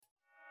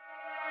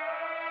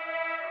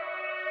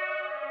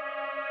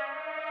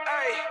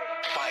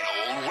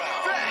Final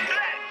round.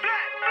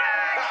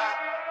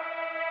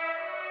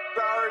 I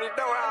already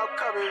know how I'm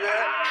coming,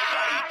 man.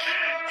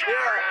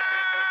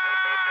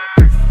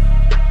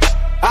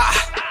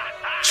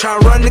 Try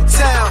to run the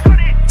town.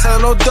 Tell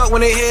them no duck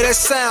when they hear that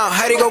sound.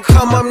 How they gon'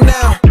 come up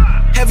now?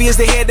 Heavy as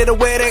the head that'll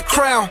wear that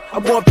crown.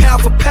 I'm going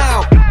pound for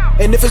pound.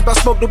 And if it's by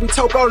smoke, then we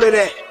toke all of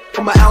that.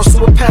 From an ounce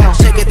to a pound,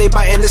 take it, they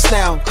biting this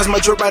now. Cause my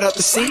drip right up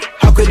the seat,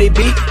 how could they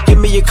be? Give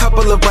me a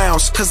couple of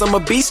rounds, cause I'm a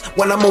beast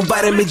when I'm on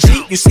vitamin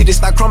G. You see this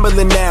start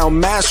crumbling now,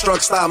 mad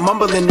struck start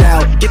mumbling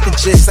now. Get the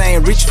gist, I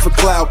ain't reaching for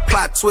cloud.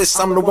 Plot twist,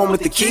 I'm the one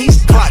with the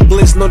keys. Clock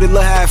glitz, know they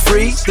look how I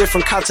freeze.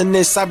 Different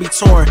continents, I be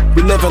torn.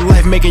 We living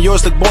life, making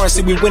yours look boring.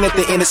 See we win at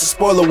the end, it's a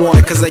spoiler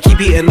warning. Cause I keep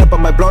heating up, I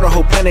might blow the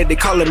whole planet. They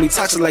calling me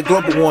toxic like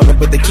global warming.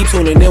 But they keep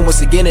tuning in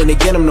once again and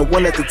again. I'm the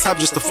one at the top,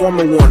 just a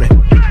formal warning.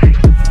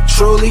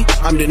 Truly,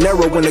 I'm De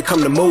Niro when it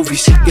come to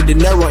movies. Get De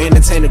Niro,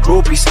 entertain the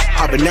groupies.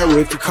 Habanero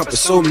if you come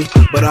pursue me.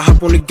 But I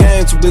hop on the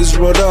gang, too busy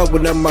rolled up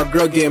whenever my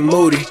girl getting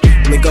moody.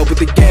 Link up with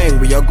the gang,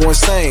 we all go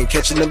insane.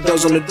 Catching them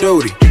bills on the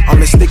duty. I'm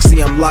the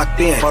Stixie, I'm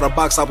locked in. Bought a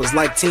box, I was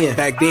like 10.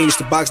 Back then, used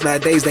to box,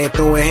 nowadays they ain't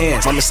throwing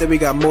hands. Mama said we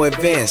got more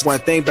advanced. One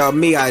thing about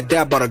me, I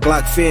adapt, bought a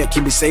Glock fin.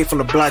 Keep me safe from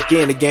the block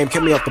in. The game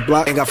kept me off the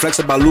block. Ain't got flex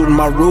about looting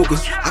my Ruger.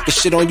 I can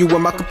shit on you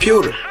with my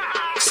computer.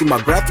 See my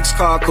graphics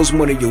card costs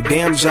more than your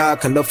damn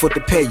job can afford to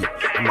pay you.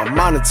 And my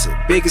monitor,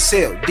 big as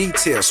hell,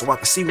 detail, so I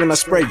can see when I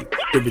spray you.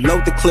 To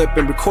reload the clip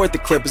and record the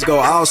clip is go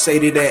all say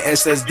to that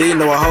SSD.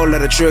 Know a whole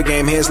lot of trill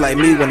game heads like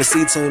me wanna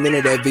see tuned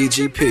into that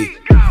VGP.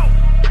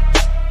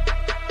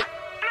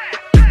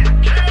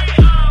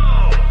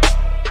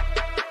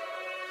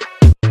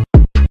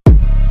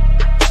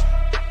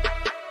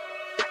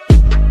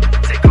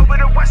 Take over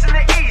the west and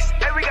the east,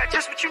 and we got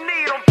just what you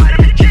need on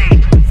vitamin G.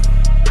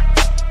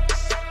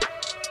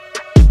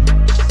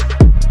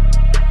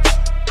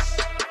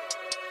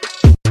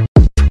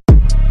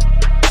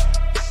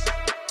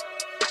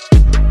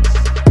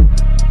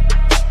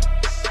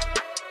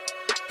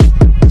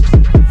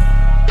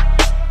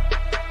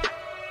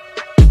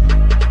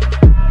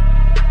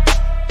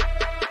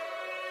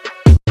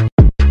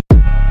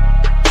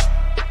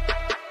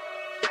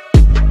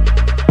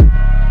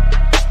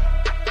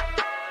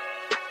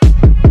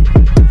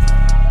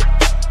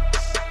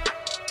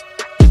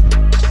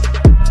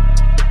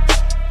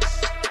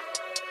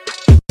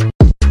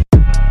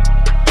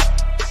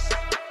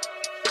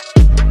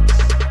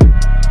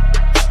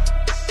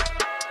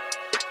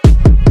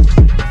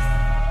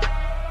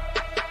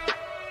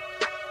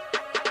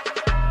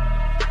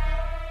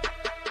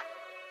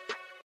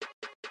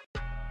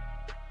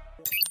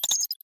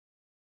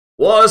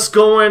 What's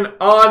going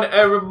on,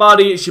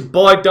 everybody? It's your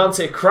boy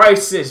Dante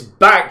Crisis,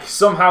 back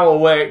somehow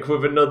awake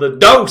with another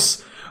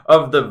dose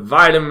of the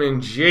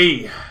vitamin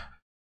G.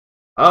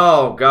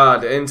 Oh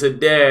god, and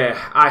today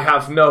I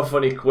have no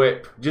funny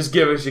quip. Just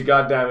give us your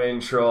goddamn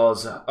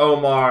intros.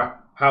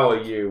 Omar, how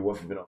are you? What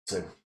have you been up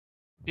to?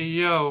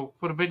 Yo,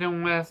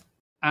 Forbidden West,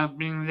 I've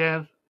been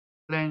there,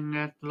 playing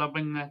it,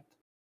 loving it,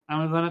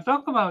 and we're gonna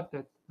talk about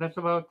it. That's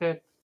about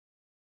it.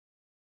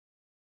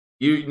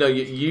 You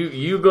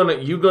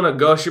gonna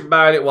gush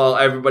about it while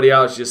everybody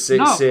else just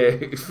sits here.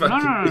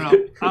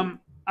 No.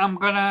 I'm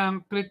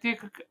gonna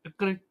critique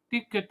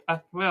it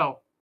as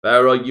well.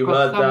 Pharaoh, you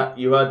heard that.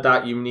 You heard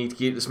that. You need to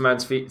keep this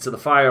man's feet to the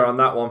fire on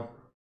that one.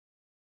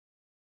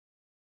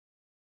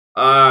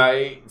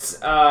 Alright.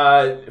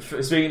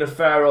 Speaking of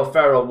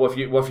Pharaoh, what have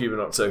you been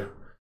up to?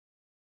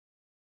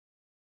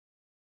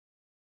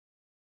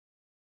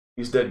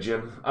 He's dead,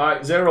 Jim.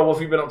 Alright, Zero, what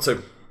have you been up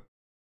to?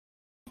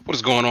 What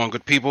is going on,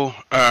 good people?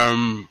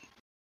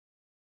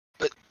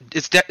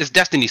 It's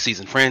Destiny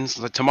season, friends.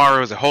 Like,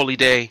 tomorrow is a holy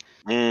day.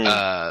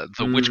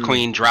 The Witch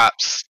Queen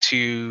drops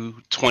to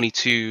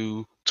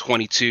 22.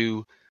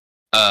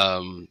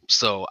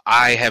 So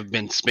I have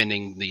been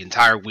spending the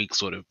entire week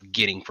sort of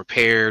getting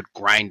prepared,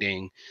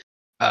 grinding,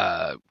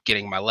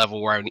 getting my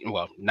level where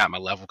not my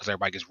level because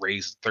everybody gets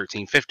raised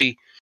 1350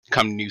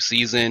 come new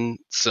season.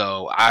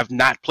 So I've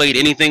not played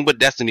anything but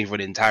Destiny for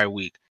the entire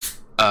week.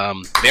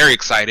 Very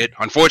excited.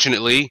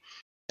 Unfortunately,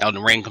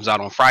 Elden Ring comes out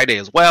on Friday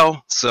as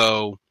well,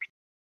 so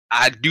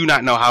I do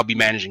not know how I'll be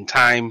managing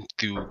time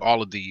through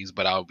all of these,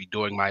 but I'll be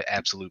doing my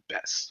absolute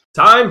best.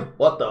 Time?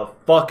 What the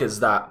fuck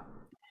is that?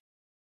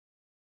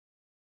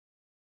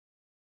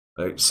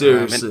 Like,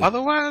 seriously. And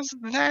otherwise,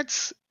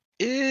 that's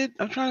it.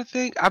 I'm trying to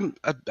think.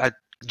 I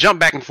jumped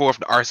back and forth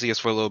to Arceus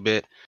for a little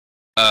bit,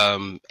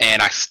 and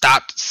I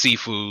stopped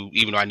Sifu,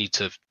 even though I need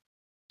to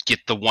get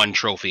the one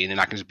trophy, and then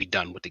I can just be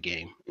done with the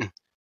game.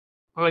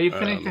 Oh, you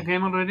finished the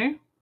game already?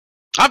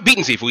 I've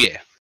beaten Sifu, yeah.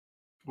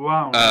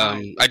 Wow.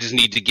 Nice. I just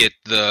need to get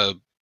the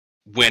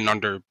win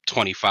under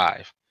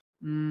 25.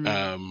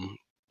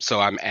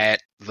 So I'm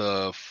at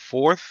the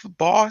 4th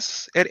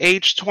boss at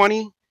age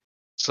 20.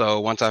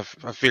 So I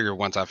figure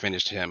once I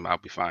finished him, I'll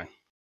be fine.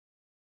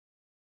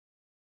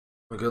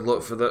 Good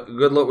luck for that.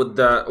 Good luck with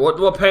that.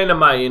 What pain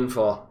am I in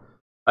for?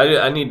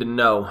 I need to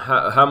know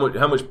how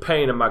much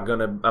pain am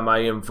I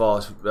in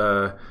for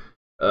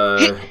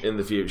in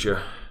the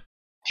future.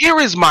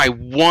 Here is my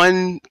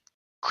one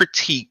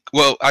critique.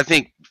 Well, I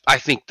think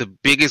the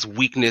biggest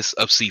weakness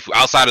of Sifu,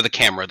 outside of the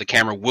camera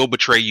will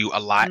betray you a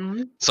lot.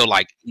 Mhm. So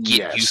like, get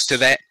Yes. used to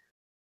that.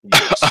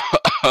 Yes.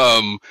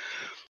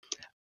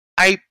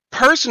 I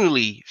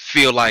personally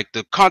feel like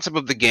the concept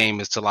of the game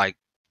is to like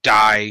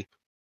die,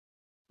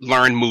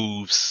 learn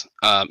moves.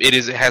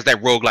 It has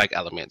that roguelike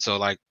element. So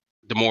like,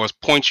 the more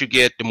points you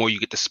get, the more you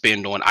get to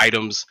spend on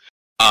items,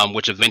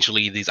 which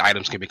eventually these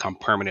items can become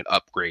permanent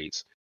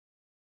upgrades.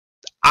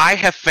 I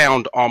have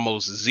found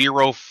almost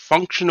zero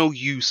functional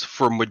use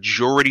for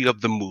majority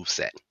of the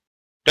moveset.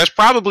 There's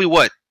probably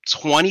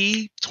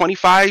 20,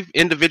 25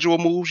 individual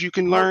moves you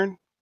can learn.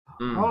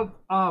 Mm. Hold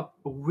up.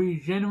 We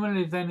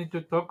genuinely then need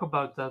to talk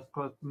about that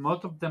because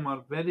most of them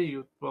are very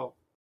useful.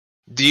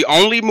 The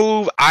only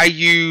move I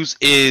use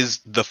is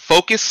the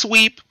focus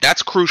sweep.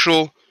 That's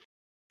crucial.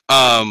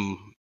 The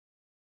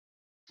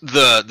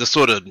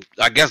sort of,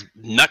 I guess,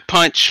 nut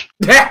punch.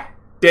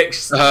 Dick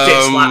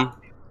slap.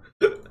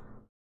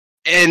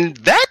 And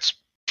that's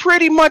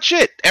pretty much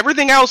it.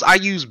 Everything else I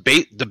use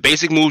the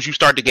basic moves you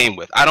start the game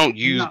with. I don't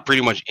use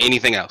pretty much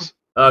anything else.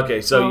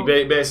 Okay, so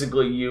you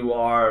basically you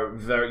are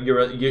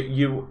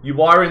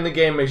you are in the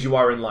game as you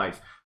are in life,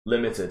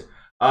 limited.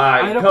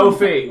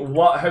 Kofi,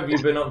 what have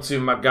you been up to,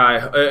 my guy?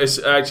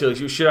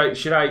 Actually, should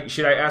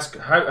I ask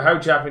how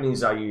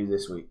Japanese are you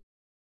this week?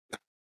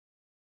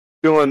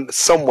 Feeling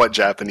somewhat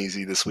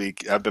Japanesey this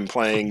week. I've been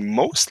playing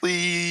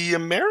mostly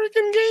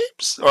American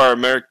games or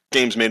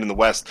games made in the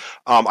West.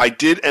 I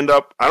did end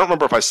up. I don't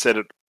remember if I said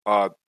it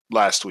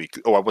last week.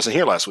 Oh, I wasn't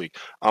here last week.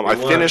 I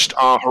finished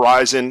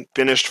Horizon,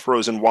 finished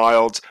Frozen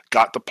Wilds,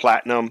 got the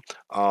platinum,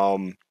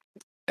 and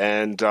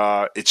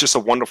it's just a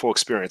wonderful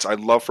experience. I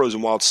love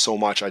Frozen Wilds so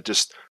much. I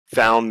just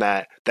found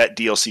that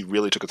DLC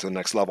really took it to the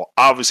next level.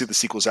 Obviously, the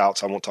sequel's out,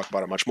 so I won't talk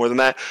about it much more than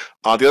that.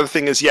 The other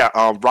thing is,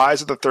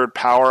 Rise of the Third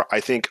Power. I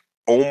think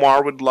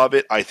Omar would love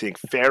it. I think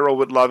Pharaoh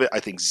would love it. I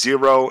think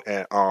Zero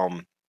and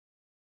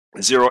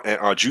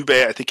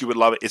Jubei, I think you would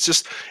love it. It's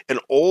just an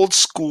old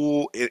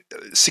school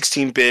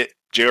 16-bit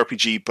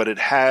JRPG, but it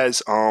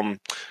has a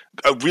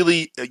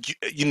really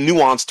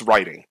nuanced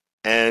writing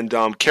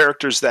and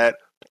characters that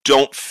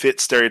don't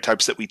fit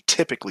stereotypes that we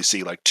typically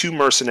see, like two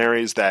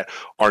mercenaries that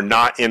are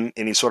not in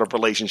any sort of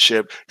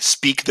relationship,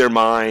 speak their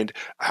mind,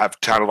 have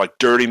kind of like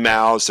dirty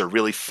mouths, they're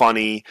really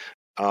funny.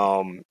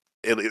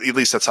 At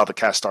least that's how the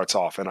cast starts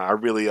off, and I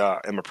really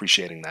am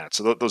appreciating that.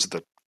 So those are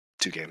the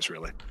two games,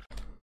 really.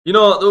 You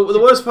know, the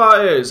worst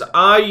part is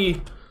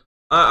I'm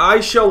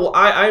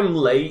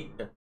late,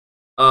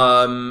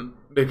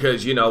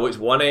 because it's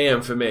 1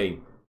 a.m. for me.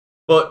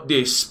 But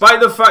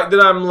despite the fact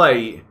that I'm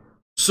late,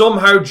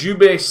 somehow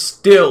Jubei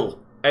still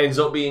ends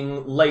up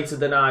being later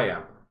than I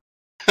am.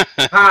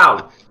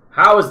 How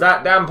is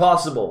that damn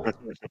possible?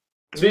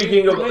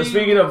 Speaking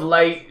of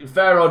late,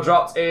 Pharaoh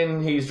dropped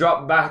in. He's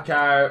dropped back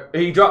out.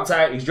 He dropped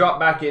out. He's dropped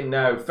back in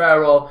now.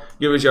 Pharaoh,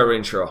 give us your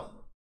intro.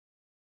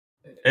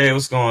 Hey,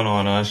 what's going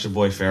on? It's your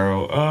boy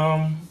Pharaoh.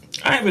 I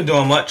ain't been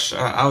doing much.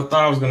 I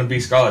thought I was gonna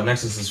be Scarlet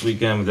Nexus this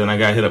weekend, but then I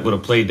got hit up with a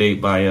play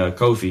date by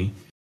Kofi,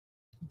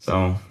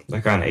 so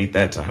that kind of ate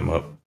that time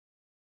up.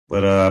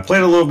 But I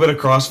played a little bit of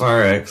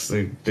Crossfire X.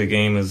 The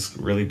game is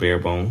really bare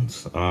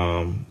bones.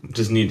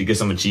 Just need to get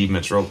some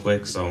achievements real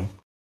quick, so.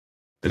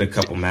 Did a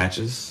couple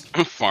matches.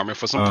 I'm farming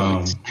for some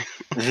points.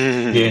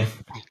 Yeah,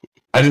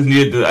 I just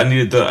needed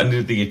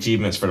the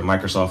achievements for the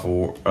Microsoft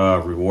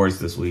rewards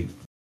this week.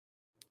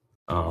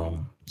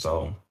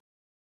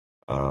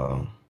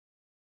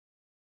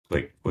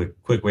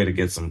 Quick way to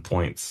get some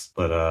points,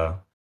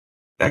 but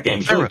that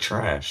game's really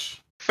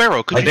trash.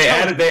 Pharaoh, could they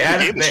added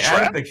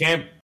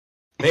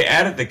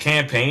the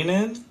campaign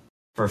in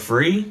for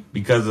free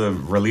because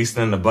of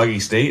releasing in the buggy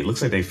state.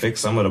 Looks like they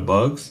fixed some of the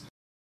bugs.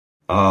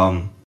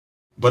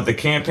 But the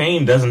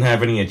campaign doesn't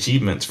have any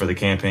achievements for the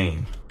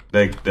campaign.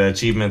 The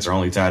achievements are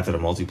only tied to the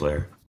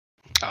multiplayer.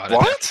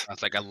 What?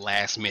 That's like a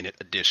last-minute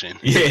addition.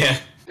 Yeah.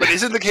 But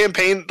isn't the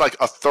campaign like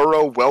a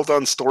thorough,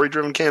 well-done,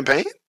 story-driven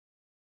campaign?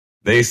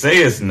 They say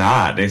it's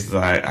not.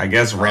 I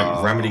guess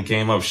Remedy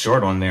came up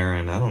short on there,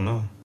 and I don't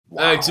know.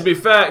 Wow. To be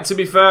fair,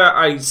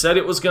 I did say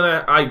it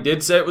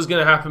was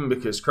gonna happen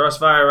because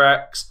Crossfire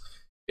X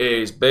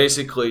is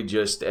basically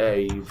just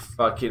a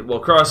fucking... Well,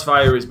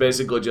 Crossfire is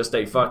basically just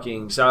a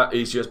fucking...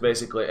 It's just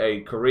basically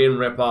a Korean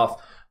ripoff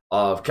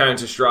of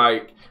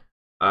Counter-Strike,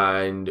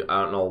 and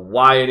I don't know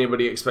why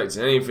anybody expects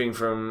anything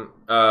from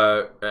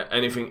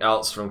anything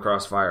else from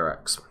Crossfire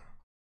X.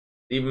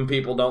 Even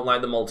people don't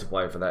like the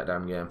multiplayer for that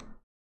damn game.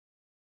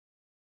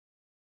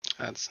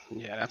 That's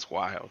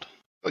wild.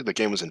 Like the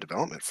game was in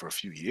development for a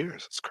few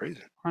years. It's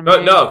crazy.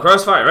 No,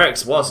 Crossfire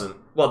X wasn't.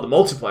 Well, the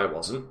multiplayer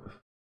wasn't.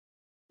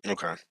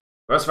 Okay.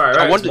 Crossfire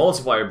X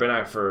multiplayer had been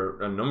out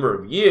for a number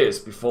of years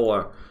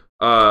before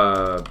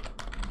the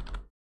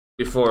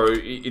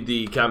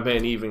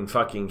campaign even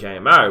fucking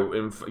came out.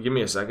 And give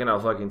me a second,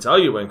 I'll fucking tell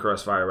you when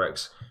Crossfire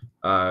X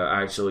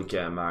actually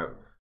came out.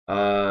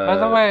 By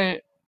the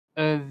way,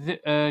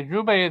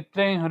 Jubei is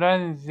playing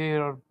Horizon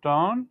Zero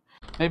Dawn.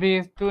 Maybe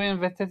he's too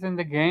invested in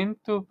the game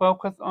to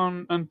focus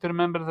on and to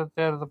remember that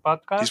there's a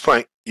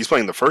podcast. He's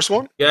playing the first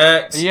one.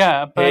 Get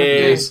Yeah,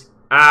 apparently. his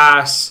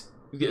ass.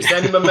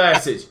 Send him a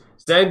message.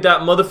 Send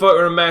that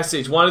motherfucker a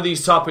message. One of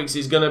these topics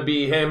is gonna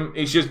be him.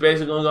 It's just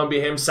basically gonna be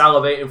him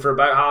salivating for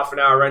about half an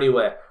hour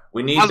anyway.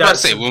 We need I was that. about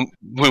to say,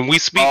 when we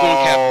speak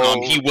on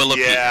Capcom, he will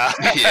appear. yeah.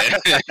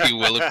 Yeah, he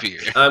will appear.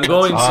 I'm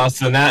going to.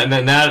 So now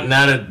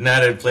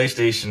that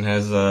PlayStation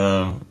has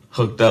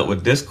hooked up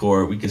with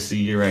Discord, we can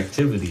see your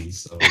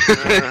activities. So.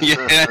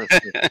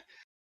 Yeah.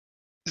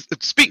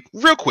 Speak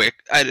real quick,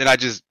 and I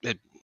just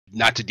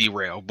not to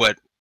derail, but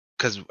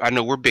because I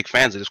know we're big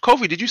fans of this.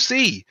 Kofi, did you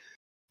see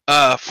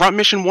Front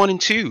Mission 1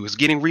 and 2 is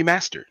getting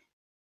remastered?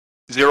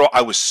 Zero,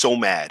 I was so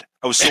mad.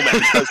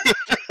 Because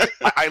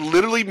I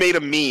literally made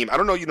a meme. I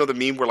don't know, you know the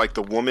meme where like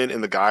the woman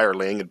and the guy are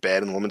laying in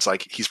bed and the woman's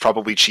like, he's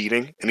probably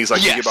cheating, and he's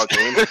like thinking about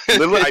games.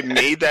 Literally, I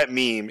made that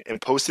meme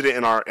and posted it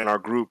in our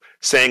group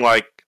saying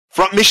like,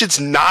 Front Mission's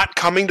not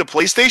coming to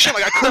PlayStation.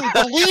 Like I couldn't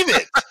believe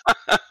it.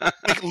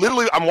 Like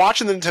literally, I'm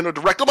watching the Nintendo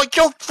Direct. I'm like,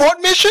 yo,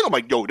 Front Mission. I'm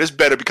like, yo, this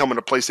better be coming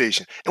to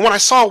PlayStation. And when I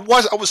saw it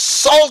I was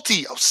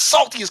salty. I was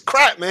salty as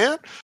crap, man.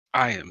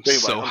 I am Anyway,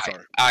 so I'm hyped.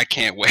 sorry. I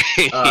can't wait.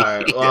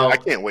 Alright, well, I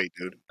can't wait,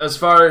 dude. as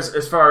far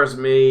as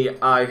me,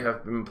 I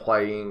have been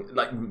playing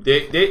like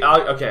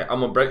okay.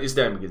 I'm gonna break this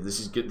down because this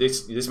is good.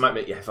 This might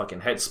make your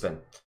fucking head spin.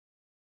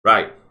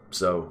 Right.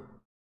 So,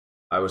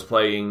 I've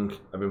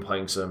been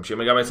playing some Shin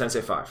Megami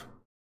Tensei 5.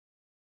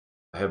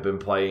 I have been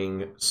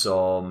playing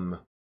some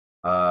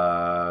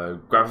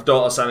Grand Theft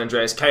Auto San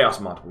Andreas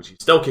Chaos Mod, which is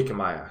still kicking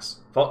my ass.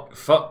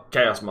 Fuck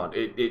Chaos Mod.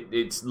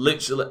 It's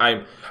literally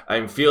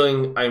I'm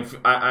feeling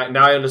I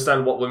now I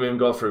understand what women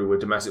go through with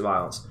domestic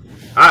violence.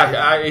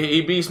 He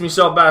beats me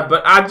so bad,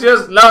 but I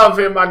just love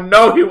him. I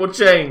know he will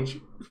change.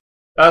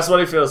 That's what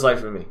it feels like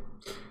for me.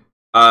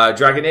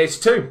 Dragon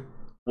Age 2,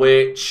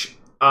 which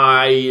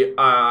I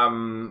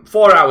am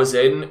 4 hours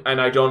in,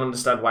 and I don't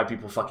understand why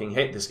people fucking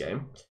hate this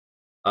game.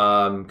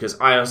 Because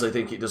I honestly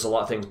think it does a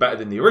lot of things better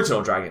than the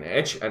original Dragon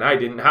Age, and I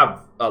didn't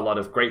have a lot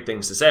of great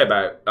things to say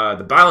about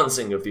the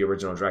balancing of the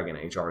original Dragon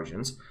Age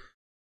Origins.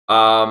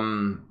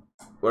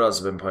 What else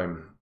have I been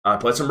playing? I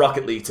played some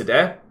Rocket League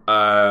today.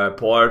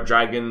 Poor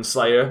Dragon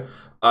Slayer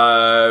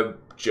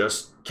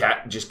just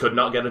could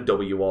not get a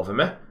W over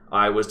me.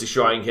 I was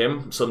destroying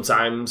him.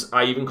 Sometimes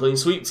I even clean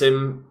sweeped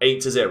him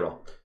 8-0.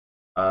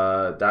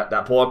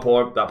 That poor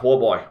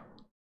boy.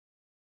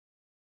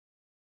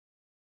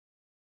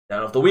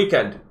 Then of the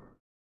weekend,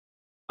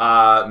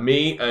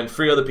 me and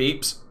 3 other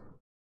peeps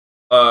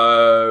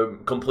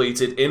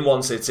completed in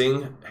one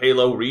sitting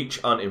Halo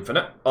Reach on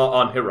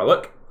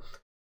Heroic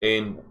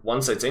in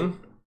one sitting.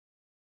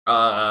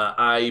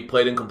 I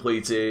played and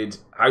completed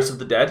House of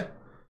the Dead,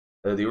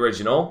 the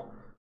original.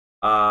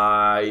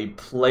 I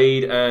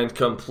played and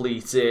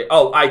completed.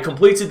 I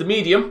completed the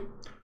Medium,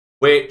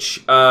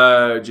 which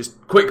just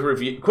quick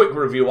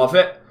review of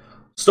it.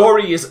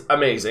 Story is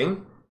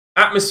amazing.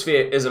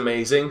 Atmosphere is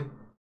amazing.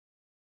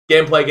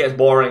 Gameplay gets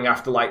boring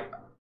after like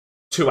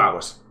 2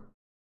 hours.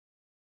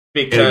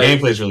 Because the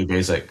gameplay is really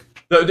basic.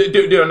 No.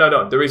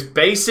 There is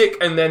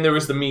basic and then there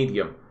is the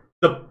medium.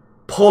 The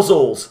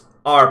puzzles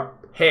are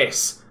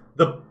piss.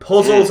 The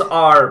puzzles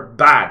are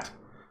bad.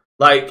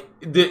 Like,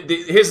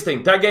 here's the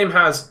thing. That game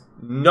has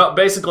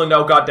basically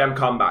no goddamn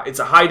combat. It's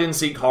a hide and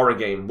seek horror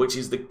game, which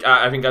is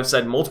I think I've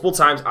said multiple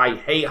times, I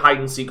hate hide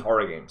and seek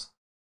horror games.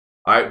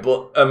 Alright,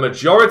 but a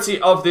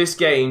majority of this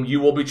game,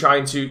 you'll be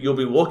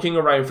looking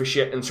around for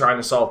shit and trying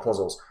to solve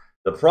puzzles.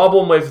 The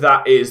problem with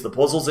that is the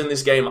puzzles in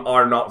this game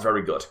are not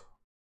very good.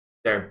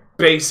 They're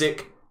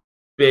basic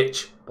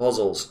bitch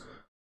puzzles.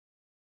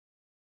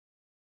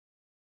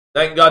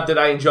 Thank God that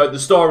I enjoyed the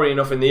story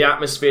enough and the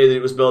atmosphere that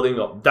it was building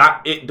up.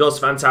 That it does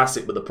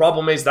fantastic, but the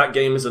problem is that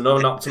game is an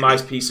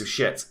unoptimized piece of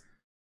shit.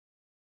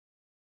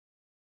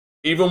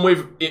 Even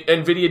with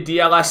NVIDIA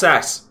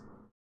DLSS,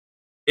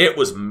 it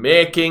was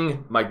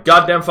making my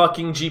goddamn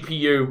fucking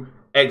GPU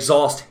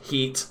exhaust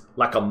heat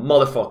like a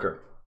motherfucker.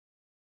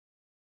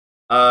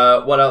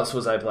 What else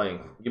was I playing?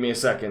 Give me a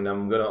second.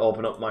 I'm gonna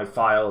open up my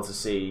file to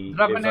see.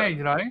 Dragon Age,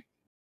 right?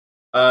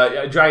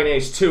 Dragon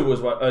Age 2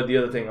 was what the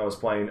other thing I was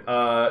playing.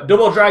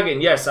 Double Dragon,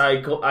 yes, I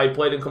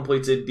played and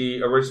completed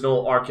the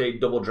original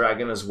arcade Double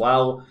Dragon as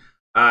well,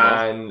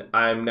 and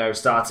I'm now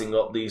starting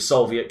up the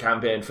Soviet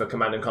campaign for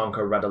Command &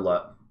 Conquer Red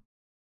Alert.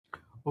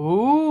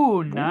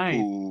 Ooh, nice.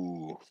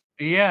 Ooh.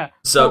 Yeah.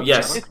 So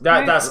yes,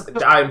 that's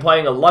I'm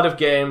playing a lot of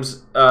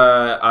games.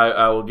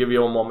 I will give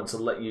you a moment to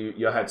let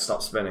your head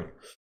stop spinning.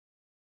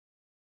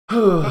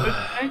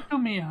 Explain to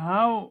me,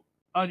 how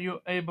are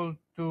you able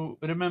to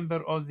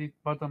remember all these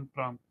button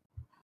prompts?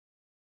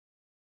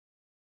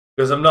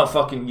 Because I'm not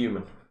fucking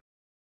human.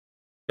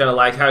 Kind of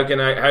like how can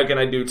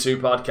I do 2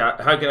 podcasts?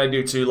 How can I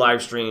do 2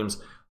 live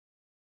streams,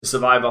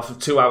 survive off of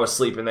 2 hours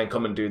sleep, and then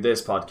come and do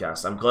this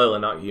podcast? I'm clearly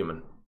not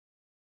human.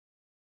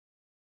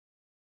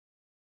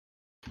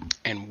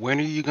 And when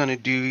are you gonna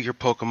do your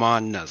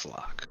Pokemon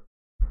Nuzlocke?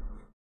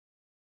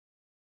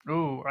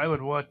 Ooh, I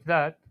would watch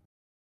that.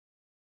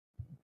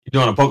 You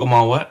doing a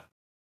Pokemon what?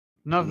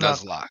 Nuzlocke.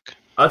 Nuzlocke.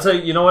 I'll tell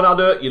you. You know when I'll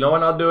do it. You know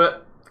when I'll do it.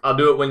 I'll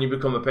do it when you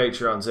become a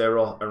Patreon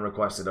Zero and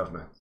request it of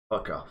me.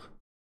 Fuck off.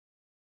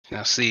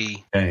 Now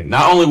see, Hey,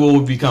 not only will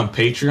we become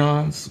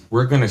Patreons,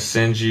 we're gonna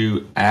send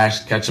you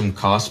Ash Ketchum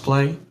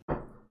cosplay,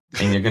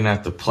 and you're gonna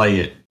have to play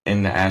it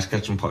in the Ash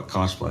Ketchum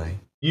cosplay.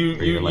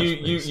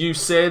 You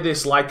say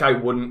this like I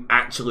wouldn't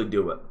actually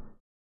do it.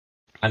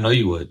 I know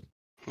you would.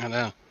 I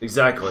know.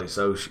 Exactly.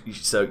 So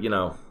you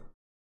know.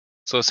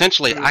 So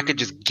essentially, I could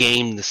just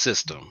game the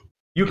system.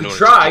 You in could order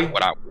to try. get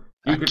what I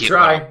You could get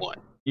try. what I want.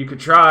 You could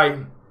try,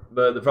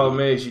 but the problem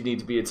is you need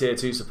to be a tier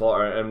 2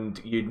 supporter, and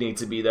you'd need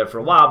to be there for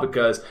a while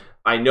because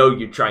I know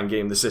you try and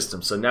game the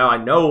system. So now I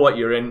know what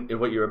you're in,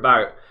 what you're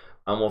about,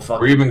 and we'll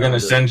fucking. We're even gonna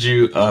send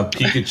you a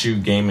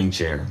Pikachu gaming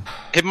chair.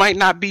 It might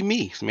not be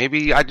me.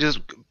 Maybe I just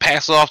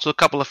pass it off to a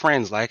couple of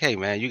friends. Like, hey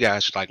man, you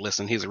guys should like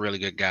listen. He's a really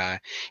good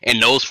guy,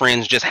 and those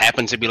friends just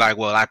happen to be like,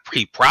 well,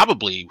 he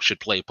probably should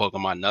play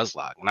Pokemon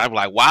Nuzlocke, and I'm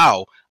like,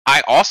 wow,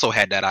 I also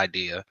had that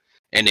idea.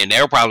 And then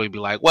they'll probably be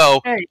like,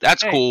 well,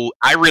 that's cool.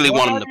 I really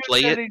want him to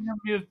play it.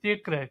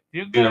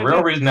 The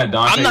real reason that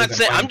Dante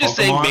I'm just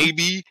saying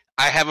maybe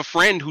I have a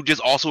friend who just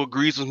also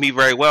agrees with me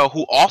very well,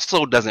 who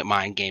also doesn't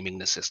mind gaming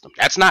the system.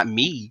 That's not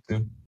me.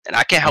 And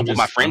I can't help what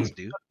my friends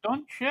do.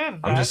 Don't share that.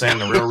 I'm just saying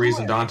the real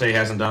reason Dante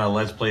hasn't done a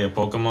Let's Play of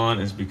Pokemon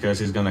is because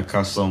he's gonna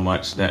cuss so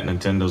much that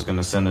Nintendo's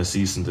gonna send a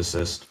cease and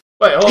desist.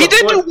 Wait, He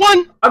did do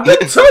one. I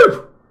did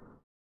two.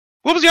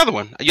 What was the other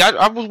one? Yeah,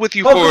 I was with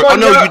you Pokemon for. Oh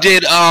no, Yellow- you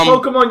did.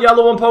 Pokemon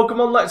Yellow and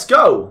Pokemon Let's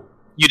Go.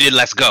 You did.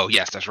 Let's go.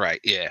 Yes, that's right.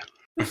 Yeah.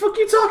 What the fuck are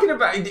you talking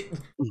about? And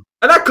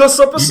I cuss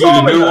up a You do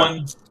storm the in new that.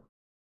 one.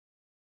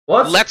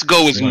 What? Let's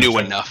go is You wanna new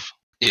try? enough.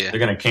 Yeah. They're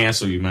gonna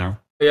cancel you, man.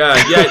 Yeah,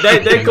 they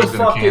can Nintendo's gonna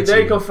fucking cancel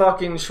they you. can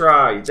fucking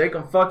try. They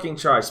can fucking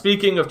try.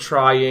 Speaking of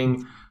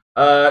trying,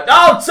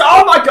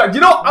 oh my god! You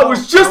know, I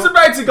was just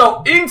about to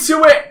go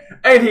into it,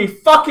 and he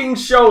fucking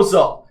shows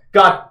up.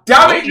 God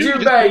damn it,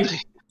 Jubei!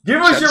 Give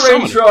us your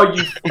intro,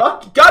 you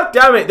fuck! God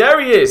damn it!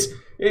 There he is.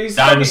 He's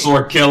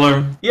Dinosaur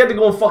killer. He had to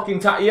go and fucking.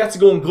 He had to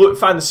go and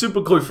find the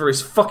super glue for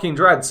his fucking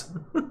dreads.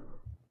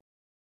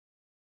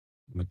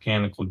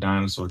 Mechanical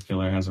dinosaur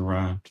killer has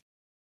arrived.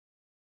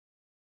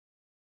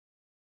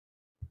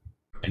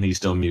 And he's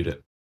still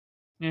muted.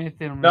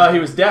 No, he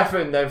was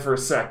deafened then for a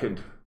second.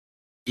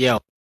 Yo.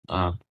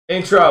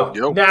 Intro.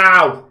 Yo.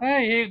 Now.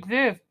 Hey, he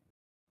exists.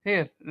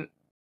 Here.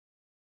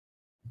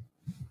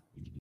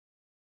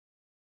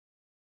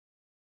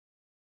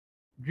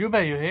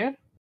 Juba, you here?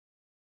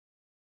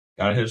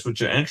 Gotta hit us with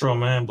your intro,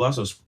 man. Bless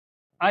us.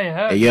 I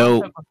have. Hey,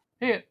 yo.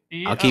 Here.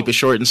 I'll keep it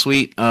short and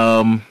sweet.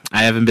 I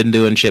haven't been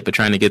doing shit but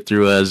trying to get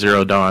through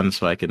Zero Dawn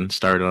so I can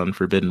start on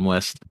Forbidden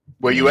West.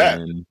 Where you at?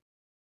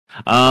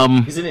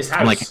 He's in his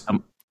house.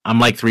 I'm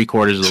like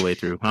 3/4 of the way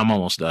through. I'm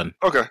almost done.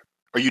 Okay.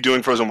 Are you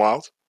doing Frozen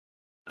Wilds?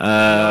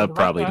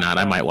 Probably not.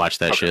 I might watch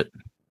that shit.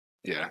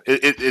 Yeah.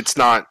 It's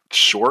not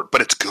short,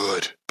 but it's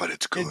good.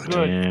 It's good.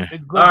 Yeah.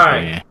 It's good. All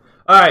right. Yeah.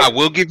 All right. I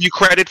will give you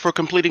credit for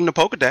completing the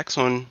Pokedex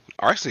on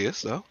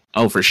Arceus, though.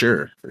 Oh, for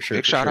sure.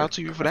 Big shout out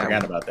to you for I that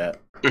forgot one. about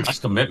that. That's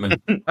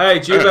commitment. Hey,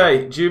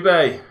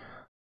 Jubei.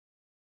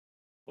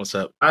 What's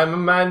up? I'm a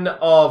man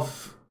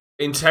of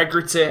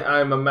integrity.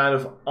 I'm a man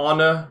of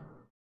honor.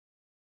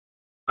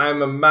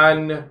 I'm a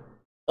man,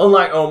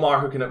 unlike Omar,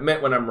 who can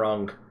admit when I'm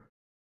wrong.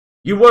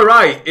 You were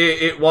right.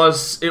 It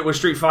was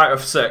Street Fighter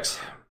 6.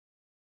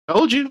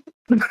 Told you.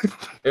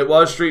 It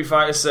was Street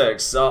Fighter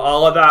 6. So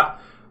all of that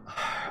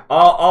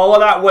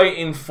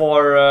waiting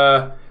for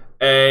a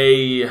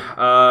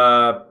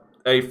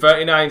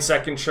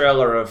 39-second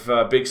trailer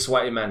of Big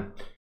Sweaty Men.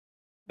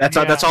 That's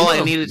all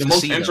I needed The to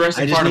most see.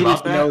 interesting I just part needed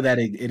about to know that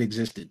it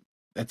existed.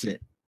 That's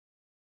it.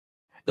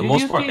 The Did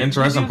most you part, see-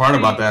 interesting did you part see-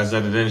 about that is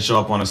that it didn't show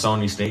up on a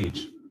Sony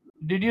stage.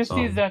 Did you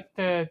see So-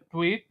 that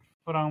tweet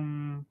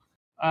from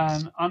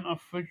an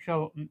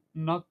unofficial,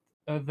 not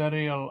the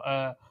real,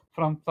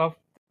 from Soft?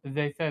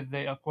 They said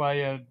they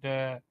acquired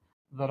the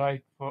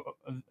right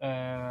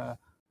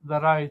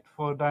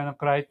for Dino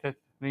Crisis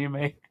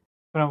remake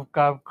from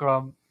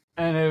Capcom,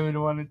 and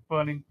everyone is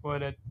falling for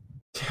it.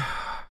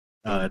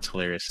 Oh, that's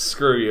hilarious.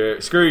 Screw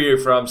you,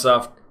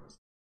 FromSoft.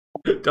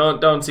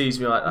 Don't tease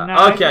me like that.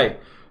 No, Okay,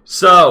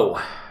 so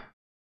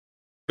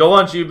go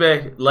on,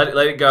 Jubei. Let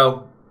it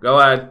go. Go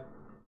ahead.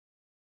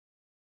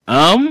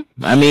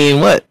 I mean,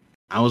 what?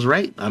 I was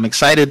right. I'm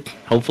excited.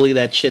 Hopefully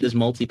that shit is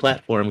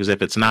multi-platform, because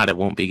if it's not, it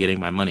won't be getting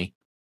my money.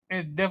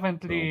 It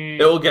definitely.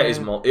 It'll get his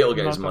is it'll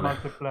get his not a money.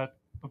 multiplat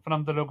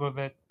from the logo of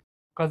it,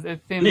 because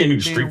it They seems need a new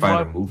they Street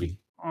Fighter work movie.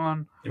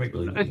 on. They make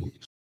really good It-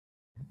 movies.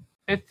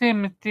 It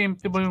seems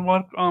to be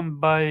worked on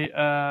by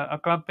a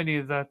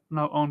company that's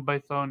now owned by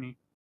Sony.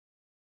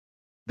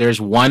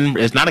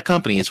 It's not a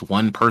company, it's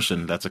one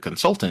person that's a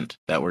consultant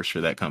that works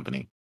for that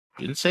company.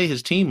 It didn't say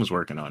his team was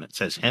working on it. It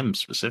says him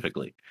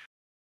specifically.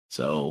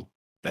 So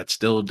that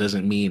still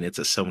doesn't mean it's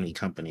a Sony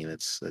company.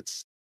 That's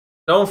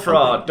Don't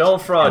fraud.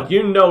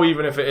 You know,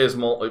 even if it is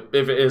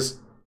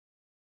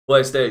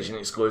PlayStation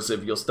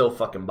exclusive, you'll still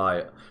fucking buy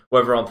it,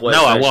 whether on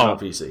PlayStation I or won't.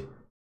 PC.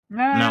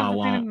 Nah, No, I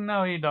won't.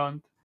 No, you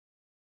don't.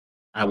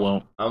 I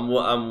won't.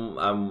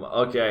 I'm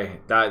okay.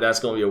 That's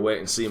gonna be a wait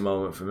and see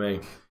moment for me.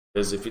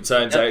 Because if it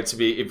turns out to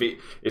be,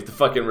 if the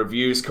fucking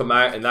reviews come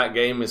out and that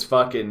game is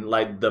fucking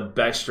like the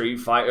best Street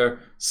Fighter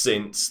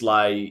since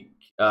like,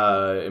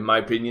 in my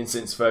opinion,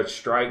 since First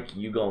Strike,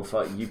 you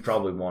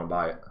probably want to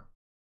buy it.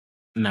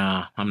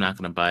 Nah, I'm not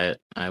gonna buy it.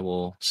 I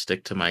will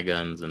stick to my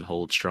guns and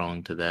hold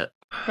strong to that.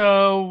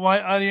 So why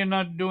are you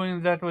not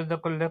doing that with the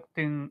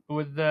collection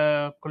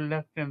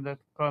that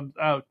comes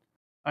out?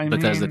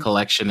 Because the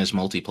collection is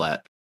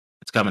multi-plat.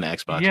 It's coming to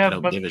Xbox. Yeah, I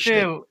don't but give a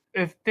shit.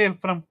 it's still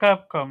from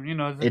Capcom, you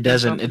know. It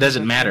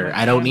doesn't matter.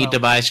 I don't need to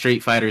buy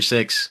Street Fighter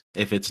 6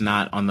 if it's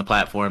not on the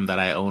platform that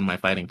I own my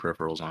fighting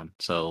peripherals on.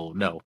 So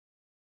no.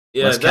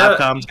 Yeah, Unless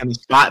Capcom's gonna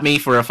spot me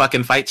for a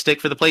fucking fight stick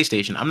for the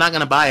PlayStation, I'm not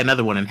gonna buy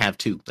another one and have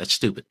two. That's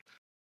stupid.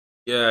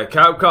 Yeah,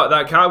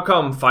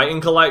 Capcom fighting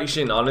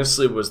collection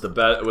honestly was the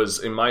best.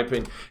 Was in my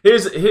opinion.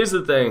 Here's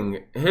the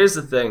thing. Here's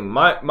the thing.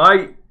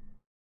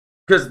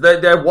 Because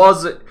there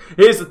was.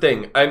 Here's the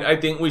thing, and I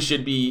think we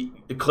should be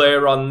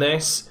clear on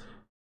this.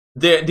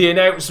 The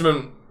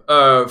announcement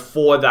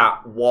for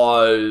that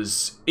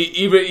was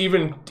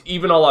even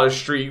a lot of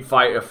Street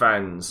Fighter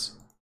fans.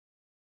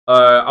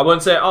 I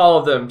wouldn't say all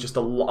of them, just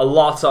a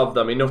lot of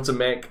them, enough to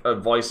make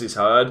voices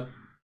heard,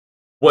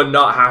 were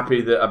not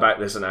happy about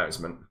this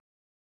announcement.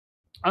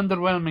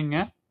 Underwhelming,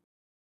 yeah.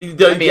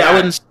 I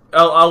wouldn't.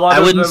 A lot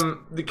of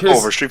them because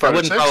over Street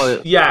Fighter 6? Call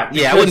it. Yeah,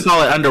 I wouldn't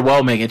call it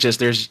underwhelming. It's just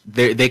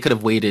they could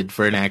have waited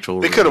for an actual.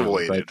 They could have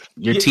waited.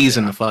 You're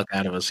teasing the fuck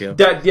out of us, yo.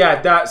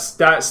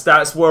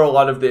 That's where a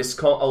lot of this.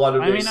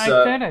 I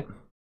said it.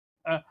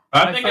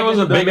 I think it was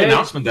a big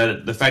announcement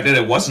that the fact that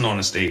it wasn't on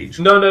a stage.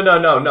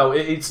 No.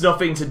 It's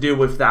nothing to do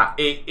with that.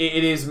 It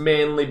is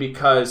mainly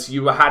because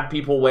you had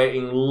people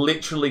waiting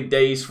literally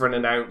days for an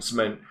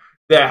announcement.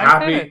 They're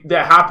happy.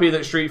 They're happy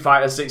that Street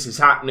Fighter 6 is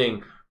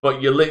happening, but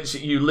you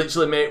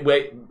literally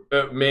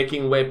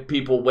making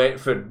people wait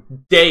for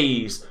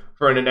days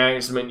for an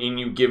announcement, and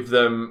you give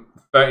them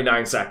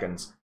 39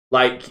 seconds.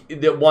 Like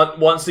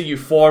once the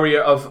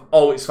euphoria of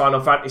it's Final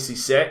Fantasy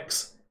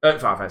 6.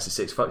 Final Fantasy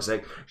 6, fuck's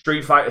sake.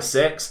 Street Fighter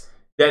 6,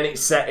 then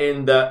it's set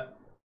in that.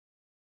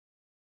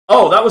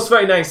 Oh, that was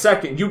 39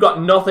 seconds. You got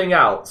nothing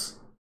else.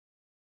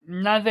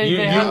 No,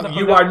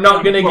 you are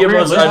not going to give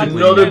us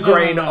another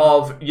grain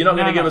of. You're not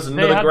going to give us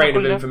another grain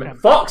of information.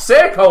 Fuck's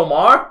sake,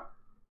 Omar!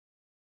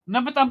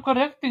 No, but I'm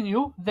correcting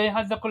you. They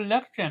had the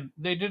collection.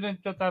 They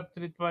didn't just have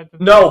Street Fighter.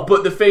 No,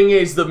 but the thing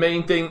is, the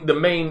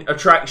main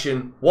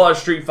attraction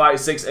was Street Fighter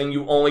 6, and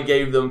you only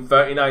gave them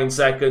 39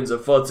 seconds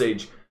of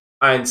footage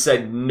and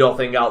said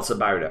nothing else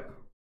about it.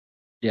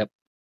 Yep.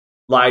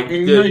 Like,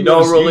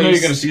 no release.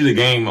 You're going to see the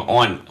game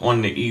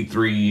on the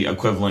E3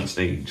 equivalent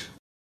stage.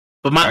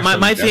 But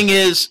my thing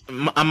is,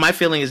 my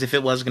feeling is, if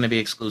it was going to be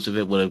exclusive,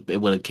 it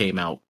would have came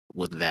out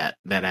with that.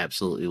 That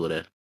absolutely would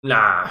have.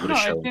 Nah. No,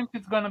 I think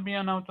it's going to be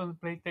announced on the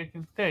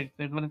PlayStation stage.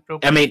 They're going to show.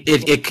 I mean,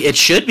 it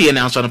should be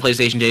announced on a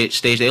PlayStation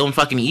stage. They own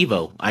fucking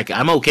Evo.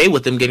 I'm okay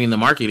with them getting the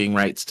marketing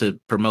rights to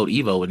promote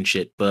Evo and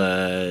shit,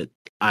 but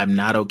I'm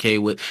not okay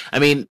with. I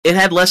mean, it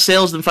had less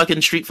sales than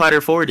fucking Street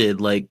Fighter 4 did.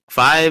 Like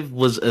 5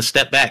 was a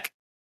step back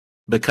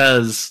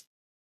because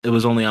it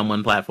was only on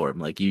one platform.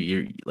 Like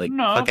you're like,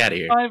 fuck out of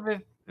here. 5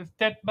 is a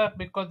step back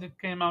because it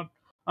came out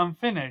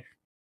unfinished.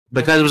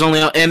 Because it was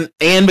only on,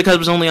 and because it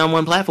was only on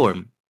one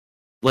platform.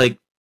 Like,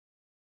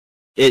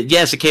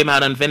 it came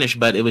out unfinished,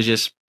 but it was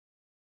just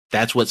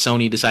that's what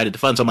Sony decided to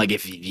fund. So I'm like,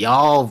 if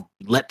y'all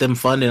let them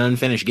fund an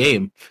unfinished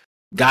game,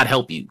 God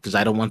help you, because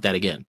I don't want that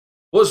again.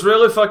 What's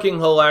really fucking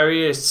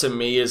hilarious to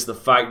me is the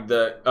fact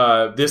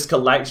that this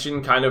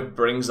collection kind of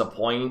brings a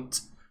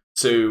point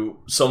to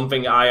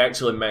something I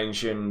actually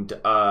mentioned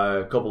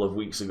a couple of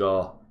weeks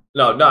ago.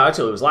 No,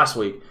 actually it was last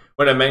week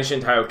when I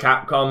mentioned how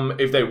Capcom,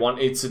 if they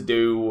wanted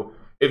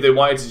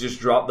to just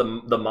drop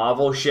the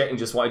Marvel shit and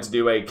just wanted to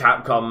do a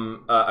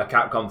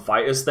Capcom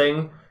Fighters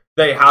thing,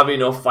 they have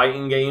enough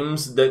fighting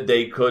games that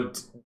they could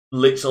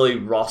literally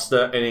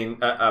roster in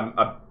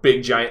a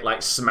big giant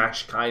like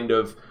Smash kind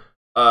of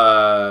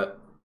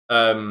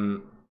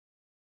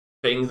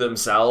thing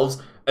themselves,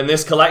 and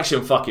this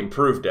collection fucking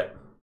proved it.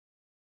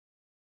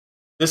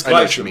 This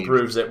collection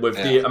proves it with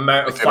the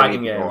amount of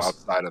fighting games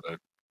outside of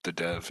the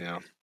dev, yeah.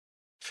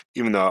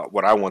 Even though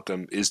what I want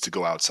them is to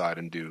go outside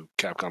and do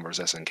Capcom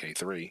vs SNK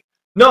 3.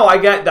 No, I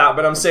get that,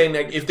 but I'm saying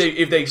that if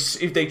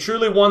they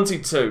truly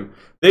wanted to,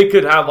 they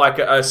could have like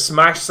a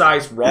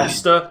Smash-sized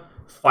roster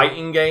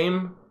fighting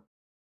game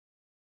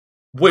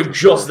with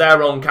just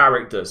their own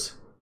characters.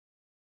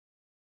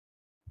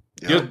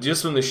 Yeah.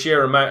 Just from the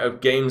sheer amount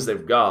of games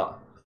they've got.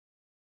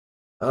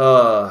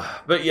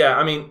 But yeah,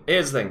 I mean,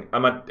 here's the thing: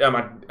 am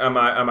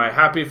I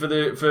happy for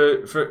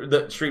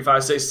the Street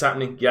Fighter 6 is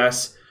happening?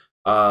 Yes.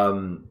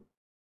 Am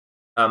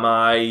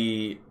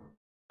I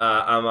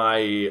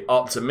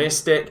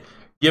optimistic?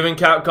 Given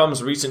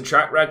Capcom's recent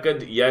track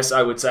record, yes,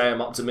 I would say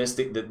I'm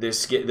optimistic that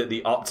that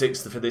the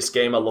optics for this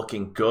game are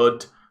looking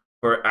good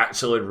for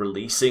actually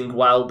releasing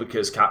well,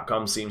 because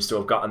Capcom seems to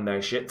have gotten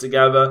their shit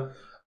together.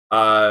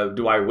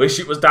 Do I wish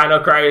it was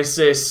Dino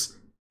Crisis?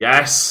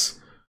 Yes.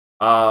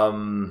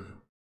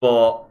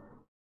 but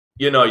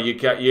you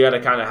got to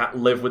kind of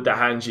live with the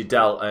hands you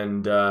dealt,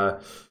 and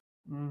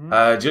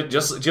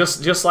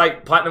just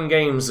like Platinum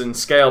Games and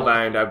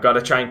Scalebound, I've got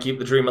to try and keep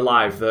the dream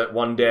alive that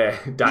one day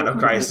Dino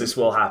Crisis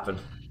will happen.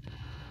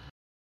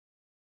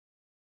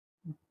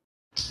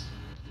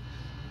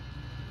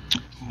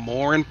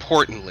 More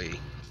importantly,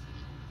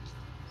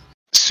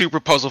 Super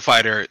Puzzle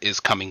Fighter is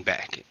coming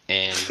back,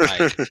 and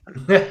like,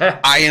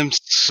 I am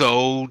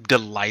so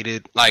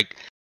delighted. Like,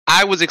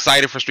 I was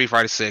excited for Street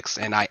Fighter 6,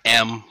 and I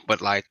am, but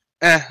like,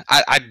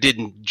 I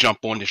didn't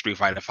jump on the Street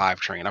Fighter 5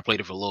 train. I played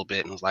it for a little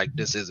bit and was like,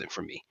 this isn't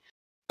for me.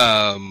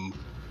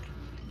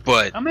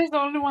 But I mean, the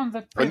only one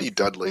that I need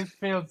Dudley.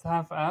 feels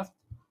half-assed.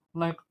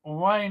 Like,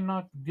 why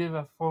not give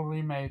a full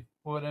remake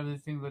for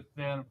everything that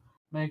they're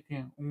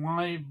making?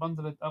 Why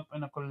bundle it up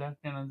in a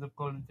collection and just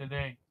call it a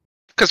day?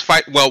 because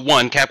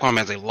Capcom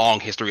has a long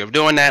history of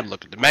doing that.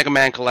 Look at the Mega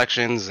Man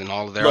collections and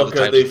all of their other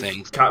types of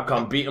things.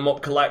 Capcom Beat 'em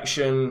Up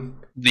collection,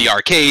 the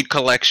arcade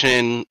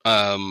collection,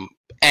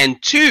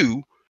 and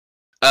two,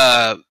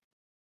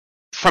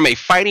 from a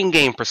fighting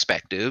game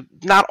perspective,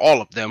 not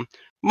all of them.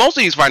 Most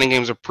of these fighting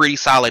games are pretty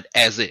solid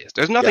as is.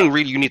 There's nothing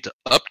really you need to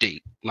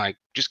update. Like,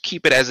 just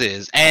keep it as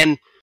is. And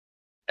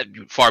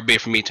far be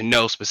it for me to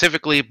know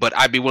specifically, but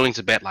I'd be willing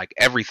to bet, like,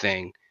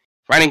 everything.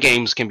 Fighting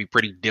games can be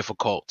pretty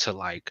difficult to,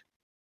 like,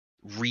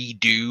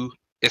 redo,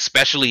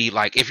 especially,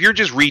 like, if you're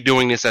just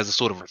redoing this as a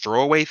sort of a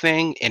throwaway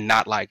thing and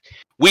not, like,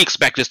 we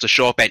expect this to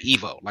show up at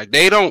EVO. Like,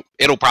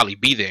 it'll probably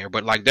be there,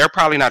 but, like, they're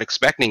probably not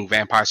expecting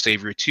Vampire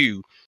Savior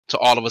 2 to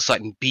all of a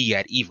sudden be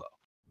at EVO.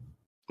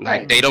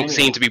 Like, they don't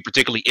seem to be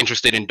particularly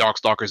interested in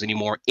Darkstalkers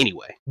anymore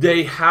anyway.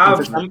 They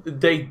have,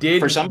 they did.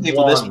 For some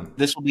people,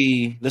 this will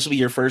be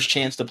your first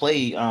chance to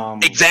play.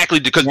 Exactly,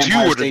 because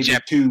Vampire 2 were the Stage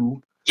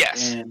 2.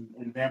 Yes. And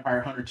Vampire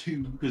Hunter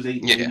 2, because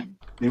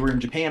they were in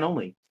Japan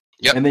only.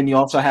 Yep. And then you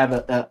also have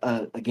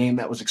a game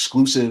that was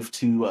exclusive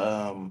to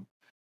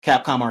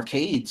Capcom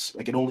arcades.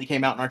 Like, it only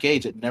came out in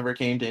arcades. It never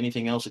came to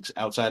anything else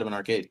outside of an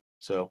arcade.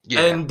 So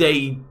and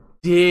they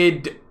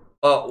did.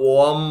 At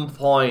one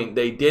point,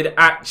 they did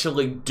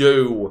actually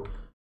do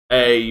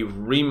a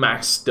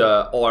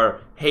remaster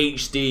or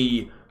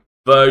HD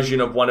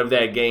version of one of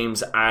their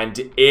games, and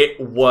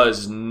it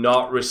was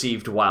not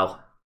received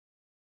well.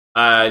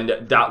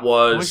 And that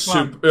was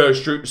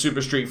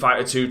Super Street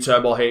Fighter 2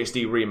 Turbo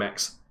HD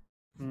Remix.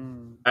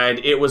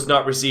 And it was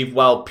not received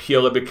well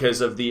purely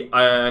because of the...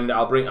 And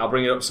I'll bring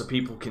it up so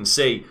people can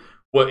see.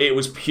 But it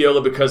was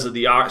purely because of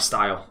the art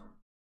style.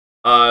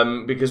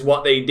 Because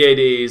what they did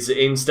is,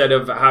 instead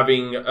of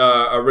having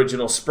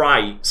original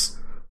sprites,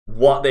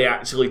 what they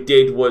actually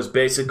did was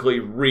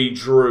basically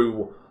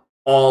redrew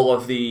all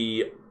of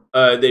the.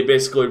 They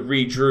basically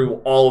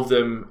redrew all of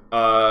them,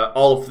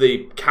 all of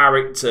the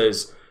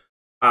characters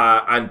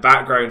and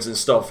backgrounds and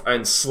stuff,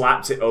 and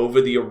slapped it over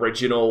the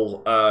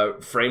original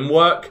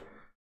framework,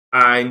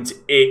 and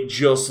it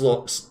just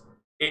looks,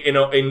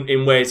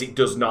 in ways it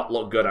does not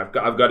look good. I've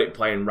got it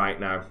playing right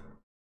now.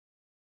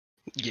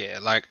 Yeah,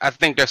 like, I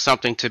think there's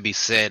something to be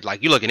said.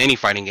 Like, you look at any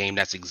fighting game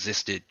that's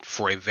existed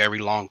for a very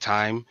long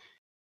time,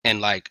 and,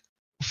 like,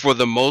 for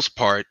the most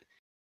part,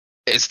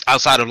 it's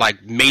outside of,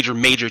 like,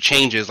 major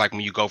changes, like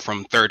when you go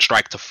from Third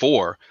Strike to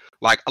 4,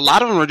 like, a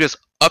lot of them are just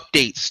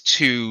updates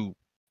to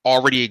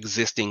already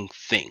existing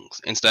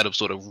things instead of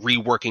sort of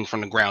reworking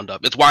from the ground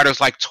up. It's why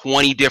there's, like,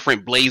 20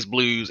 different Blaze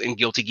Blues and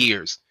Guilty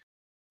Gears.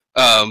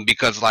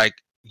 Because, like,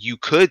 you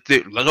could...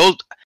 those,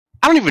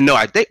 I don't even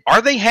know.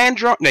 Are they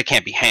hand-drawn? They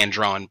can't be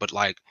hand-drawn, but,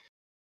 like,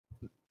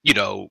 you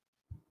know,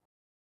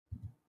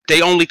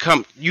 they only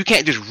come... You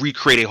can't just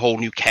recreate a whole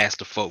new cast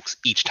of folks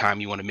each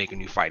time you want to make a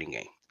new fighting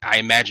game. I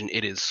imagine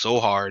it is so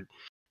hard,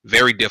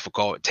 very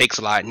difficult. It takes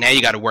a lot. Now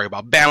you got to worry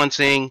about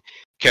balancing,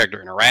 character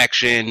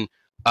interaction.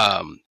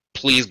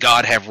 Please,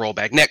 God, have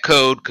rollback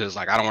netcode, because,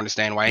 like, I don't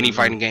understand why any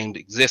fighting game that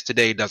exists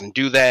today doesn't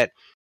do that.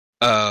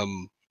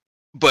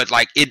 But,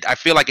 like, I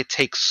feel like it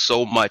takes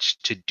so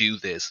much to do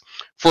this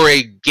for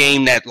a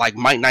game that, like,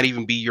 might not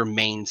even be your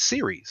main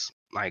series.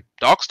 Like,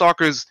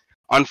 Darkstalkers,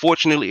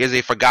 unfortunately, is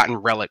a forgotten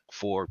relic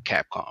for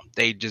Capcom.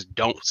 They just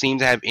don't seem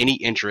to have any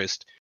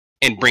interest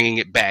in bringing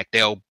it back.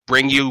 They'll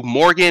bring you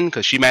Morgan,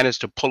 because she managed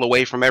to pull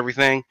away from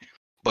everything,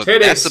 but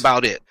that's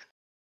about it.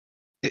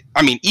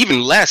 I mean,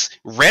 even less.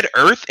 Red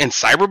Earth and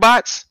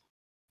Cyberbots?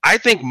 I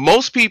think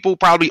most people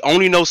probably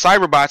only know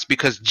Cyberbots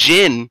because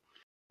Jin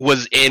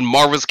was in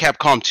Marvel's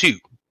Capcom 2.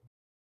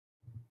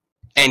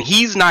 And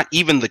he's not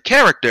even the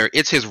character,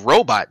 it's his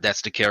robot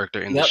that's the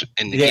character in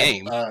the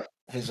game. What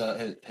is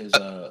it,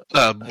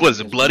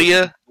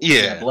 Bloodia?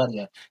 Yeah.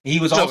 Bloodia.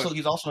 He's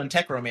also in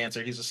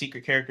Techromancer. He's a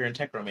secret character in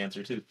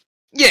Techromancer too.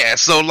 Yeah,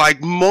 so,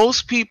 like,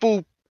 most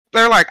people,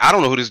 they're like, I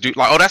don't know who this dude,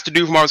 like, oh, that's the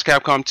dude from Marvel's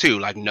Capcom 2.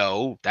 Like,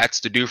 no, that's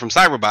the dude from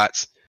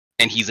Cyberbots,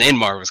 and he's in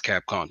Marvel's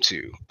Capcom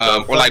 2.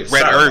 Or like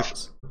Red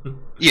Earth.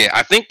 Yeah,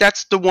 I think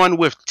that's the one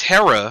with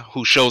Terra,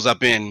 who shows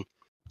up in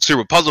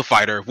Super Puzzle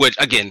Fighter, which,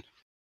 again,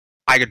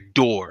 I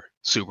adore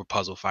Super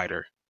Puzzle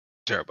Fighter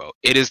Turbo.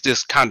 It is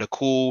just kind of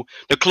cool.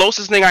 The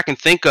closest thing I can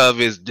think of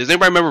is, does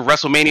anybody remember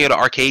WrestleMania, the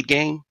arcade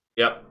game?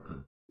 Yep.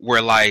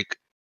 Where, like,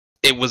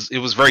 it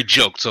was very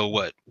joked. So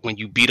what? When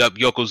you beat up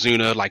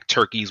Yokozuna, like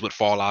turkeys would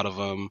fall out of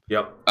him.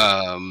 Yep.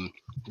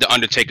 The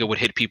Undertaker would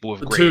hit people with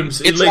The graves.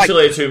 it's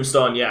literally a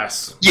tombstone.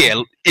 Yes.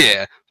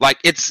 Yeah. Like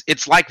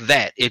it's like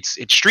that. It's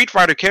Street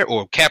Fighter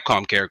or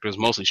Capcom characters,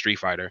 mostly Street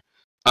Fighter.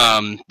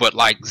 But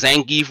like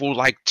Zangief will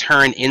like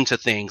turn into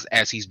things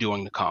as he's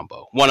doing the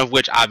combo. One of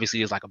which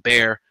obviously is like a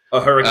bear,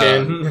 a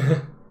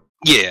hurricane.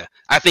 Yeah,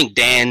 I think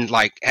Dan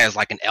like has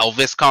like an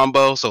Elvis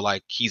combo, so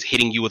like he's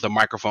hitting you with a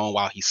microphone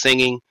while he's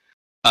singing.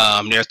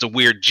 There's the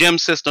weird gym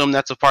system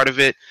that's a part of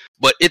it,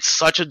 but it's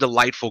such a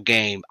delightful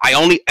game. I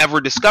only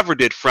ever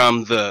discovered it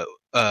from the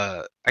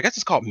I guess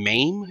it's called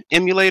MAME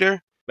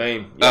emulator.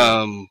 MAME.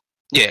 Yeah.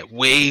 Yeah,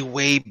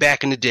 way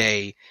back in the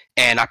day,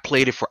 and I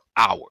played it for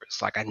hours.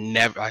 Like I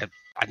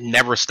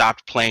never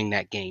stopped playing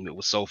that game. It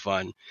was so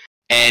fun,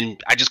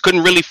 and I just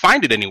couldn't really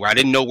find it anywhere. I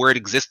didn't know where it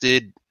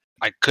existed.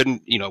 I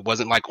couldn't, it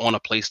wasn't like on a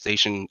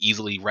PlayStation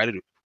easily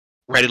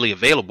readily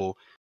available.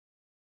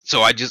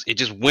 So it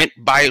just went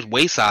by its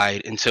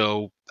wayside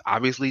until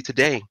obviously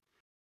today.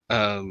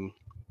 I'm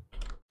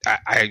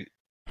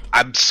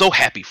so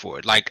happy for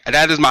it. Like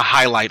that is my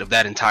highlight of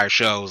that entire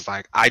show. Is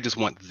like I just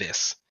want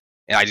this,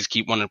 and I just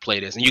keep wanting to play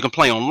this. And you can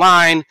play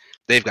online.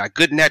 They've got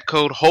good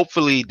netcode.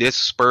 Hopefully, this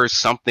spurs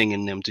something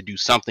in them to do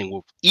something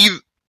with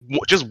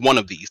just one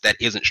of these that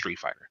isn't Street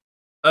Fighter.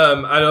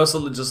 I'd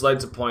also just like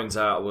to point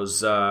out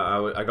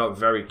I got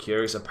very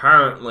curious.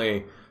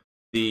 Apparently,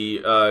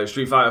 the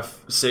Street Fighter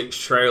 6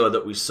 trailer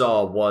that we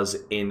saw was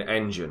in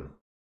engine.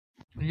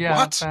 Yeah.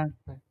 What?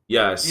 Apparently.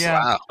 Yes.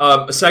 Yeah.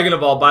 Wow. Second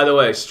of all, by the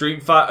way,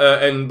 Street Fighter,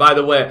 and by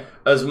the way,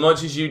 as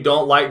much as you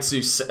don't like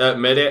to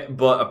admit it,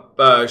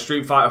 but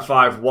Street Fighter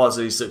 5 was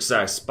a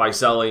success by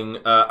selling,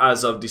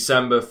 as of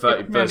December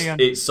 31st,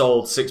 it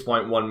sold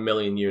 6.1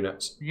 million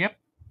units. Yep.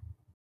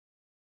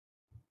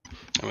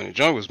 I mean, the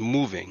joint was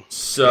moving.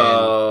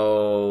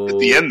 So at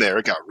the end there,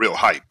 it got real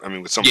hype. I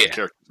mean, with some of the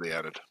characters they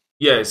added.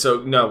 Yeah,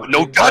 so no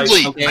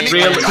Dudley. Okay. I need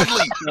Really?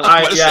 Dudley. No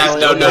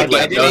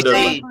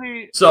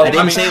Dudley. So I didn't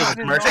I mean, say it was a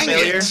commercial dang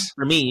failure it.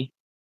 for me.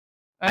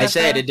 And I said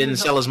it apparently didn't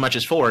sell as much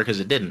as 4 because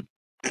it didn't.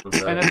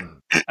 And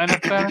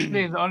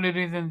apparently, the only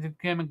reason the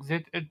game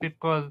exists is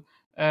because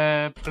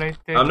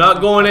PlayStation. I'm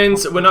not going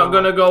into. We're not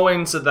going to go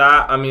into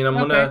that. I mean,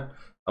 Okay.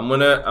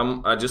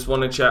 I just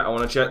want to check. I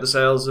want to check the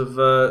sales of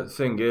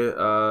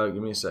Thingy.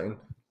 Give me a second.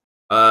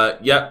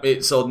 Yep,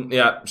 it sold.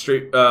 Yeah,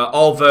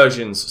 all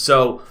versions.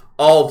 So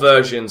all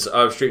versions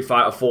of Street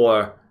Fighter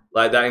 4,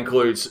 like that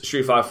includes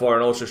Street Fighter 4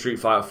 and Ultra Street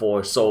Fighter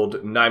 4,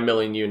 sold 9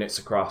 million units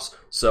across.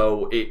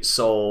 So it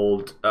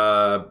sold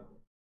about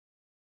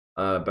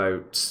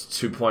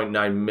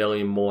 2.9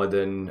 million more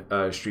than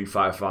Street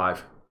Fighter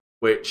 5.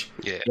 Which,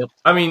 Yeah.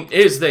 I mean,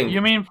 here's the thing.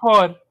 You mean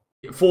 4?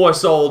 4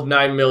 sold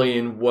 9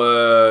 million,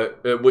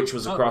 which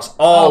was across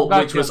all,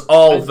 gotcha. which was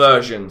all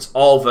versions.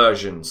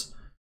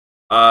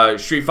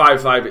 Street Fighter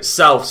 5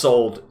 itself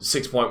sold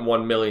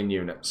 6.1 million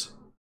units,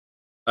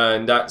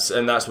 and that's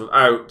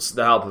without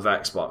the help of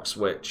Xbox.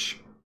 Which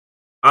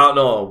I don't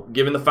know.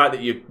 Given the fact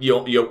that you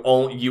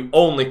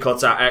only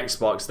cut out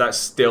Xbox, that's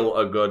still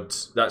a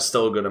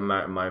good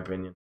amount in my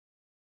opinion.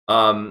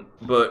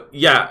 But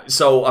yeah,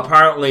 so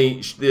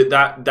apparently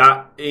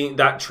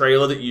that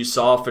trailer that you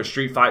saw for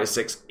Street Fighter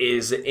 6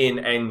 is in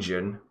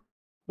engine,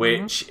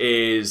 which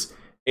is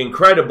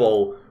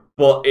incredible.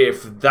 But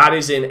if that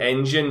is in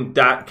engine,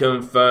 that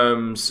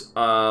confirms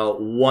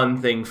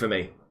one thing for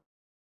me: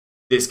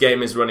 this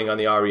game is running on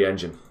the RE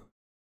engine.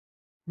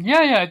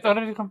 Yeah, it's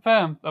already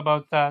confirmed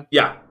about that.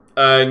 Yeah,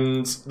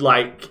 and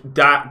like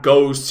that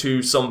goes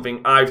to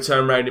something I've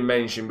turned around and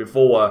mentioned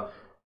before.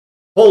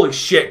 Holy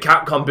shit,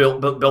 Capcom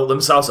built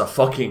themselves a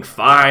fucking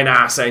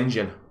fine-ass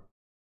engine.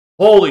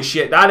 Holy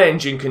shit, that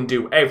engine can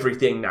do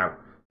everything now.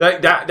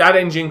 That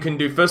engine can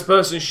do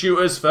first-person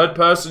shooters,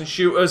 third-person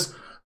shooters,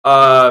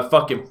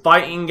 fucking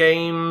fighting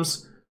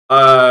games,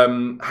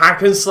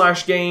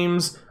 hack-and-slash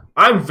games.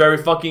 I'm very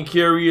fucking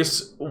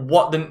curious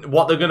what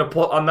they're gonna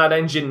put on that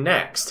engine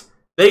next.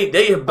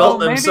 They have built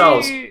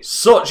themselves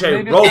such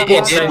a robust It did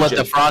engine. what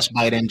the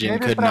Frostbite engine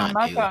Maybe could not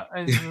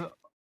do.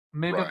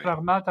 Maybe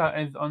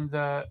Pragmata is on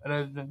the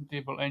Resident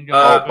Evil engine.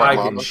 I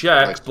can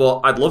check,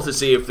 but I'd love to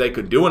see if they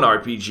could do an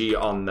RPG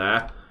on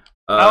there.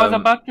 I was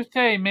about to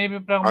say maybe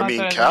Pragmata I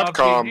mean, is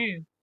Capcom. an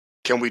RPG.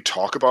 Can we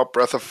talk about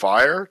Breath of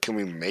Fire? Can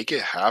we make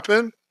it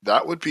happen?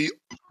 That would be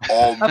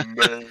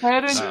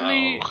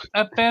amazing.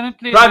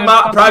 Apparently,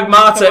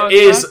 Pragmata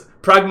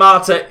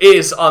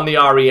is on the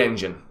RE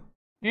engine.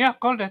 Yeah,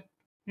 called it.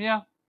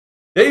 Yeah.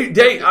 I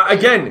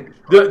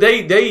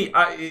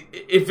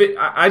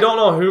don't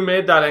know who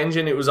made that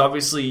engine. It was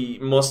obviously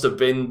must have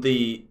been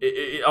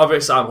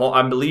obviously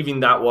I'm believing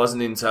that was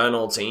an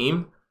internal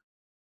team.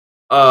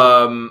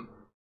 The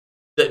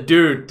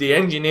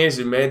engineers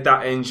who made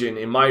that engine,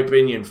 in my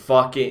opinion,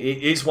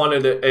 it's one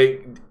of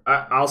the.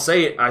 I'll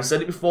say it. I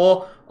said it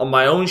before on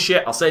my own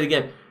shit. I'll say it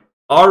again.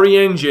 RE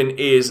engine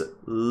is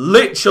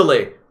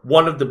literally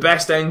one of the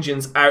best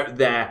engines out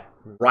there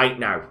right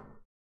now.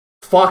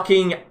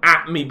 Fucking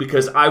at me,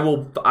 because I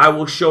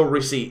will show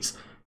receipts.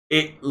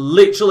 It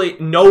literally,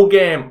 no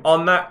game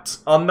on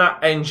that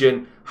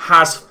engine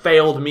has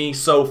failed me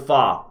so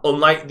far,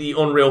 unlike the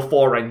Unreal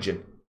 4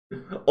 engine.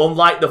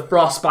 Unlike the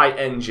Frostbite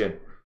engine.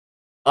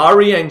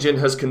 RE Engine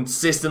has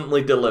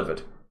consistently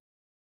delivered.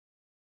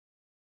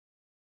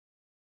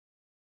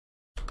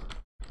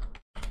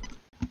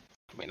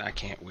 I mean, I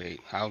can't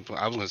wait. I was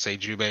going to say,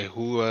 Jubei,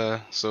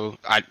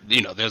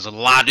 there's a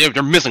lot,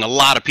 they're missing a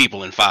lot of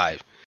people in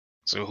 5.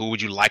 So who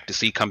would you like to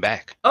see come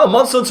back? Oh,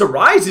 Monster Hunter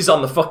Rise is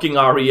on the fucking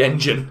RE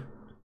Engine.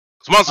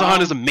 So Monster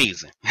Hunter is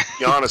amazing. To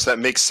be honest, that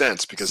makes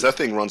sense because that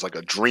thing runs like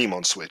a dream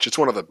on Switch. It's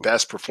one of the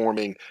best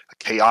performing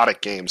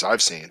chaotic games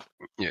I've seen.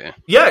 Yeah.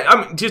 Yeah,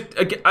 I mean,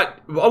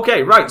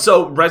 okay, right.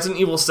 So Resident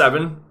Evil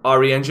 7,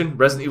 RE Engine.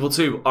 Resident Evil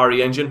 2,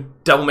 RE Engine.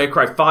 Devil May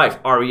Cry 5,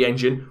 RE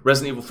Engine.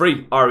 Resident Evil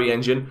 3, RE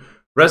Engine.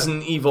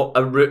 Resident Evil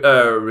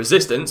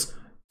Resistance.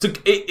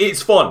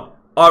 It's fun.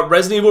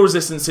 Resident Evil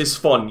Resistance is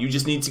fun. You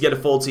just need to get a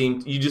full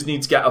team. You just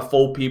need to get a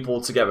full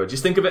people together.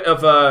 Just think of it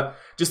as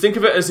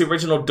the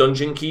original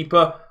Dungeon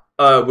Keeper.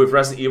 With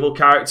Resident Evil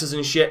characters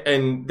and shit,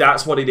 and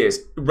that's what it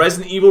is.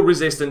 Resident Evil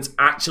Resistance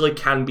actually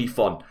can be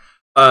fun.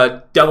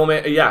 Capcom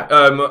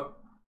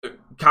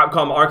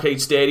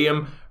Arcade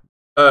Stadium,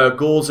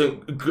 Ghosts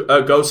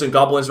and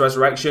Goblins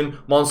Resurrection,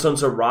 Monster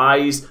Hunter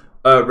Rise,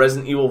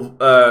 Resident Evil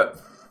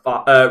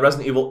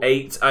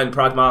 8, and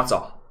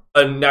Pragmata,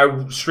 and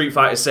now Street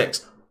Fighter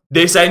 6.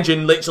 This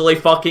engine literally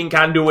fucking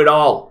can do it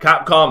all.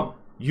 Capcom,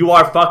 you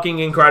are fucking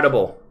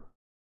incredible.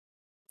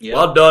 Yep.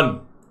 Well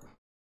done.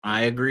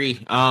 I agree.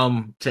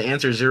 To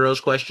answer Zero's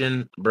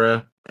question,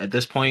 bruh, at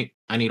this point,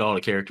 I need all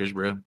the characters,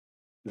 bruh.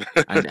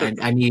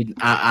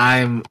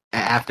 I'm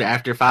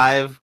after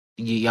 5.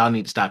 Y'all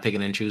need to stop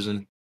picking and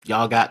choosing.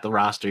 Y'all got the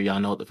roster.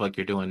 Y'all know what the fuck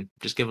you're doing.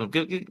 Just give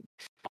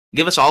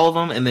us all of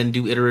them, and then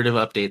do iterative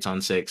updates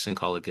on 6 and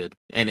call it good.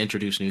 And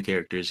introduce new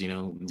characters.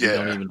 New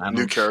characters.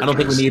 I don't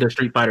think we need a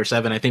Street Fighter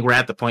 7. I think we're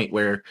at the point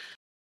where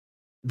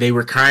they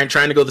were trying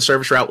to go the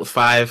service route with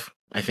 5.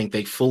 I think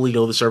they fully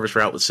go the service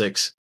route with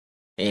 6.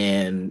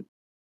 And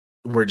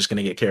we're just going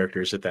to get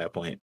characters at that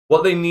point.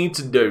 What they need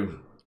to do,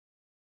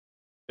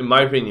 in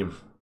my opinion,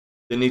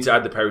 they need to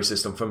add the parry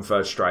system from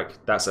Third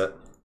Strike. That's it.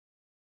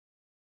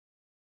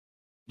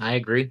 I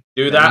agree.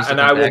 Do that,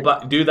 and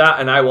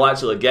I will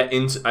actually get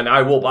into, and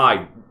I will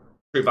buy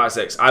Street Fighter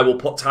 6. I will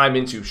put time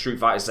into Street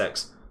Fighter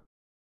 6.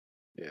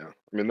 Yeah,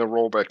 I mean the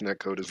rollback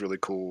netcode is really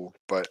cool,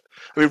 but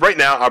I mean right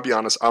now, I'll be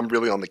honest, I'm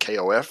really on the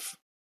KOF.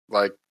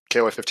 Like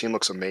KOF 15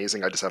 looks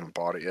amazing. I just haven't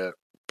bought it yet.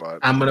 But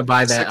I'm gonna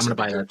buy that. I'm gonna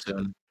buy that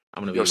soon.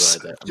 I'm gonna buy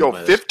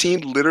that.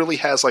 15 literally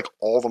has like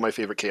all of my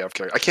favorite KF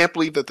characters. I can't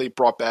believe that they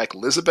brought back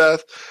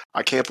Elizabeth.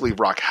 I can't believe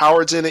Rock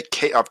Howard's in it.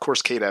 Of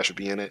course, K-Dash would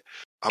be in it.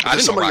 I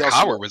didn't know Rock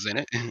Howard was in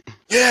it.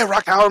 Yeah,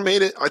 Rock Howard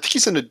made it. I think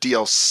he's in the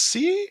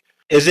DLC.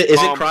 Is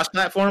it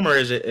cross-platform or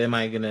am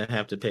I gonna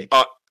have to pick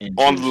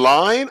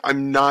online?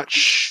 I'm not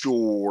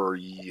sure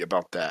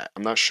about that.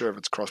 I'm not sure if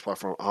it's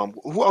cross-platform.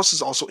 Who else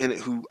is also in it?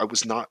 Who I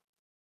was not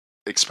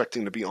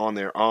expecting to be on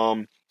there?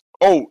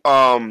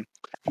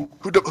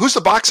 Who's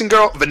the boxing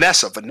girl?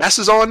 Vanessa.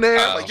 Vanessa's on there.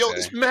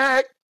 This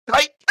mad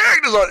tight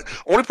actors on it.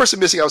 Only person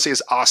missing, I would say,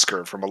 is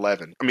Oscar from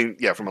 11. I mean,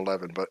 yeah, from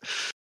 11. But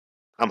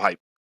I'm hyped.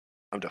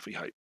 I'm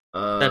definitely hyped.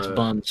 That's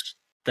buns.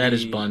 That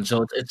is buns.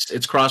 So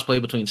it's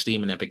crossplay between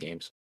Steam and Epic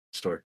Games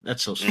Store.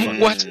 That's so stupid.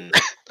 What?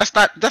 That's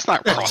not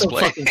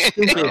crossplay.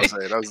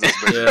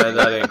 Yeah,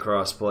 that ain't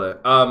crossplay.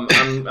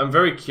 I'm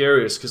very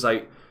curious because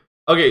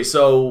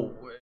so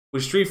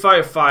with Street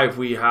Fighter 5,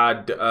 we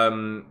had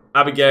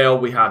Abigail,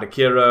 we had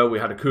Akira, we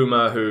had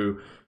Akuma, who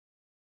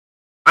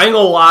I ain't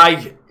gonna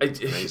lie,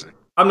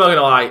 I'm not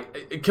gonna lie.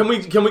 Can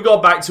we go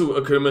back to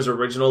Akuma's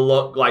original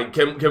look? Like,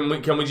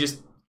 can we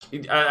just?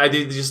 I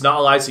did just not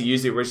allowed to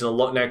use the original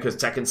look now because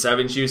Tekken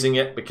 7's using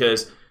it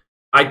because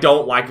I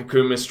don't like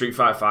Akuma's Street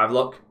Fighter 5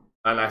 look,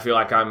 and I feel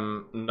like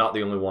I'm not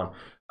the only one.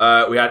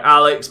 We had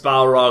Alex,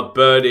 Balrog,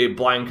 Birdie,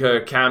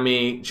 Blanca,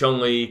 Cammy,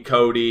 Chun-Li,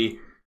 Cody.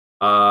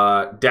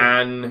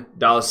 Dan,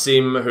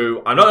 Dalsim,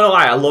 who I'm not gonna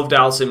lie, I love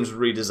Dalsim's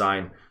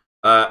redesign.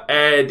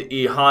 Ed,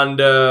 E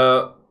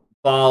Honda,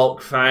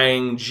 Falk,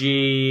 Fang,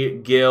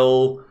 G,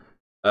 Gil,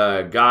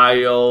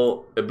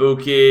 Guile,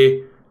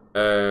 Ibuki,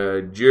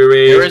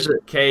 Jury,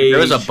 Cage.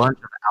 There is a bunch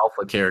of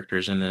alpha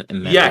characters in that.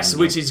 Yes,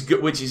 which is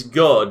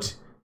good.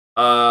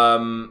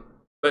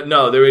 But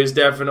no, there is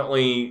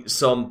definitely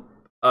some.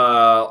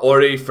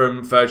 Ori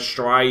from Third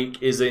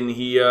Strike is in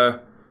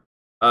here.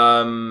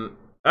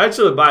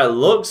 Actually, by the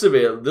looks of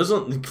it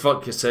doesn't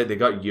fuck you say they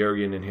got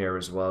Urian in here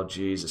as well.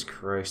 Jesus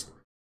Christ.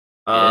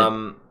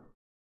 Okay.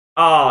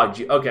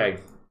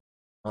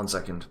 One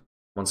second.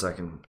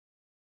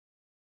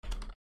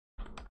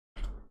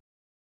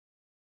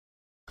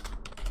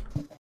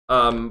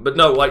 But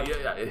no,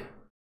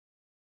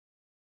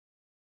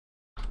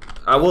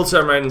 I will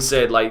turn around and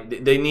say,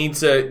 they need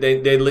to,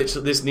 they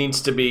literally, this needs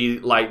to be,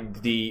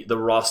 the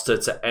roster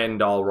to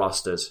end all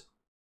rosters.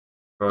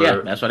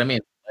 Yeah, that's what I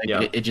mean.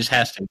 It just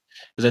has to.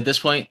 Because at this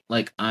point,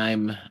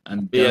 I'm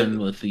done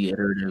with the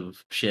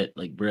iterative shit.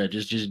 Bruh,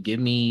 just give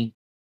me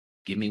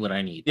Give me what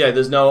I need. Yeah,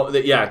 there's no.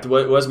 Yeah,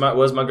 where's my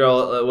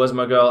girl? Where's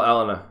my girl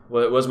Elena?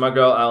 Where's my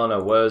girl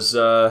Elena? Where's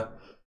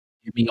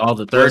Give me all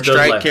the Third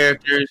Strike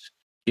characters.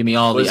 Give me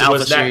all the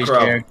Alpha Series Necro?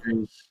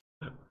 characters.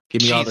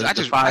 Give me all Jeez,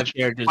 the 5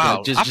 characters.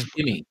 wow, Just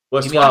give me.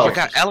 What's give me I 12?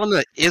 forgot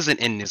Elena isn't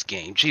in this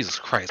game. Jesus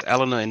Christ,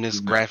 Elena in this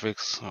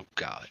graphics. Oh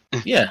God.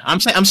 Yeah, I'm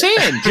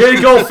saying.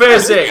 Jiggle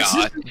physics.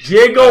 God.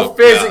 Jiggle Oh,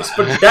 physics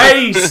God. for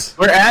days.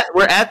 We're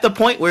at the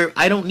point where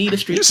I don't need a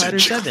Street Fighter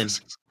 7.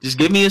 Just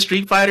give me a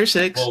Street Fighter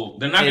 6. Well,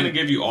 they're not going to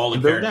give you all the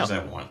and build it characters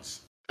out. at once.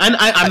 And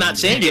I'm not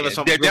saying give us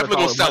something. They're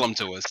definitely gonna sell them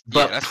to us.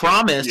 But that's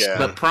promise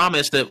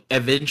that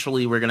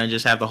eventually we're gonna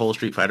just have the whole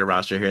Street Fighter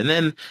roster here, and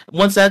then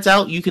once that's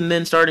out, you can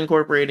then start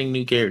incorporating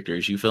new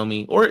characters. You feel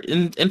me? Or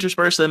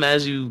intersperse them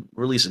as you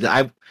release it.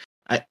 I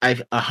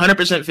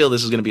 100% feel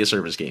this is gonna be a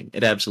service game.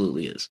 It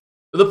absolutely is.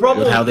 The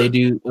problem With how they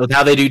do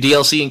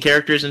DLC and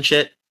characters and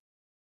shit,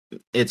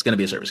 it's gonna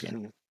be a service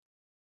game.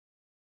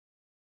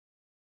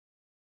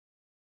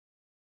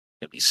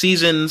 Gonna be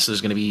seasons.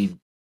 There's gonna be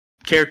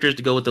characters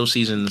to go with those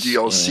seasons.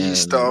 DLC and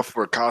stuff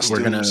or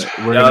costumes.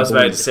 We're I was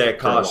gonna about to say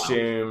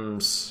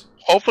costumes.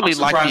 Hopefully, I'm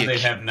like surprised the they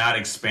have not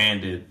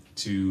expanded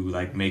to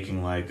like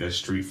making like a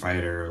Street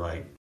Fighter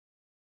like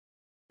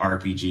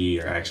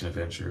RPG or action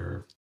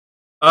adventure.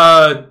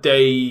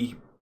 They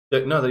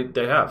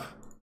have.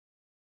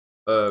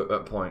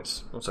 At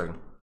points. 1 second.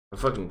 I'm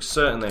fucking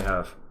certain they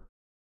have.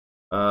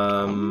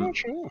 I'm not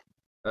sure.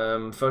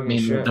 Fucking I mean,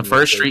 shit. the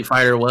first Street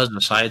Fighter was a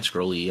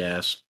side-scrolly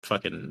ass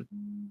fucking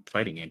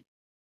fighting game.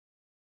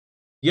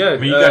 Yeah, I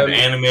mean, you got the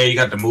anime, you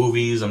got the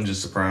movies. I'm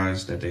just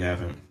surprised that they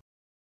haven't.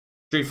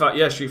 Street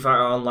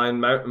Fighter Online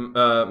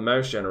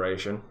mouse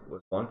generation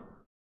was one.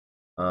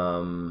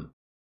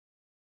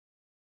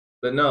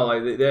 But no,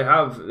 like they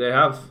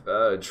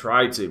have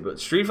tried to, but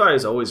Street Fighter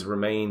has always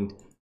remained.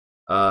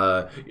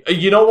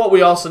 You know what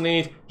we also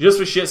need, just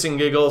for shits and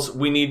giggles,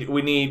 we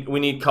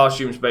need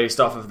costumes based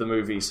off of the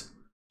movies.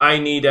 I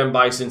need M.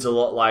 Bison to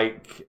look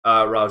like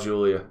Raul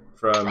Julia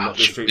from the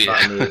Street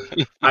Fighter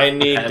movie. I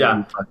need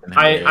that.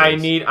 I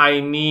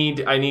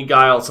need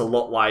Guile to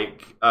look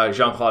like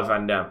Jean-Claude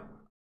Van Damme.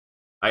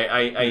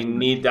 I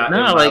need that in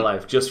my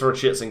life, just for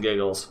shits and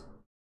giggles.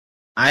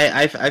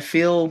 I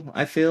feel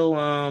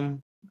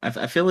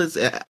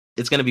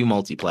it's gonna be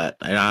multi-plat.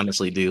 I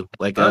honestly do.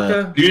 Like,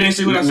 You didn't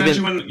see what I sent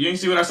you. You didn't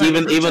see what I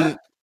sent you.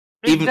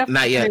 Even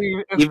not yet.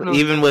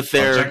 Even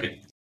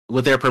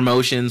with their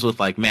promotions with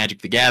like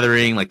Magic the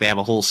Gathering, like they have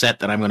a whole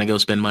set that I'm gonna go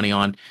spend money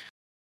on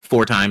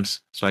 4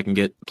 times so I can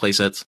get play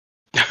sets.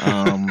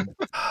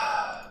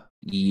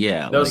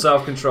 Yeah, no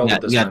self-control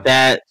with this. Yeah,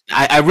 that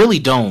I really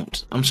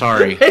don't. I'm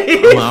sorry.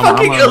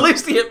 At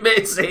least he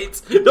admits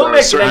it. Don't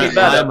make it any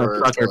better. I'm a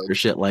sucker for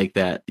shit like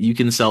that. You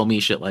can sell me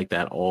shit like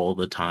that all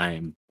the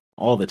time.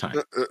 All the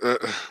time.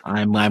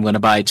 I'm gonna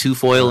buy 2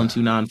 foil and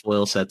 2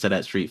 non-foil sets of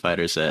that Street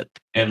Fighter set.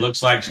 It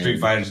looks like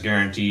Street Fighter's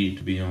guaranteed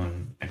to be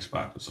on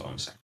Xbox. That's all I'm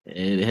saying.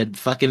 It had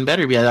fucking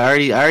better be. I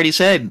already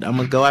said I'm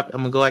gonna go at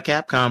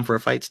Capcom for a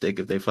fight stick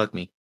if they fuck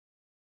me.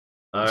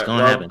 All right,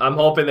 well, I'm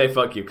hoping they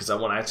fuck you because I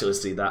want to actually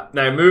see that.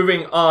 Now,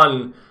 moving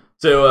on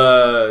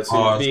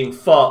to being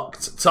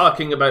fucked.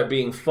 Talking about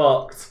being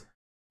fucked.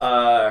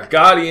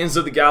 Guardians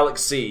of the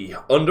Galaxy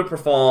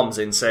underperforms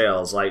in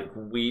sales. Like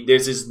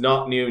this is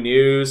not new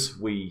news.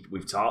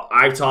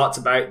 I've talked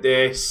about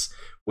this.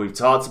 We've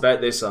talked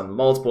about this on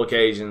multiple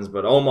occasions,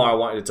 but Omar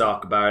wanted to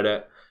talk about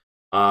it.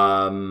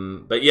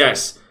 But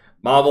yes,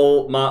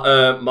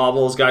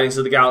 Marvel's Guardians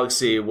of the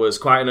Galaxy was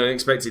quite an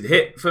unexpected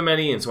hit for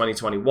many in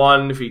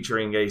 2021,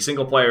 featuring a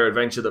single-player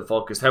adventure that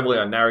focused heavily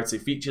on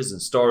narrative features and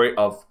story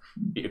of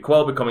Peter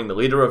Quill becoming the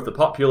leader of the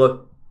popular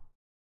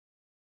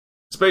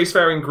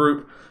spacefaring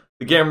group.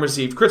 The game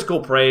received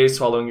critical praise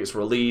following its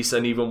release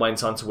and even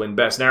went on to win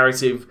Best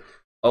Narrative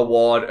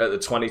award at the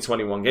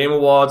 2021 Game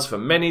Awards. For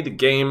many, the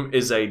game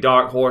is a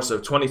dark horse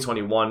of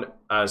 2021,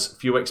 as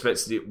few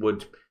expected it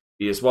would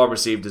be as well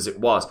received as it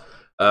was.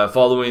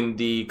 Following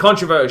the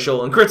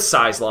controversial and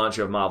criticized launch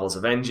of Marvel's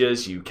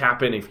Avengers, you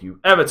Captain, if you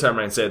ever turn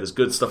around and say there's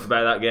good stuff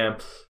about that game,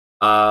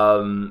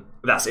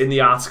 that's in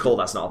the article,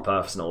 that's not a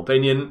personal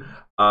opinion.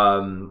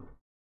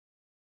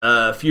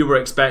 Few were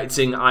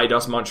expecting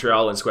Eidos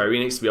Montreal and Square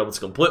Enix to be able to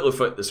completely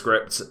flip the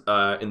script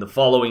in the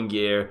following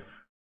year,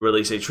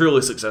 release a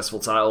truly successful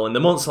title. In the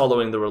months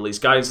following the release,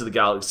 Guardians of the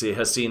Galaxy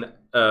was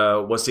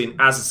seen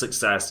as a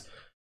success,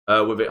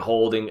 with it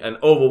holding an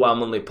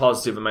overwhelmingly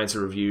positive amount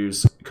of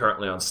reviews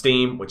currently on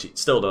Steam, which it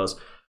still does.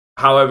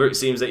 However, it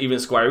seems that even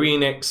Square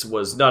Enix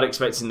was not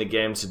expecting the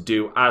game to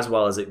do as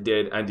well as it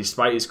did, and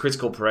despite its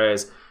critical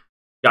praise,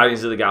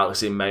 Guardians of the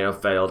Galaxy may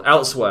have failed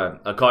elsewhere.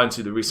 According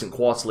to the recent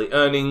quarterly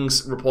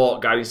earnings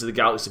report, Guardians of the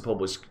Galaxy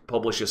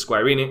publisher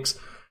Square Enix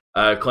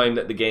claimed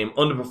that the game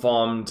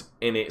underperformed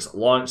in its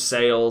launch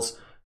sales.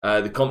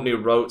 The company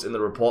wrote in the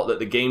report that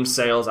the game's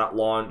sales at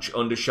launch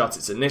undershot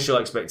its initial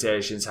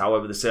expectations.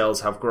 However, the sales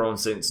have grown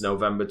since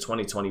November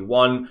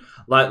 2021,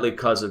 likely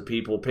because of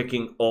people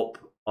picking up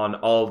on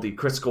all of the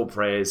critical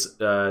praise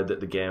that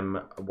the game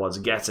was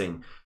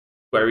getting.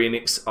 Square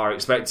Enix are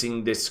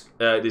expecting this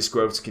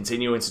growth to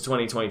continue into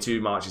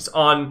 2022 marches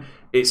on,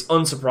 it's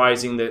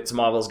unsurprising that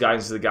Marvel's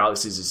Guardians of the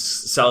Galaxies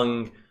is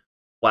selling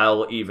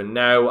well even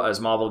now, as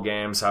Marvel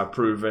games have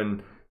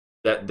proven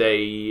that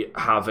they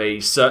have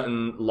a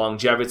certain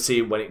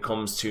longevity when it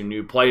comes to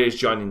new players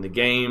joining the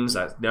games.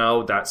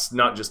 That's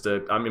not just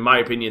in my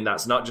opinion,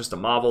 that's not just a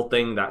Marvel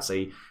thing. That's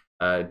a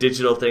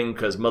digital thing,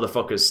 because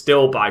motherfuckers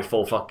still buy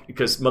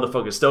because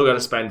motherfuckers still got to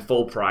spend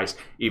full price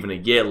even a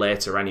year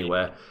later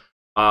anyway.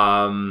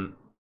 When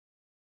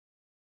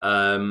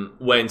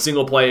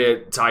single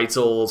player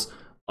titles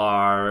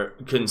are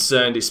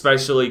concerned,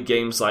 especially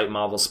games like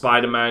Marvel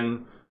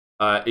Spider-Man,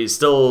 is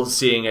still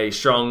seeing a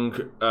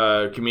strong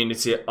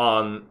community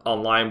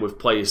online, with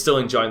players still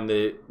enjoying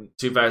the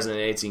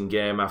 2018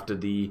 game after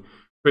the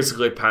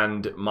critically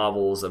panned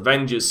Marvel's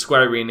Avengers.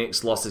 Square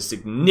Enix lost a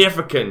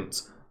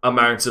significant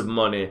amount of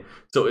money,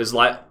 so it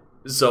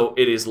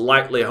is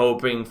likely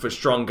hoping for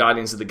strong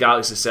Guardians of the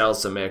Galaxy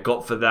sales to make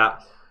up for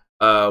that.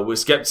 With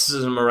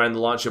skepticism around the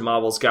launch of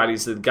Marvel's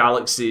Guardians of the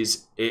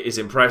Galaxies, it is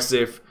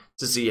impressive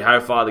to see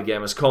how far the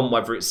game has come.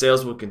 Whether its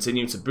sales will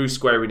continue to boost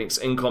Square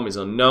Enix income is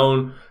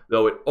unknown,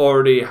 though it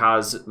already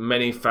has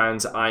many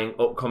fans eyeing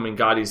upcoming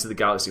Guardians of the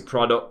Galaxy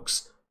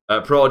projects,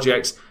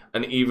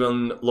 and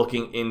even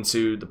looking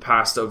into the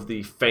past of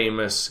the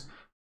famous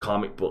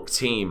comic book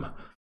team.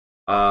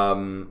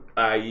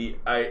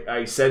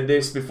 I said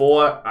this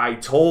before. I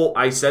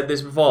said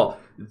this before.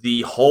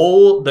 The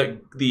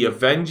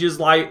Avengers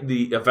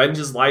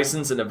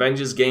license and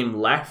Avengers game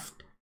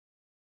left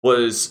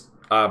was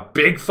a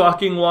big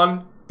fucking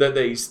one that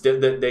they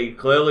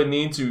clearly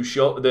need to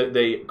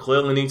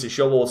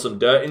shovel some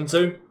dirt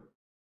into.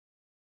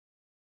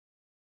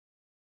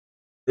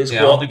 I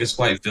don't think it's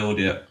quite filled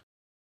yet.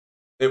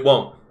 It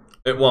won't.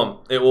 It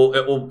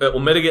will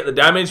mitigate the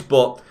damage,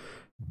 but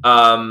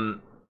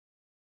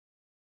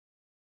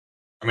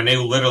I mean, they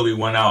literally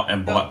went out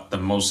and bought the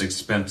most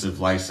expensive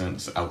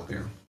license out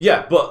there.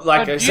 Yeah, but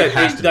like I said,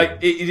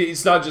 it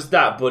it's not just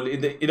that, but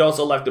it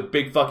also left a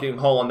big fucking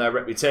hole on their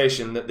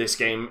reputation that this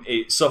game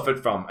it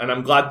suffered from. And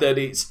I'm glad that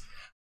it's...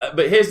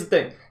 But here's the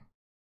thing.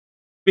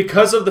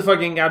 Because of the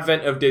fucking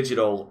advent of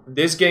digital,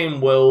 this game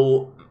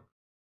will...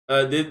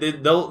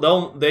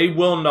 They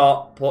will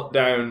not put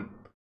down...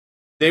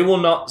 They will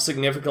not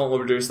significantly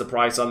reduce the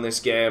price on this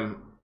game.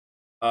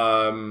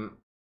 Probably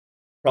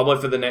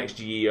for the next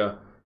year.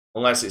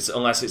 Unless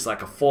it's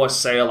like a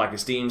forced sale, like a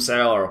Steam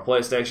sale or a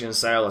PlayStation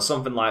sale or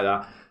something like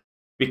that,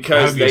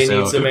 because they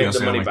need to make the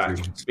money back.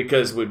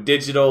 Because with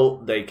digital,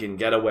 they can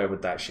get away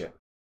with that shit.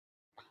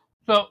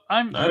 So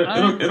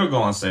it'll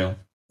go on sale.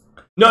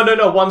 No.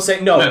 I'm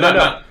saying no.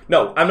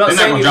 I'm not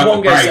saying it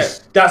won't get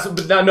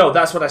sale.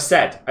 That's what I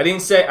said. I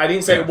didn't say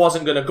it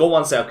wasn't going to go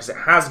on sale, because it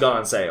has gone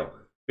on sale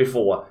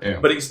before.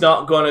 Yeah. But it's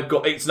not going to go.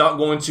 It's not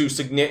going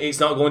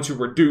to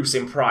reduce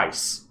in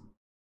price.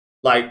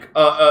 Like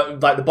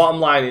the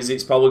bottom line is,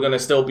 it's probably going to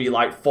still be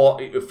like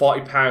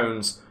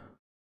 £40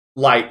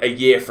 like a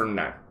year from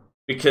now,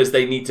 because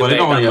they need to make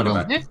that money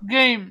back. This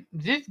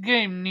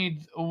game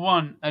needs,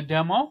 one, a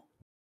demo,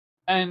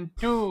 and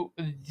two,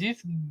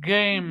 this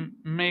game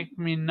make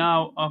me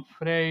now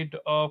afraid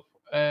of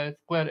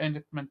Square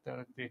Enix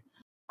mentality,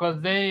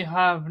 because they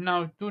have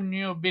now two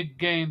new big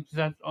games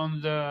that's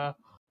on the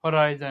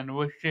horizon,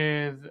 which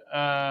is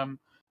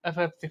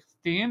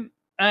FF16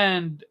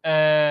 and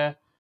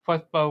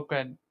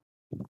Forspoken.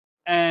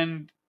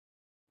 And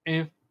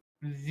if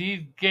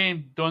these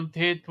games don't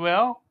hit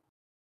well,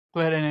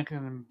 Square Enix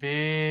is in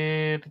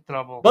big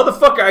trouble.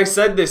 Motherfucker, I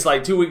said this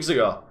like 2 weeks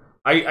ago.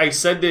 I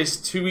said this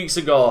 2 weeks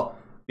ago.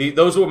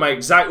 Those were my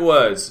exact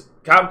words.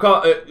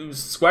 Capcom,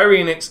 Square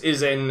Enix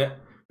is in,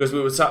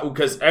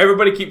 because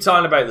everybody keeps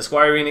talking about the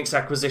Square Enix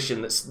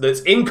acquisition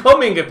that's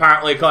incoming,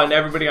 apparently, according to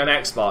everybody on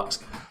Xbox,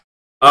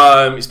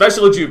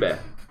 especially Jubei.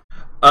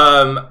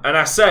 And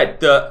I said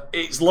that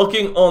it's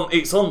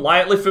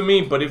unlikely for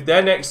me, but if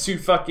their next two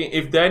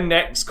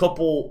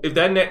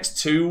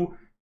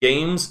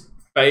games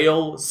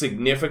fail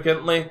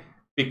significantly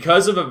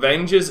because of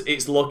Avengers,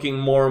 it's looking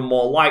more and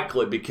more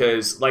likely,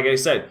 because, like I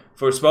said,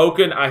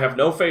 Forspoken, I have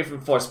no faith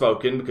in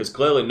Forspoken, because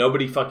clearly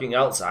nobody fucking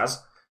else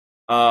has.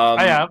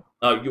 I have.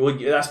 Well,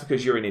 that's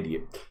because you're an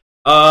idiot.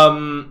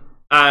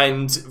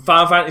 And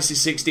Final Fantasy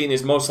 16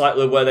 is most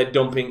likely where they're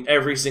dumping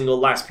every single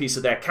last piece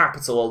of their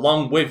capital,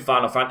 along with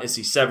Final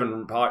Fantasy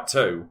 7 Part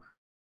 2.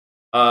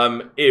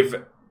 If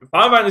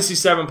Final Fantasy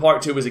 7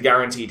 Part 2 is a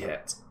guaranteed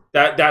hit,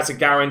 that's a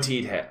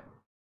guaranteed hit,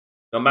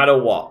 no matter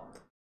what.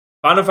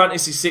 Final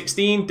Fantasy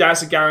 16,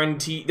 that's a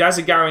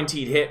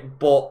guaranteed hit,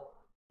 but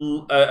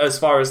as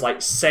far as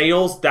like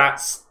sales,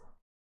 that's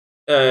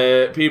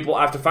people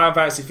after Final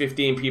Fantasy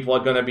 15, people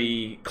are going to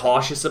be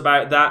cautious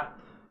about that.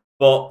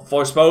 But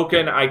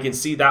Forspoken, I can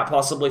see that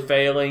possibly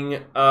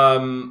failing.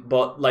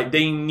 But like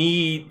they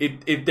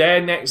need, if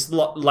their next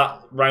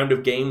round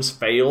of games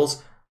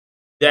fails,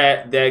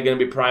 they're going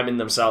to be priming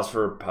themselves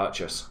for a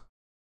purchase,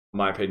 in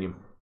my opinion.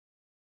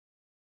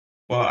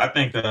 Well, I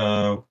think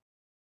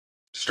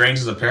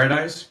Strangers of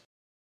Paradise,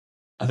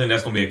 I think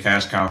that's going to be a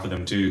cash cow for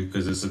them too,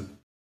 because it's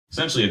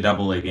essentially a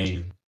AA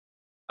game.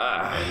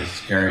 And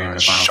it's carrying the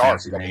Final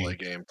Fantasy AA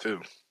game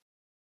too.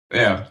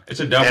 Yeah, it's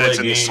a double and A it's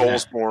in game. the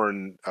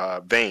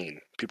Soulsborne vein.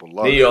 People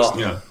love Neo. it.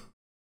 Yeah.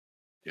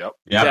 Yep.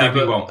 Yeah, Yeah, I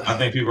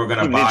think people are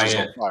gonna Two buy Ninjas it.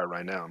 on fire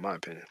right now, in my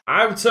opinion.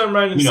 I've turned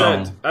around and You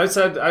said, know.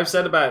 I've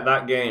said about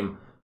that game,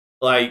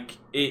 like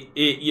it's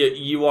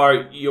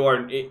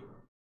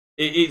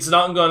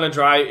not going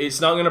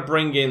to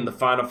bring in the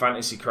Final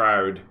Fantasy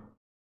crowd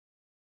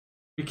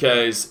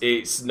because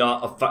it's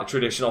not a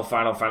traditional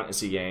Final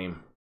Fantasy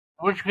game.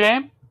 Which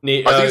game? I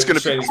think it's going to be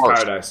Stranger's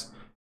partial. Paradise.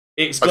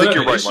 I think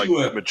you're right. issue Like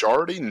with-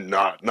 majority,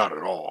 not at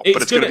all. It's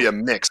But it's going to gonna-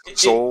 be a mix of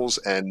Souls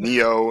and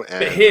Neo and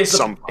But here's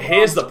some.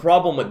 the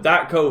problem with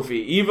that,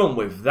 Kofi. Even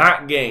with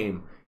that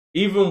game,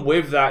 I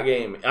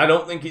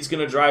don't think it's going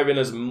to drive in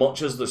as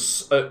much of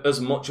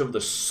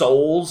the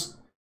Souls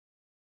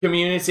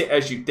community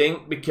as you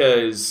think,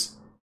 because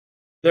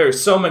there are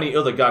so many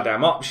other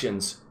goddamn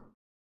options.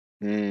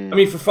 I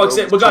mean, for fuck's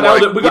sake, we got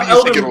Elden. What do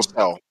you think it'll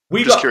sell?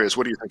 Just curious.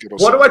 What do you think it'll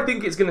sell? What do I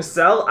think it's going to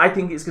sell? I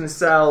think it's going to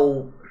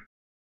sell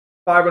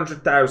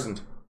 500,000.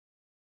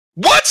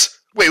 What?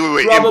 Wait.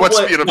 In Probably- what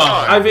speed of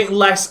time? I think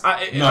less. No.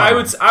 I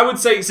would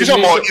say it's You're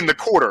talking about in the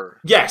quarter.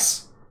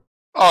 Yes.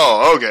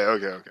 Oh, okay.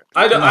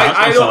 I don't. No, it's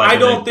gonna sell like I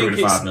don't in think 3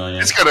 to 5 it's.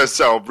 million. It's going to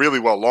sell really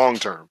well long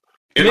term.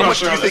 It's How gonna much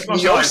do you sell- think it's gonna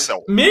sell Neo like-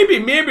 sell?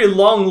 Maybe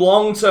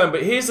long term,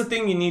 but here's the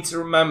thing you need to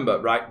remember,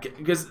 right?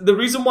 Because the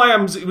reason why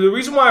I'm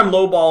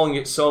lowballing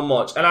it so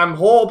much, and I'm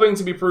hoping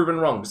to be proven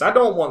wrong, because I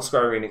don't want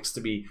Square Enix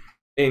to be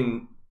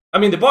in. I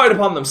mean, they brought it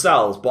upon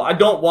themselves, but I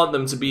don't want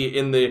them to be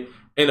in the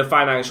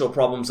financial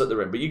problems that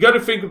they're in. But you got to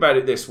think about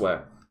it this way: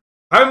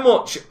 how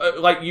much,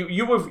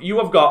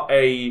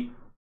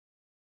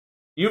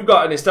 you've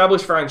got an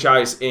established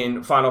franchise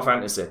in Final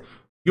Fantasy.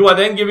 You are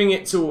then giving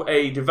it to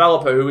a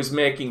developer who is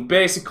making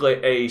basically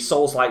a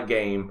Souls-like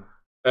game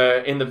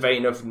in the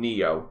vein of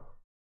Neo.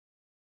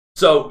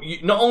 So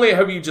not only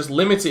have you just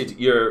limited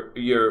your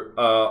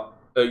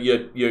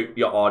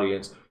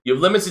audience, you've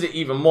limited it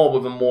even more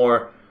with a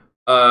more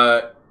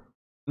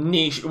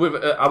niche. With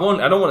I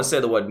don't want to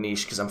say the word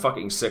niche because I'm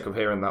fucking sick of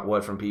hearing that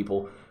word from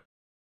people.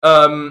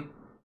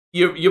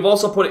 You've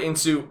also put it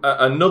into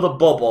another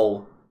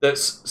bubble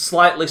that's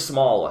slightly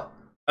smaller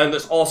and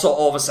that's also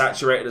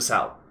oversaturated as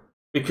hell.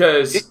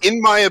 Because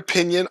in my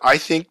opinion, I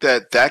think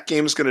that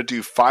game is going to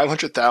do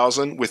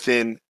 500,000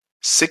 within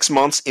 6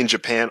 months in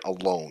Japan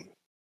alone.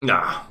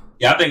 Nah.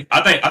 Yeah,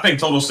 I think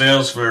total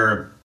sales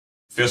for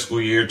fiscal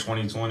year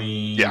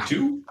 2022. Yeah.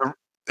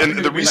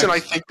 And the reason I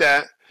think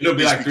that It'll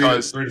be is like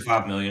because 3 to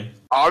 5 million.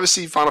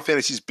 obviously Final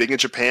Fantasy is big in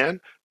Japan,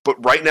 but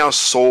right now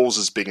Souls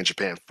is big in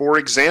Japan. For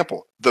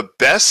example, the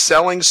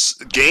best-selling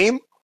game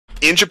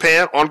in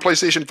Japan on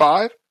PlayStation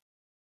 5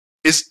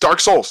 is Dark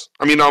Souls.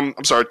 I mean, I'm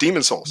sorry,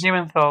 Demon Souls.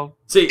 Demon Souls.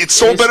 See, It's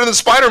sold better than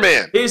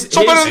Spider-Man. It's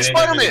sold better than And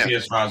Spider-Man. the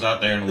PS5's out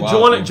there in the Do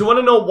wild. you want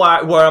to know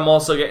where I'm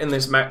also getting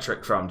this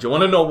metric from? Do you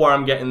want to know where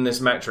I'm getting this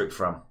metric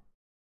from?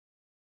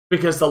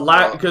 Because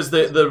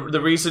the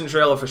recent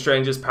trailer for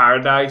Stranger's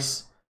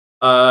Paradise,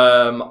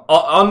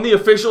 on the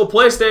official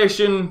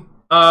PlayStation,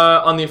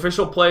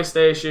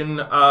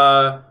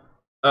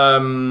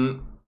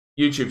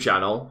 YouTube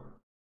channel,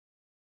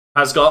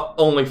 has got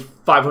only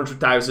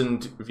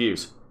 500,000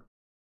 views.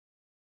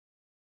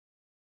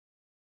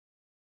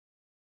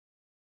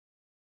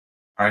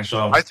 All right,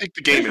 so I think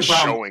the game Here's is the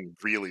problem. showing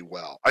really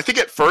well. I think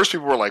at first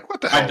people were like,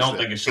 "What the hell?" I don't is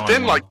think that? it's But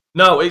showing then, like, well.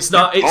 No, it's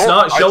not. It's Oh,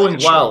 not I think showing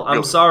it's well. showing I'm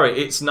really sorry,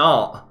 it's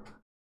not.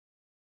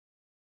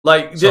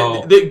 Like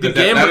So, the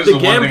that is the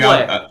one thing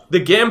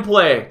the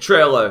gameplay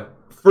trailer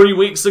 3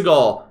 weeks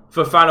ago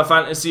for Final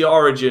Fantasy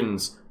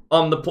Origins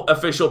on the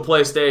official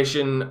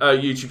PlayStation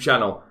YouTube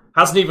channel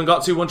hasn't even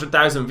got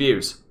 200,000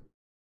 views.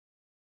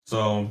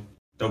 So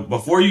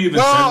before you even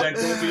No, said that,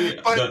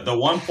 Kofi, but- the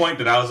one point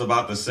that I was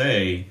about to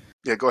say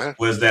yeah, go ahead.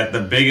 was that the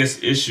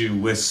biggest issue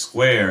with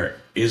Square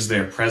is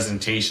their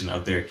presentation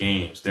of their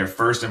games, their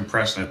first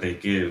impression that they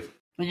give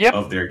Yep.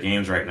 of their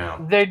games right now.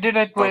 They did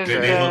it with.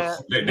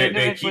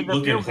 They keep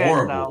looking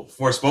horrible.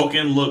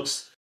 Forspoken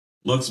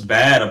looks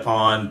bad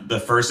upon the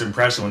first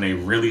impression when they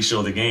really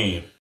show the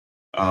game.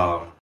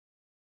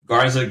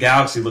 Guardians of the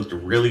Galaxy looked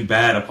really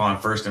bad upon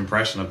first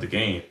impression of the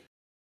game.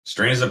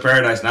 Strangers of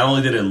Paradise, not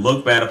only did it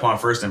look bad upon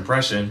first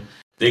impression,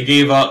 they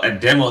gave out a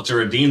demo to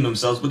redeem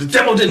themselves, but the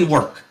demo didn't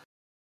work.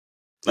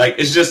 Like,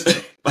 it's just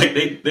like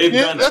they've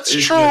Yeah, done. that's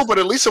it's true, just- but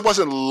at least it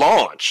wasn't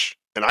launch,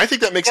 and I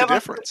think that makes Yeah, a but-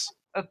 difference.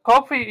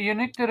 Coffee, you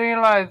need to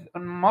realize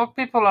most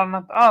people are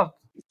not out.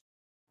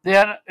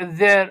 They're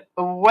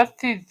what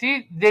they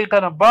see, they're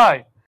gonna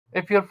buy.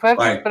 If your first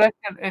Right.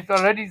 impression is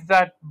already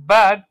that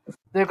bad,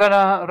 they're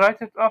gonna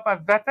write it off as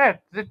that's it.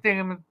 This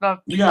thing is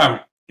not. You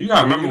gotta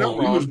remember You're not when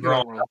we wrong, was you're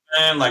not growing wrong. up,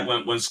 man.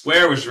 Like when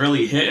Square was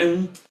really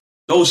hitting,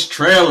 those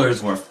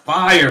trailers were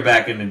fire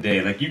back in the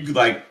day. Like you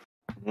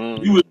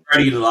was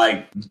ready to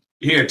like,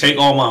 here, take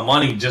all my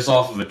money just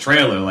off of a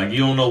trailer. Like you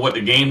don't know what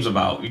the game's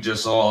about. You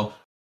just saw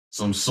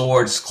some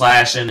swords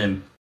clashing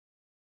and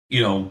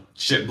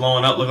shit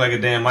blowing up. Looked like a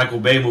damn Michael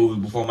Bay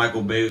movie before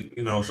Michael Bay,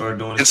 started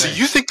doing And his so thing.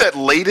 you think that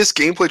latest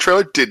gameplay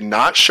trailer did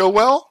not show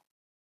well?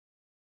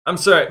 I'm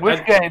sorry.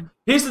 Which game?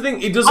 Here's the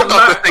thing. It I doesn't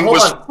thought matter. the thing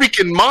was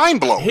freaking mind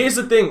blowing. Here's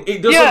the thing.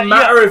 It doesn't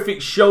matter if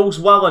it shows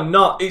well or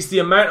not. It's the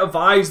amount of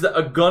eyes that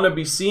are gonna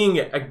be seeing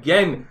it.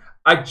 Again,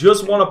 I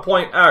just want to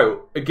point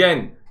out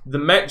again the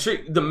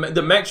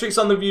metrics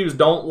on the views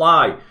don't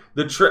lie.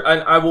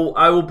 And I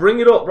will bring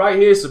it up right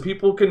here so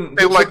people can.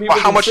 Hey, like, people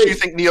how can much see. do you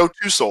think Neo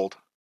 2 sold?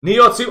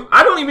 Neo 2?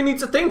 I don't even need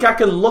to think. I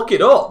can look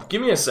it up.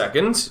 Give me a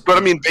second. But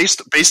I mean,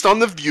 based on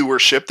the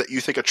viewership that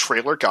you think a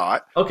trailer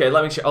got. Okay,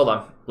 let me check. Hold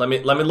on. Let me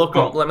look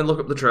up. Let me look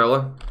up the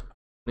trailer.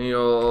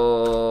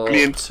 Neo. I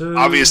mean, 2.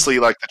 obviously,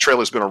 like the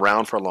trailer's been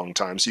around for a long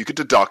time, so you could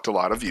deduct a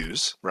lot of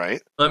views,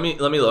 right? Let me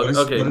look.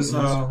 Okay.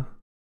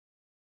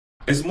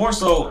 It's more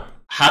so,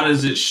 how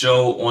does it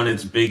show on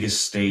its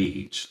biggest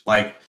stage?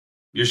 Like,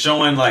 you're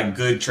showing like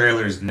good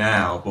trailers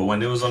now, but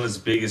when it was on its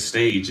biggest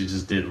stage, it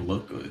just didn't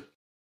look good.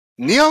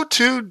 Neo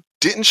 2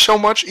 didn't show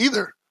much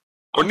either.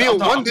 Or Neo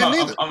 1 didn't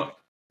either. I'm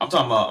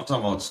talking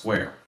about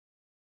Square.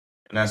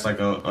 And that's like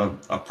a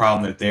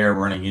problem that they're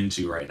running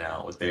into right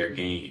now with their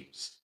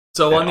games.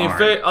 So on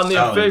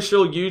the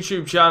official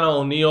YouTube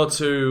channel, Neo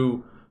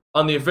 2,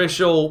 on the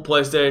official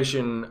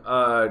PlayStation,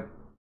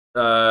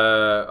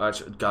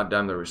 actually,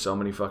 goddamn, there were so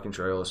many fucking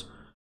trailers.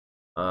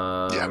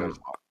 Yeah, there's a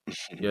lot.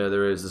 Yeah,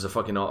 there is. There's a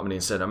fucking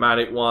Automated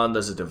Cinematic one.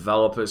 There's a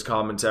developer's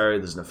commentary.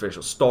 There's an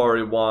official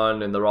story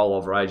one, and they're all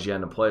over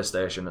IGN and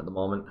PlayStation at the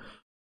moment.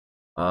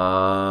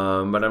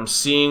 But I'm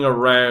seeing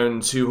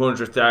around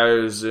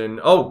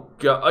 200,000. Oh,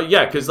 God,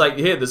 yeah, because like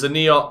here, there's a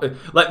Neo.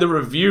 Like the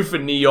review for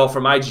Neo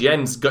from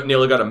IGN's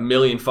nearly got 1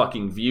 million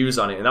fucking views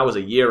on it, and that was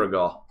a year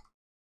ago.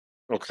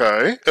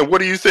 Okay, and what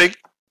do you think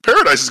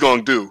Paradise is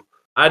going to do?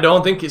 I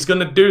don't think it's going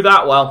to do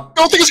that well.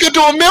 You don't think it's going to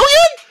do 1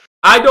 million?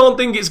 I don't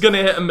think it's going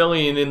to hit 1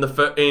 million in the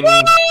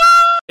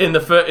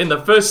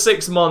first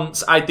 6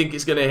 months. I think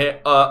it's going to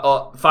hit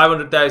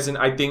 500,000.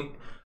 I think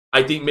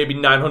maybe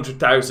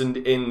 900,000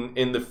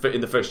 in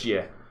the first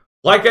year.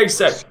 Like I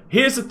said,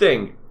 here's the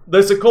thing.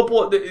 There's a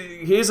couple.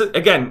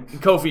 Again,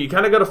 Kofi, you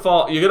kind of got to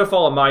follow. You got to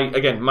follow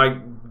my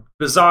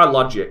bizarre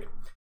logic.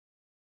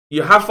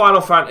 You have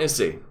Final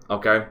Fantasy,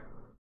 okay?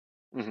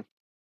 Mm-hmm.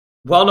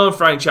 Well-known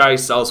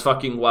franchise, sells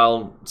fucking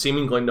well,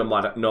 seemingly no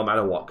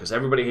matter what, because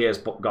everybody here has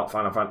got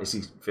Final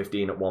Fantasy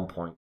 15 at one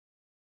point.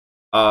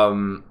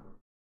 But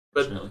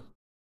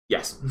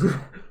yes,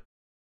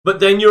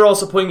 but then you're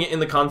also putting it in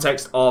the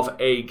context of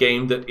a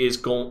game that is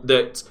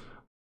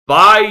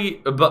by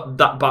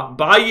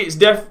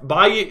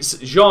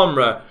its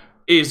genre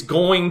is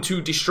going to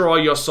destroy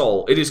your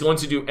soul. It is going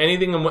to do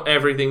anything and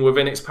everything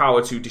within its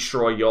power to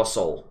destroy your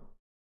soul.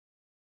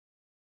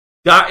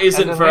 That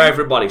isn't for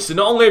everybody. So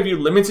not only have you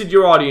limited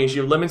your audience,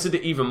 you've limited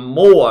it even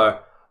more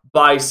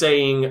by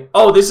saying,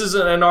 "Oh, this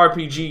isn't an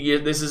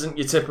RPG. This isn't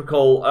your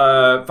typical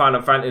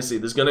Final Fantasy."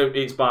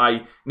 It's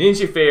by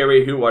Ninja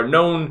Theory, who are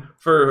known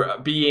for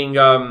being,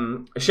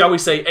 shall we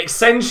say,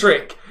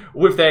 eccentric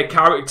with their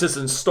characters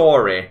and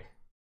story.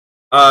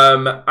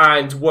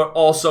 And we're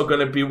also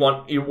going to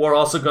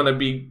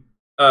be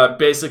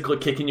basically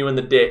kicking you in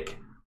the dick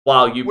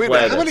while you play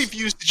this. How many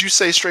views did you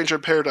say Stranger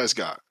in Paradise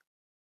got?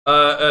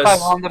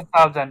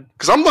 500,000.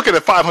 Because I'm looking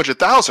at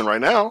 500,000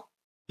 right now.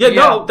 Yeah,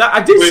 no,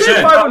 I did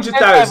say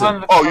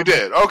 500,000. Oh, you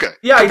did? Okay.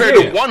 Yeah, compared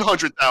I did. to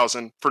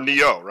 100,000 for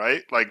Neo,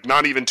 right? Like,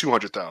 not even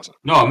 200,000.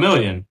 No, 1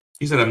 million.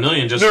 He said 1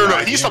 million just No,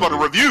 for he's talking about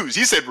the reviews.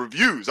 He said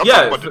reviews. I'm Yeah,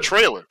 talking about the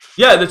trailer.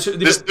 Yeah,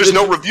 there's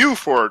no review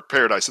for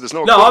Paradise, so there's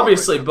no. No,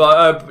 obviously,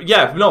 but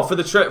for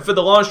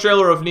the launch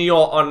trailer of Neo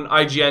on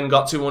IGN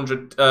got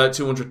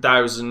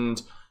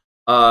 200,000.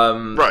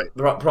 Right.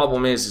 The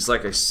problem is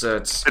like I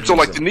said. And so,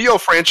 like, the Neo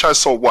franchise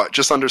sold what?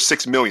 Just under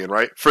 6 million,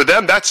 right? For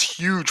them, that's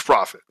huge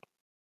profit.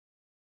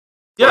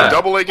 For Yeah, a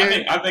double A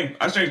game. I think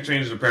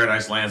Stranger to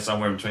Paradise lands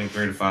somewhere between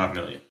 3 to 5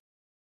 million.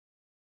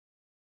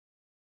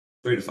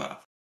 3 to 5.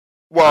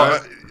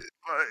 Well,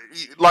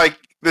 like,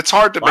 it's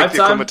hard to make the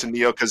Lifetime? equivalent to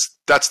Neo because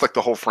that's like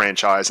the whole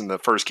franchise, and the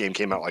first game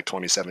came out like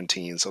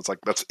 2017. So it's like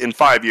that's in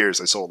 5 years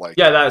they sold like.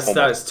 yeah, that's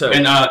too.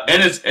 And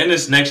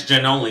it's next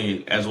gen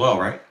only as well,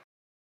 right?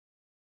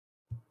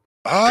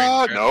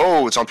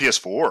 No, it's on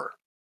PS4.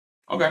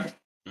 Okay.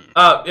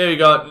 Here you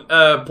go.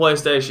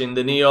 PlayStation,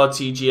 the Neo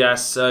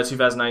TGS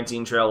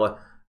 2019 trailer.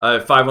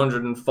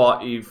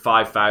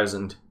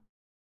 545,000.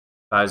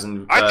 I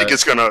think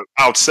it's gonna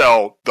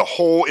outsell the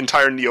whole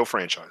entire Neo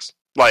franchise.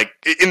 Like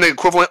in the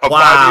equivalent of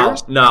 5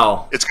 years.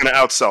 No, it's gonna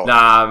outsell.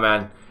 Nah,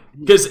 man.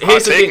 Because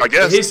here's the thing. I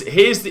guess.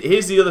 Here's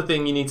the other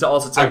thing you need to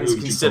also take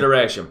into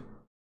consideration.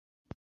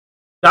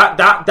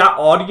 That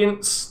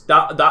audience,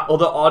 that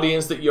other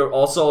audience that you're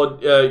also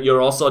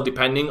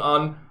depending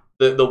on,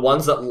 the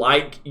ones that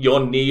like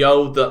your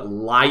Neo, that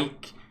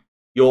like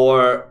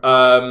your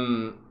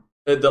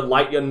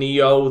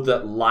Neo,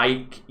 that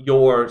like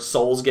your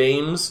Souls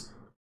games.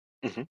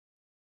 Mm-hmm.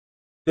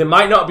 They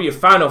might not be a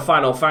fan of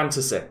Final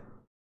Fantasy.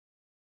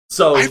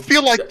 So I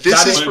feel like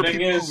this is for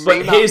people who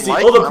may not here's the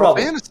like other Final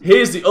problem. Fantasy.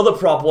 Here's the other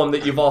problem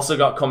that you've also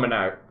got coming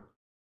out.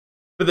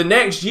 For the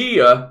next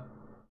year,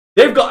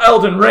 they've got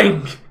Elden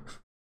Ring.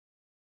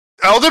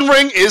 Elden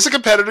Ring is a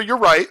competitor. You're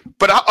right,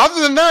 but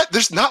other than that,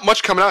 there's not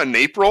much coming out in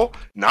April.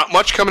 Not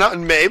much coming out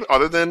in May,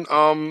 other than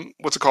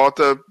what's it called?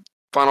 The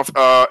final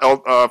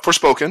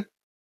Forspoken.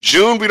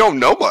 June, we don't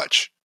know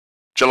much.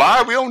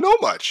 July, we don't know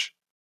much.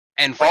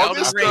 And for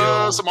August,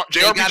 Elden Ring, some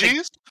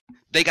JRPGs.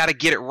 They got to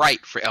get it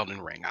right for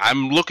Elden Ring.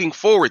 I'm looking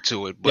forward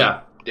to it,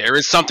 but there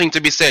is something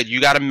to be said. You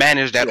got to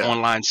manage that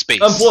online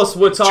space. And plus,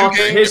 we're talking.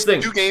 Here's the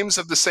thing: 2 games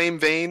of the same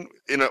vein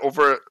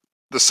over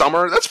the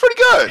summer. That's pretty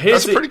good.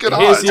 Here's pretty good.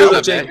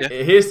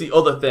 Here's the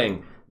other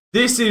thing.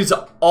 This is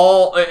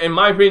all, in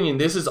my opinion,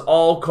 this is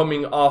all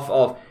coming off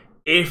of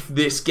if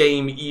this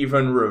game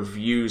even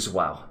reviews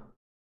well.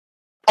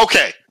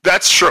 Okay,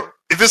 that's true.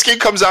 If this game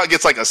comes out and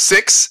gets like a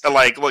 6,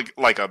 like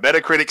a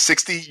Metacritic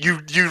 60,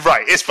 you're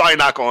right. It's probably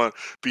not going to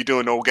be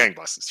doing no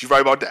gangbusters. You're right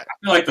about that.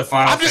 I feel like the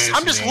Final Fantasy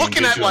I'm just game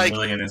looking gets at you like $1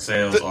 million in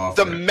sales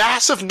the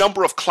massive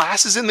number of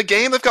classes in the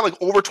game. They've got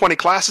like over 20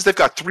 classes. They've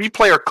got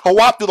 3-player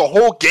co-op through the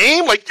whole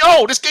game. Like,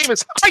 yo, this game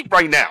is hype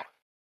right now.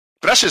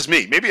 But that's just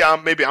me. Maybe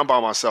I'm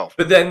by myself.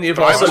 But then you've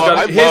also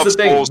got. Here's the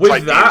thing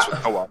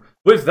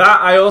with that,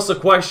 I also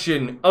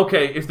question.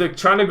 Okay, if they're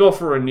trying to go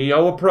for a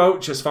Neo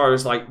approach as far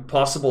as like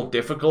possible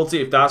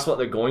difficulty, if that's what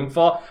they're going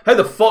for, how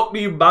the fuck do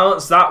you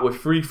balance that with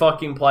 3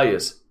 fucking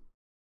players?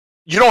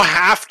 You don't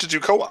have to do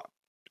co-op.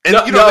 And,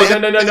 no.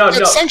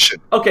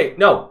 Okay,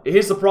 no.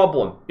 Here's the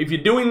problem. If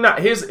you're doing that,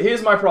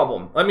 here's my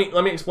problem. Let me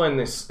explain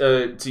this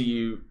to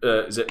you,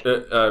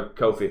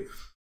 Kofi.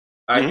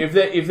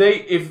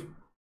 If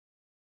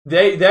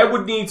there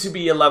would need to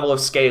be a level of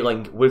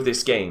scaling with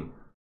this game.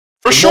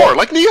 For sure,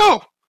 like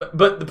Neo.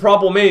 But the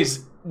problem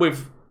is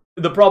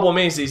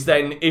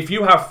then if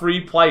you have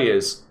 3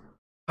 players,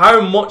 how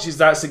much is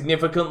that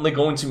significantly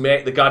going to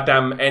make the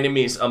goddamn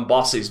enemies and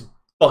bosses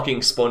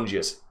fucking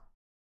sponges?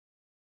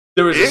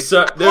 There is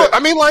I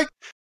mean, like,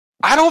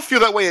 I don't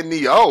feel that way in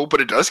Neo, but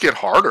it does get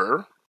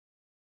harder.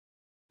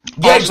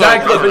 Yeah,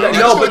 exactly.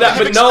 No.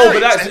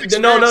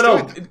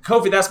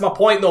 Kofi, that's my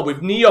point though.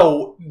 With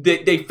Neo,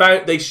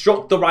 they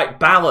struck the right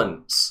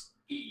balance.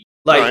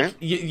 Like,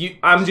 right.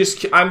 I'm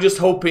just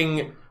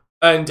hoping,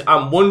 and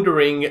I'm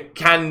wondering,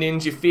 can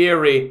Ninja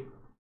Theory?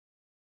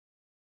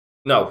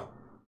 No,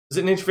 is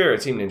it Ninja Theory or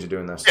Team Ninja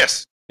doing this?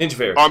 Yes, Ninja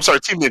Theory. Oh, I'm sorry,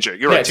 Team Ninja.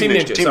 You're right. Team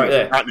Ninja.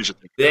 Sorry, not Ninja.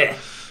 Yeah.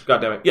 God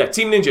damn it. Yeah,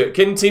 Team Ninja.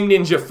 Can Team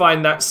Ninja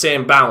find that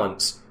same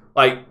balance?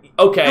 Like,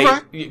 okay,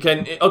 you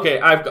can. Okay,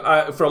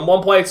 I've from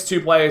 1 player to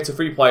 2 player to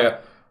 3 player.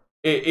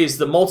 Is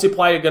the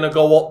multiplayer going to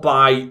go up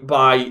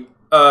by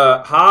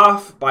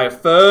half, by a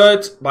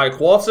third, by a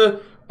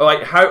quarter?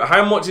 Like,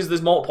 how much is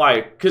this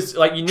multiplier? Because,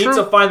 like, you need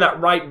to find that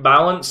right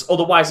balance.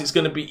 Otherwise, it's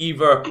going to be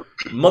either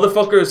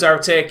motherfuckers are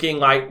taking,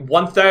 like,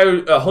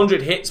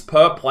 100 hits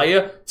per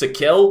player to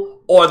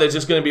kill, or they're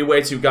just going to be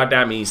way too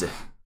goddamn easy.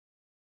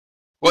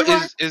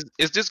 Well,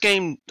 is this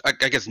game, I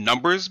guess,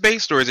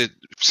 numbers-based, or is it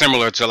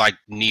similar to, like,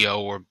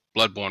 Neo or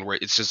Bloodborne, where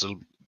it's just a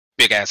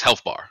big-ass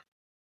health bar?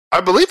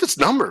 I believe it's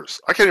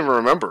numbers. I can't even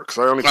remember, because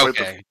I only played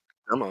the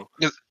demo.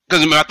 Because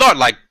I thought,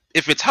 like,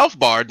 if it's health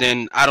bar,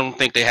 then I don't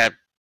think they have...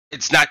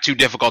 It's not too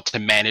difficult to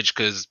manage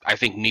because I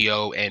think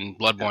Neo and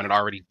Bloodborne had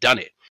already done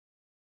it.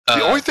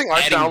 The only thing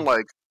I found,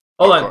 like...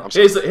 Hold on.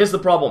 Here's the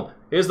problem.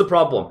 Here's the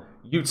problem.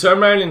 You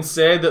turn around and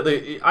say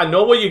that I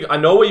know where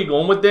you're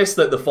going with this,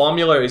 that the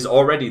formula is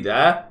already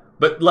there,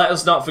 but let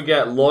us not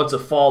forget Lords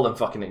of Fallen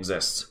fucking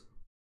exists.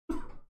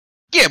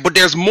 Yeah, but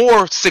there's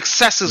more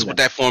successes with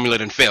that formula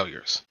than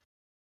failures.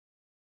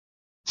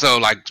 So,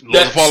 like,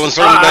 Lords of Fallen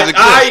certainly does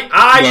exist.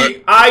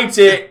 I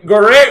take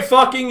great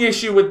fucking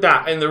issue with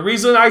that. And the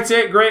reason I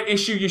take great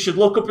issue, you should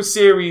look up a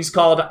series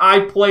called I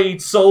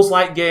Played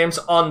Souls-like Games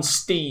on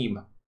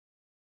Steam.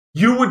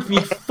 You would be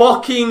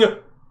fucking...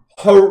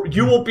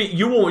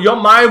 your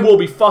mind will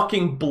be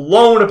fucking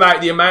blown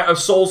about the amount of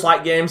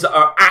Souls-like games that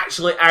are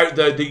actually out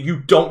there that you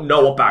don't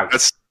know about.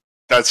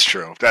 That's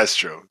true. That's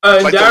true.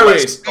 And like there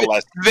is.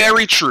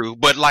 Very true,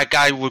 but like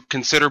I would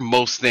consider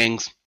most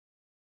things...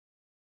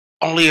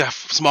 Only a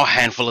small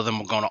handful of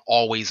them are going to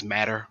always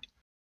matter.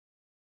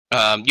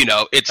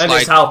 It's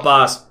it's health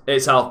bars.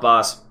 It's health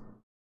bars.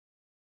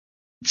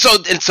 So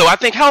I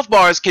think health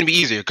bars can be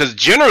easier because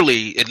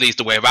generally, at least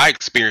the way I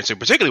experience it,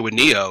 particularly with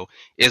Neo,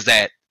 is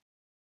that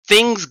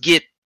things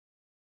get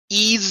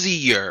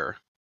easier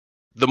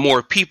the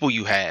more people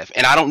you have.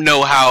 And I don't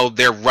know how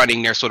they're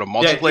running their sort of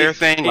multiplayer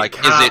thing. Like,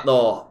 is it?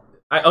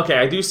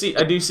 I do see.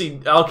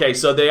 Okay,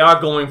 so they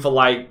are going for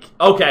like.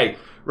 Okay.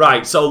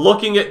 Right, so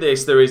looking at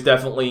this, there is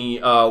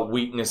definitely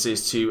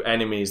weaknesses to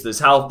enemies. There's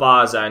health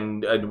bars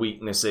and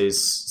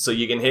weaknesses, so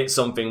you can hit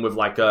something with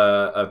like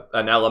a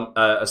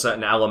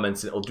certain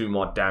element, and it'll do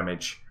more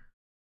damage.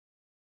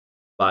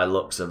 By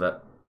looks of it.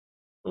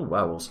 Oh,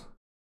 werewolves.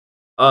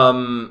 But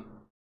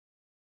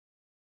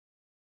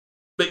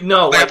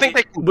no, like, I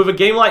think with a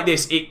game like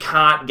this, it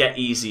can't get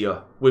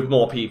easier with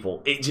more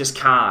people. It just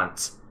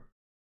can't.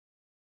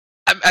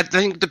 I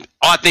think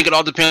it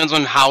all depends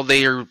on how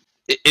they are.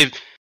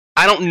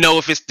 I don't know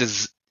if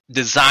it's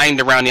designed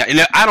around the.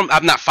 And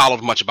I've not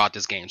followed much about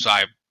this game, so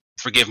I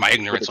forgive my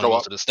ignorance on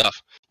most of the stuff.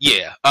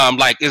 Yeah,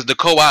 like is the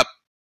co-op?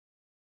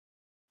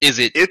 Is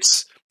it?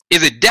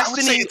 Is it I would say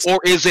Destiny it's- or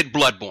is it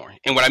Bloodborne?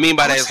 And what I mean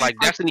by I would that is say like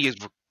it's like- Destiny is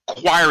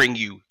requiring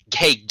you,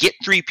 hey, get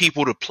 3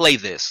 people to play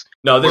this.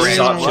 No, this Whereas is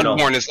optional.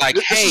 Bloodborne is like,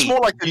 This hey, is more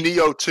like the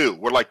Neo 2,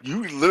 where like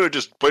you literally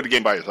just play the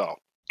game by yourself.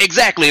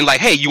 exactly, and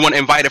like, hey, you want to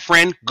invite a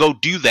friend? Go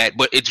do that,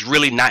 but it's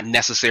really not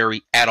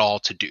necessary at all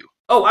to do.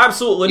 Oh,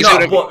 absolutely You see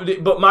not.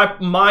 what But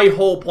my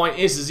whole point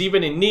is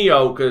even in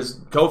Neo, because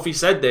Kofi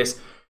said this,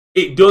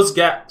 it does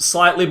get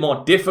slightly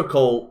more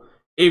difficult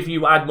if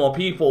you add more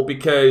people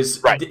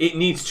because Right. it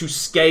needs to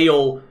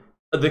scale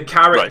the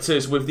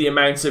characters with the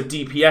amount of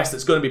DPS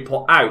that's going to be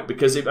put out.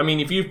 Because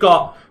if you've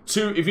got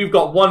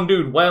one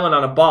dude wailing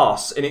on a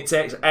boss and it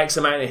takes X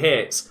amount of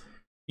hits,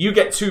 you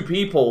get 2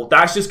 people.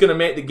 That's just going to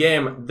make the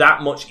game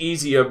that much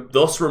easier,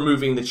 thus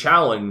removing the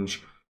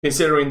challenge.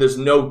 Considering there's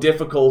no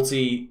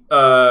difficulty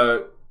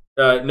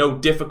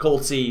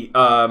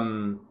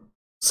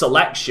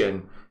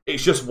selection,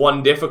 it's just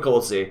one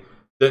difficulty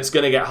that's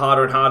going to get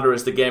harder and harder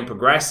as the game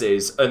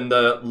progresses and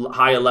the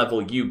higher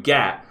level you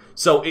get.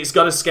 So it's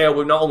got to scale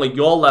with not only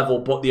your level,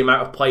 but the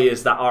amount of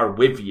players that are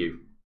with you.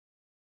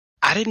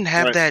 I didn't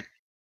have Right. that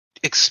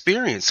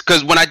experience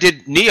because when I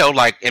did Neo,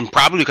 like, and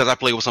probably because I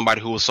played with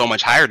somebody who was so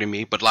much higher than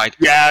me, but like,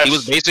 Yes. he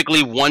was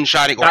basically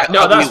one-shotting.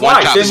 No, that's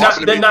why.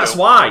 Then that's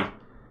why.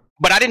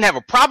 But I didn't have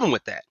a problem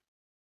with that.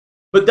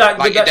 But that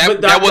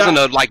Wasn't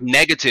a like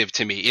negative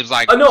to me. It was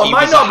like no, it he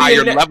might was a not be a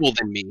higher ne- level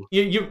than me.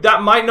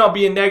 That might not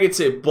be a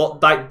negative,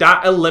 but like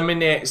that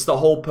eliminates the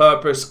whole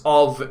purpose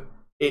of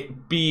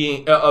it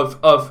being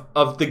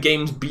of the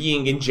games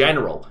being in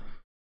general.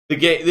 The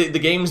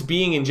games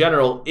being in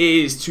general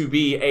is to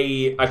be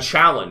a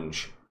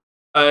challenge.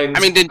 And I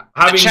mean, then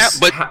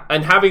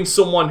having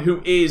someone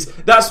who is,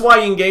 that's why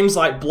in games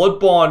like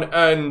Bloodborne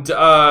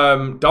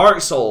and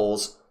Dark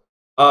Souls,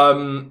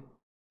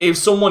 if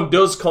someone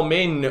does come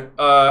in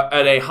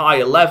at a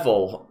higher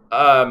level,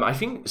 I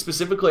think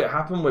specifically it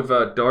happened with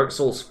Dark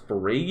Souls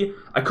 3.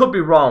 I could be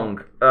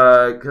wrong,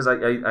 because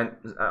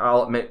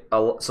I'll admit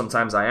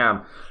sometimes I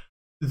am.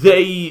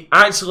 They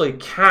actually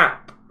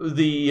cap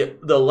the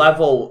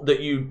level that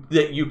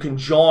you can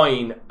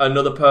join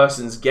another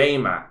person's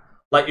game at.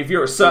 Like, if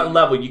you're at a certain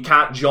level, you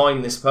can't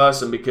join this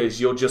person because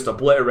you'll just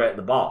obliterate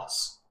the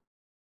boss.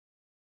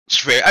 It's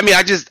fair. I mean,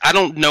 I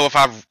don't know if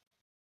I've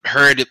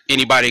heard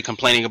anybody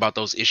complaining about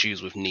those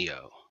issues with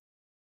Neo.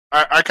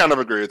 I kind of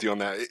agree with you on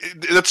that.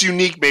 That's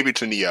unique maybe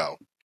to Neo.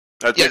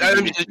 That's Yeah, maybe I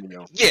mean, unique to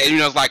Neo.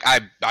 Yeah, it's like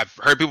I've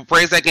heard people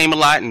praise that game a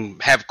lot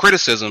and have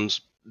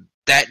criticisms.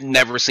 That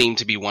never seemed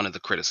to be one of the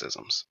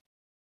criticisms.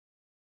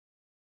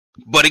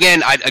 But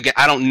again,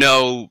 I don't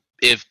know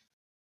if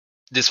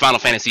this Final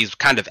Fantasy is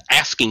kind of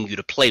asking you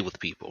to play with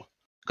people,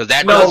 because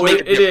that does make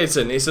it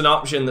isn't. It's an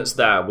option that's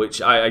there,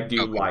 which I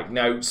do Okay. like.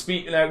 Now,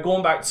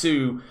 going back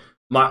to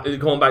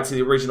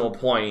the original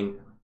point,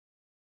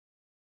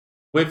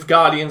 with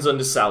Guardians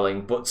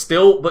underselling, but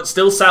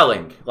still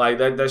selling. Like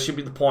that should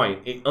be the point.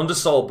 It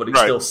undersold, but it's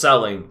Right. still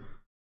selling.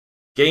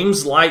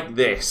 Games like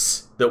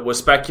this that we're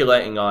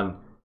speculating on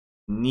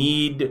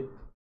need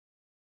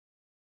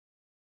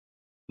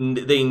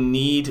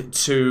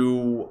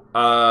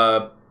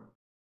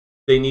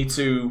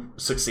to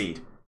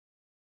succeed.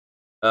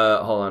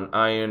 Hold on.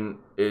 Iron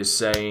is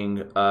saying,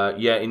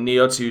 in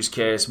Neo 2's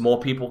case, more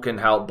people can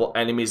help, but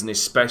enemies and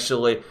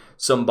especially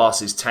some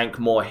bosses tank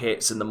more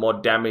hits and the more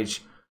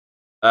damage,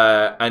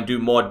 and do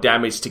more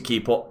damage to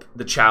keep up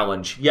the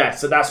challenge. Yeah,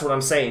 so that's what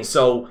I'm saying.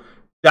 So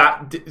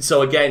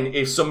again,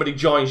 if somebody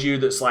joins you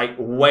that's like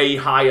way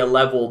higher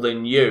level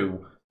than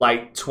you,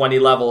 like 20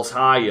 levels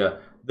higher,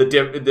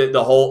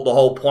 the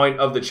whole point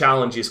of the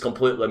challenge is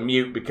completely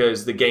mute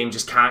because the game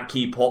just can't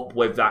keep up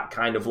with that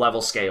kind of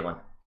level scaling.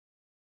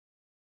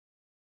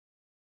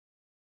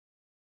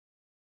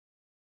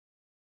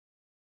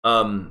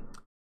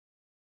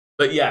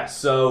 But yeah,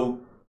 so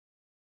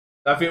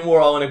I think we're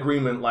all in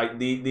agreement. Like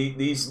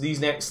these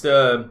next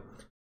Capcom,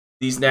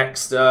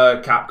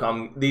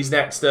 these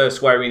next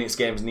Square Enix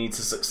games need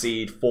to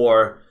succeed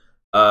for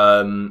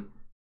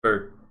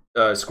Square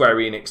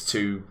Enix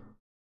to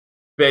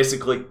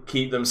basically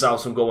keep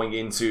themselves from going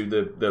into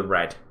the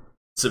red,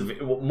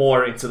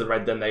 more into the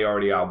red than they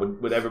already are.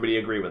 Would everybody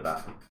agree with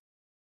that?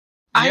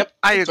 I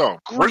So,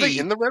 agree. were they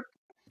in the red?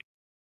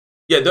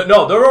 Yeah,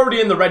 they're already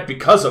in the red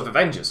because of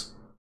Avengers.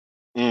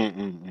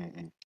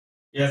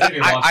 Yeah, I think they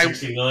lost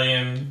 60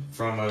 million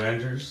from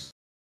Avengers.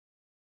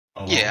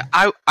 Yeah,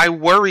 I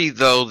worry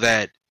though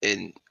that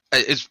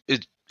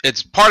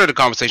it's part of the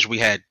conversation we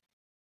had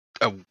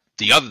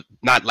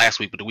not last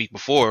week but the week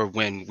before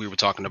when we were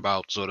talking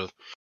about sort of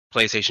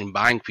PlayStation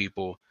buying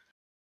people.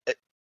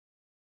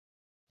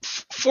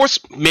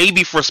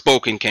 Maybe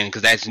Forspoken can,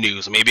 because that's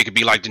news. Maybe it could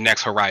be like the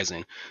next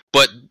Horizon.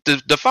 But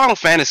the Final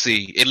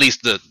Fantasy, at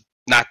least the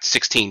not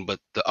 16, but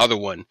the other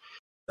one,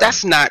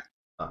 that's not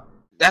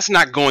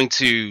going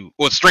to.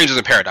 Well, Strangers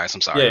in Paradise.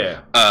 I'm sorry.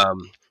 Yeah.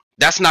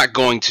 That's not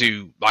going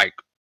to like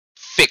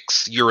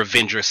fix your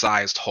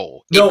Avenger-sized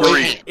hole. No,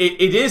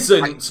 it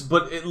isn't.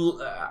 But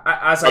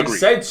as I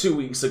said 2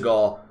 weeks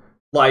ago,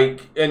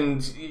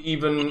 and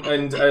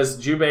as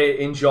Jube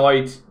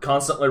enjoyed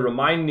constantly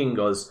reminding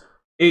us,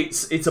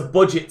 it's a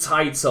budget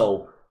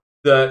title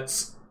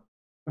that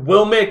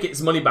will make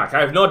its money back.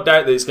 I have no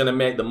doubt that it's going to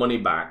make the money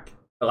back.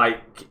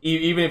 Like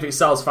even if it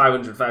sells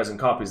 500,000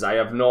 copies, I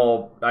have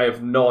no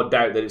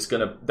doubt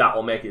that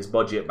that'll make its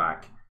budget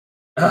back.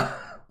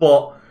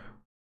 But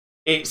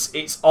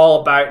it's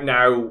all about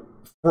now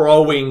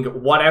throwing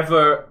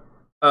whatever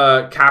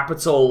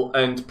capital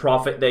and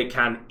profit they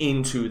can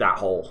into that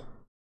hole.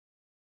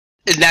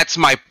 And that's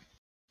my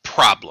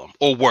problem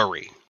or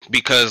worry,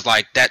 because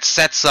like that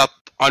sets up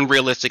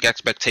unrealistic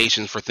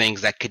expectations for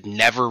things that could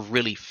never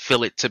really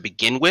fill it to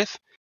begin with.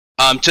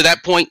 To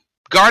that point,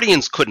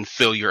 Guardians couldn't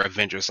fill your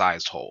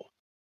Avenger-sized hole.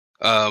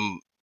 And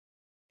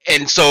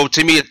so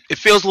to me, it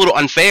feels a little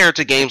unfair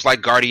to games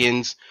like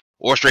Guardians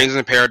or Strangers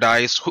in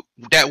Paradise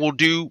that will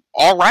do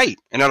all right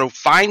and that'll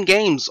fine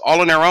games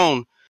all on their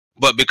own.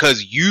 But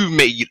because you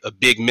made a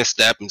big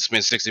misstep and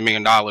spent $60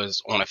 million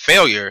on a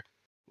failure,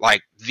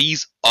 like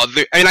these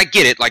other, I mean, I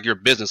get it, like your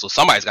business, so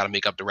somebody's got to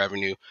make up the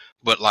revenue,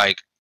 but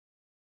like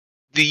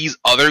these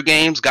other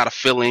games got to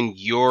fill in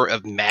your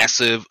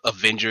massive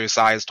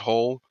Avenger-sized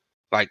hole.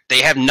 Like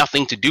they have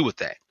nothing to do with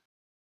that.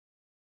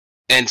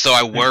 And so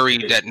I worry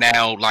that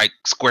now, like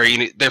Square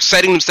Enix, they're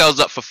setting themselves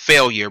up for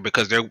failure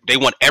because they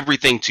want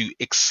everything to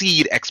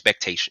exceed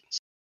expectations.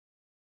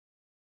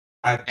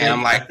 I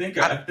think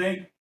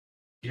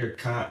you're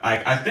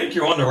I think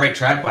you're on the right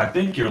track, but I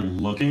think you're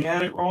looking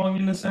at it wrong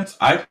in a sense.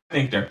 I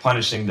think they're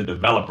punishing the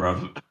developer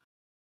of it.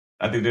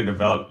 I think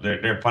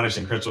they're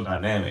punishing Crystal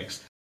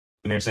Dynamics,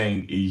 and they're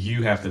saying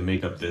you have to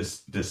make up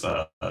this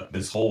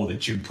hole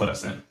that you put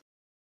us in.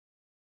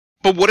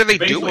 But what are they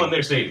Based doing? on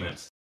their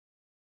statements.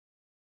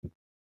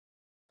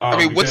 I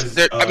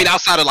mean,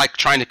 outside of like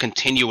trying to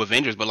continue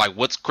Avengers, but like,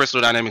 what's Crystal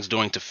Dynamics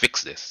doing to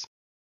fix this?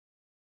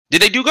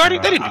 Did they do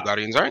Guardians? They didn't do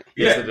Guardians, right?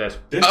 Yes,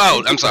 they did.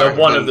 Oh, I'm sorry. They're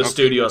one of the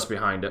studios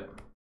behind it.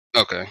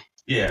 Okay.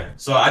 Yeah,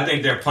 so I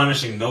think they're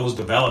punishing those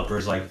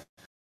developers, like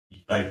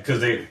because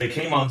they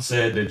came on and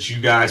said that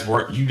you guys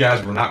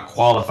were not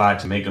qualified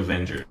to make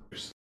Avengers,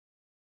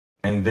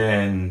 and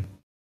then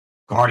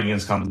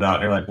Guardians comes out.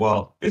 They're like,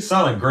 well, it's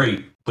selling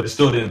great, but it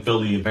still didn't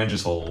fill the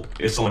Avengers hole.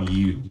 It's on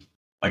you.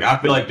 Like, I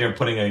feel like they're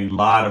putting a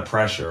lot of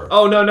pressure.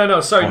 Oh,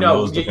 no. Sorry,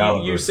 no.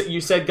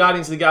 You said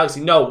Guardians of the Galaxy.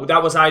 No,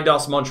 that was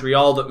Eidos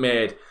Montreal that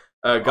made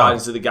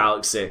Guardians of the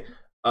Galaxy.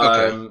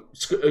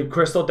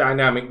 Crystal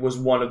Dynamic was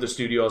one of the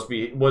studios,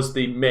 was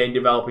the main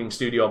developing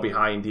studio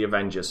behind the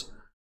Avengers.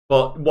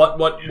 But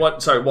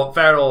what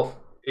Farrell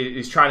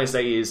is trying to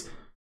say is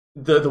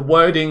the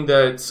wording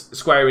that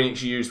Square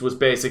Enix used was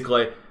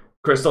basically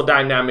Crystal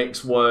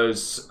Dynamics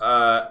was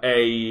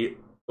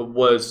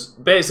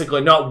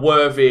basically not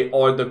worthy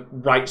or the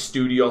right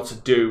studio to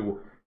do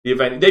the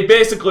event. They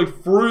basically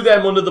threw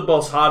them under the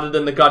bus harder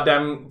than the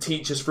goddamn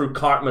teachers threw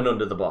Cartman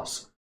under the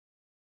bus.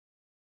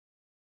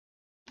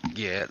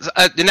 Yeah,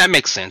 and that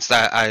makes sense.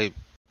 I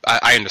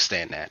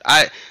understand that.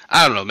 I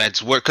don't know, man.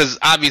 It's work because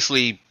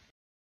obviously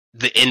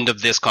the end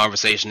of this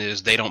conversation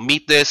is they don't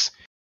meet this.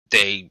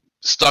 They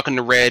stuck in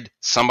the red.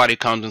 Somebody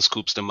comes and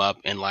scoops them up,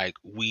 and like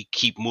we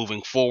keep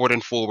moving forward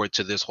and forward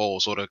to this whole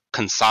sort of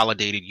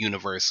consolidated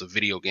universe of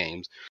video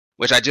games,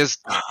 which I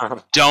just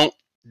don't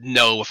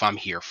know if I'm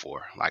here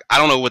for. Like I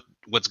don't know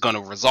what's going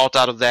to result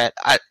out of that.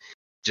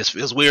 Just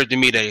feels weird to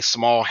me that a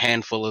small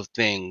handful of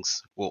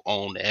things will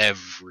own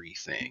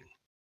everything.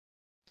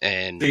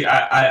 And see,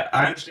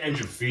 I understand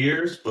your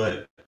fears,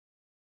 but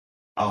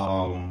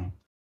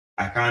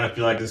I kind of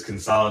feel like this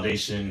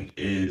consolidation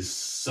is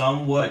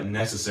somewhat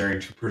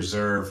necessary to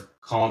preserve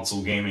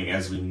console gaming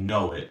as we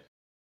know it,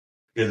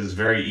 because it's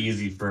very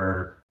easy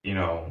for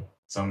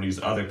some of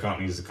these other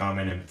companies to come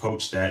in and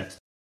poach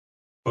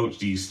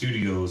these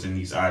studios and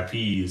these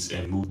IPs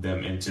and move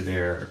them into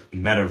their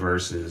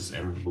metaverses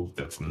and remove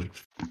them from the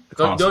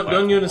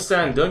Don't you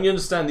understand? Don't you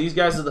understand? These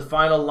guys are the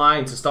final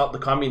line to stop the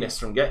communists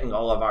from getting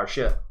all of our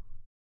shit.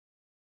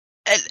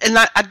 And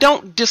I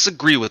don't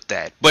disagree with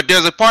that, but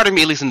there's a part of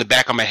me, at least in the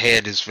back of my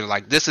head, is for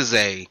like this is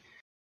a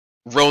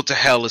road to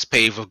hell is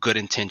paved with good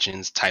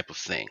intentions type of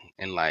thing,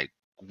 and like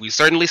we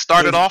certainly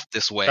started off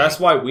this way.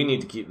 That's why we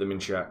need to keep them in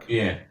check.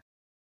 Yeah.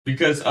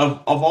 Because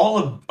of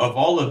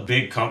all the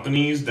big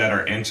companies that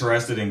are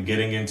interested in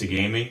getting into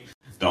gaming,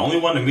 the only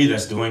one to me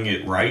that's doing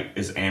it right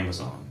is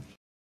Amazon.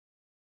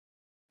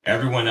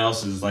 Everyone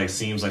else is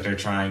seems like they're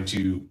trying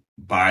to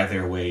buy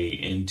their way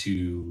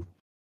into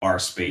our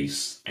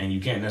space, and you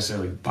can't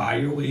necessarily buy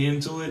your way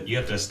into it. You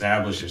have to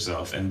establish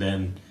yourself and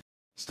then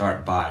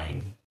start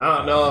buying. I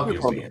don't know.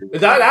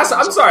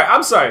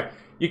 I'm sorry.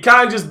 You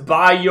can't just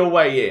buy your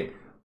way in.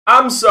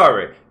 I'm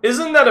sorry.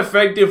 Isn't that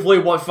effectively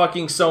what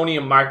fucking Sony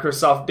and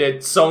Microsoft did?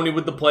 Sony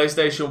with the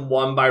PlayStation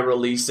 1 by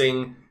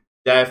releasing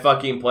their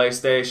fucking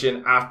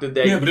PlayStation after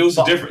they... Yeah, but it was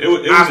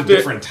a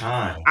different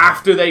time.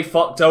 After they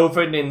fucked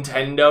over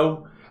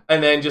Nintendo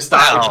and then just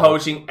started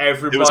poaching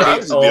everybody over. It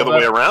was the other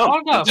way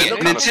around.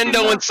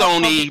 Nintendo and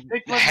Sony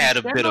had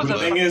a bit of the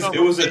thing is, it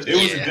was a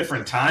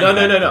different time.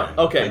 No.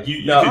 Okay. You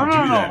could do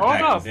that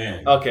back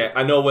then. Okay,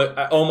 I know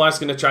what... Omar's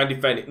going to try and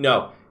defend it.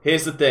 No,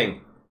 here's the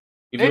thing.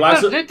 If It you was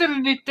actually,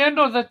 literally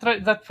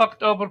Nintendo that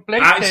fucked over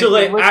PlayStation.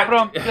 Actually, It was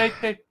from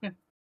PlayStation. Yeah,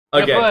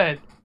 okay. go ahead.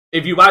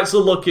 If you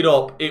actually look it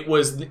up, it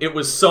was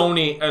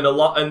Sony and a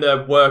lot in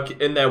their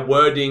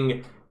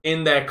wording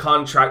in their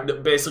contract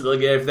that basically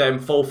gave them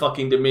full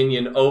fucking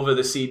dominion over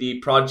the CD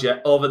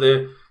project, over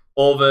the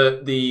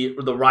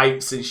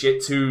rights and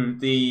shit to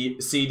the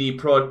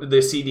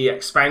CD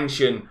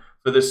expansion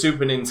for the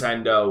Super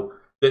Nintendo.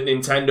 That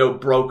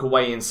Nintendo broke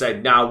away and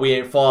said, "Nah, we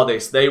ain't for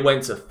this." They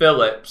went to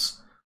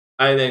Philips,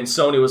 and then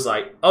Sony was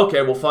like,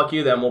 "Okay, well, fuck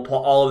you then. We'll put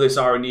all of this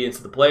R&D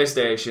into the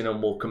PlayStation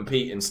and we'll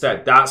compete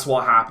instead." That's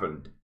what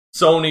happened.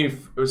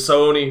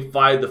 Sony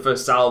fired the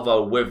first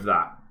salvo with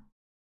that.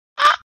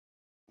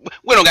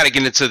 We don't got to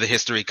get into the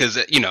history because,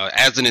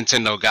 as a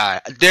Nintendo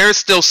guy, there's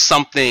still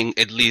something,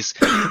 at least,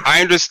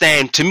 I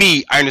understand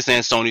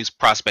Sony's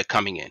prospect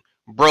coming in.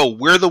 Bro,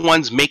 we're the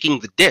ones making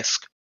the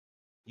disc.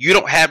 You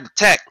don't have the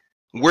tech.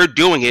 We're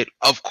doing it.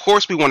 Of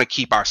course we want to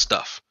keep our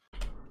stuff.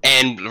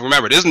 And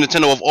remember, there's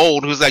Nintendo of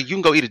old who's like, you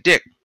can go eat a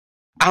dick.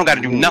 I don't got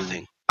to do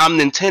nothing. I'm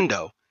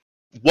Nintendo.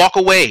 Walk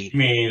away.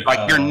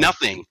 You're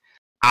nothing.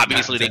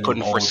 Obviously, they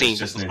couldn't foresee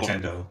just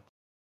Nintendo.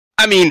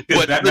 I mean,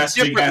 but the messaging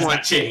different has one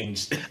not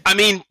changed. I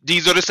mean,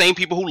 these are the same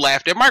people who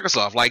laughed at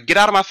Microsoft. Like, get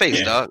out of my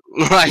face, dog.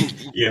 Like,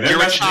 their you're a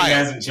messaging child.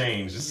 hasn't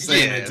changed. It's the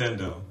same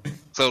Nintendo.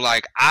 So,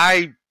 like,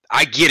 I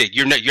get it.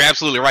 You're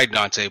absolutely right,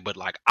 Dante. But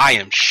like, I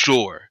am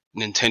sure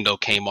Nintendo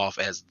came off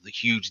as the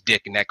huge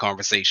dick in that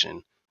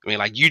conversation. I mean,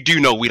 like, you do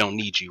know we don't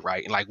need you,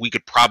 right? And like, we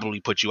could probably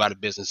put you out of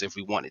business if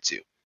we wanted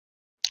to.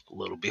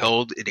 Little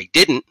behold, they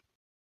didn't.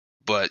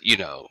 But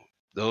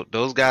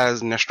those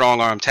guys and their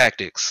strong arm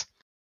tactics,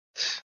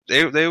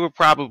 they were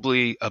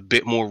probably a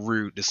bit more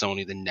rude to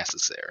Sony than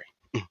necessary.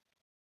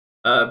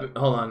 Hold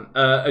on.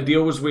 A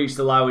deal was reached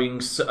allowing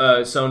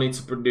Sony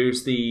to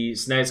produce the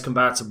SNES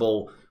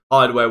compatible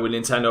hardware with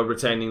Nintendo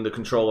retaining the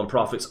control and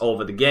profits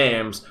over the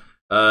games.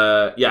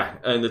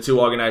 And the two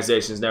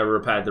organizations never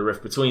repaired the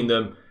rift between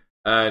them.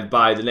 And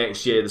by the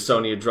next year,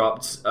 Sony had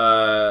dropped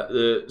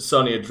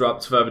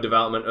further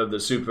development of the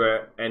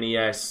Super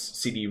NES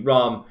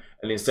CD-ROM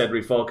and instead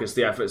refocused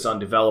the efforts on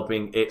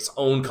developing its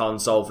own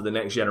console for the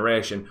next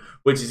generation,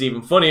 which is even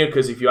funnier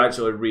because if you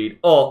actually read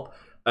up,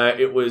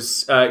 it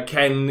was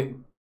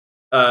Ken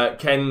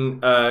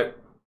Kofi,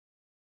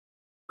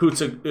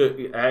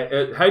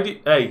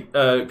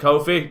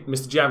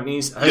 Mr.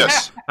 Japanese.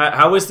 Yes.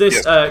 How is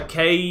this? Yes.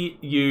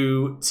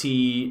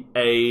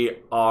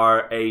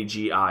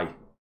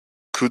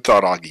 Kutaragi.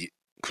 Kutaragi.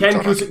 Ken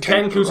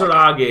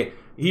Kutaragi.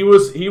 He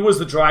was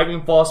the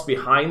driving force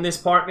behind this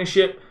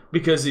partnership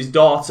because his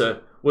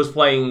daughter was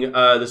playing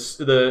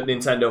the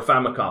Nintendo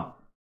Famicom.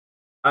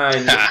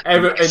 And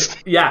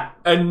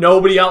and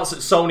nobody else at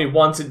Sony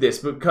wanted this,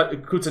 but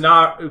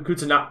Kutaragi,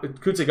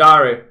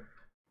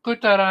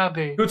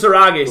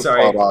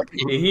 sorry.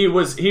 He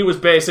was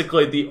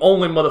basically the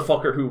only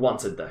motherfucker who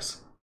wanted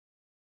this.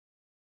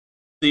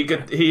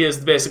 He is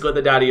basically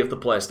the daddy of the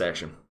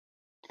PlayStation.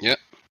 Yep.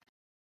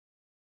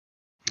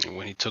 And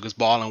when he took his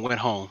ball and went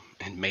home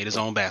and made his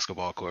own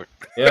basketball court.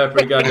 Yeah,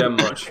 pretty goddamn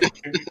much.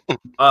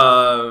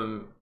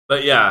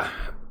 But yeah.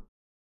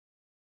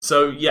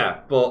 So yeah,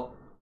 but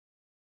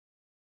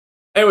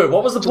anyway,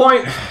 what was the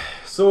point?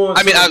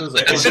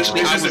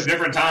 Essentially, it's just a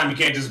different time. You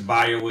can't just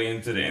buy your way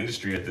into the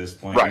industry at this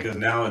point, right? Because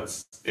now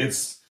it's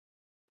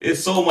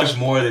so much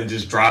more than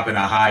just dropping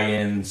a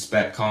high-end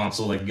spec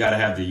console. Like, you got to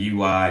have the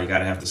UI, you got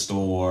to have the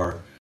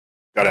store,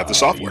 got to have the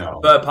software,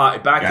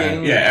 third-party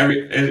backing.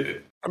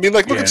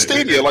 Look at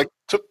Stadia. Like,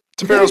 to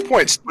Barrow's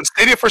point, when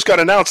Stadia first got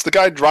announced, the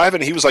guy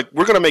driving, he was like,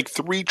 "We're going to make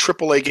 3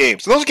 AAA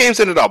games." And those games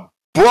ended up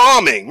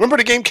bombing. Remember,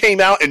 the game came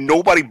out and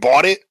nobody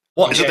bought it.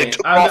 What game?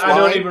 I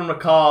don't even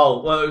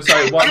recall. Well,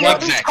 sorry,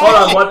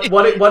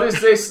 what is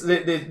this?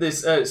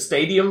 This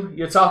stadium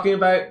you're talking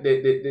about?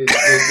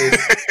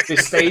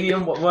 This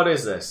stadium? What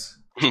is this?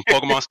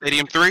 Pokemon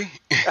Stadium 3?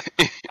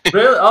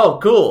 Really? Oh,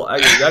 cool. I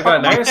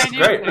got nice.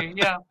 Great.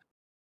 Yeah.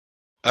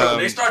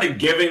 They started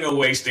giving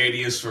away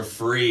Stadias for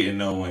free and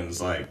no one's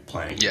like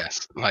playing.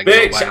 Yes. Like,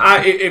 bitch,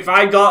 if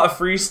I got a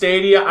free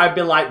Stadia, I'd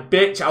be like,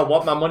 bitch, I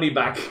want my money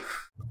back.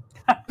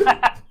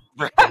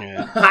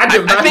 I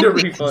demand a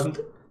refund.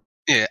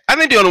 Yeah, I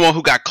think the only one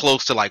who got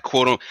close to like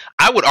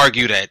I would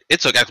argue that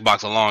it took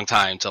Xbox a long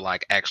time to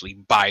like actually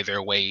buy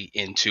their way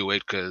into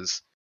it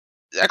because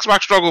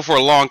Xbox struggled for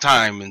a long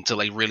time until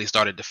they really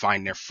started to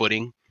find their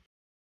footing.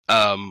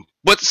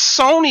 But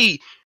Sony,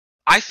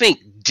 I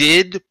think,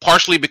 did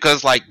partially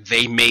because like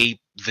they made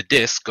the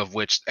disc of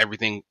which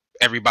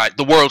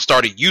the world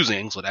started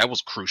using, so that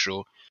was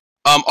crucial.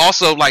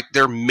 Also, like,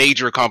 their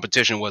major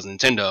competition was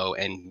Nintendo,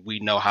 and we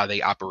know how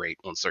they operate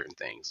on certain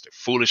things. They're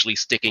foolishly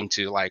sticking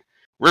to like,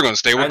 we're going to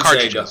stay with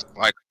cartridges. Sega.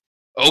 Like,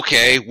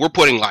 okay, we're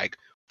putting like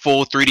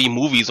full 3D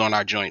movies on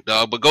our joint,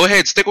 dog. But go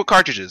ahead, stick with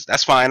cartridges.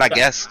 That's fine, I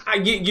guess.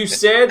 You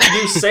say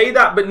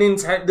that, but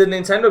the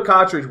Nintendo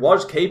cartridge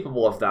was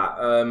capable of that.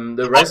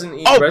 The Resident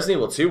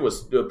Evil 2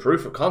 was the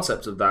proof of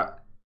concept of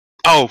that.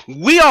 Oh,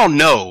 we all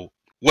know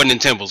what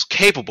Nintendo's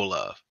capable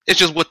of. It's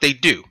just what they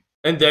do.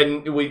 And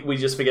then we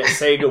just forget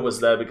Sega was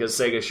there because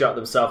Sega shot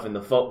themselves in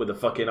the foot with a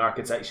fucking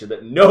architecture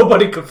that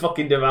nobody could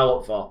fucking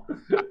develop for.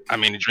 I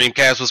mean, the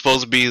Dreamcast was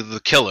supposed to be the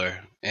killer,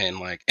 and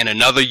like in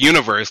another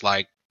universe,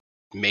 like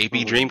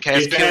maybe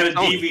Dreamcast. If they had a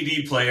killed Sony.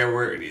 DVD player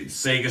where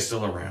Sega's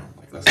still around,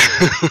 like that's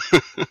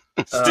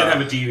still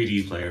have a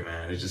DVD player,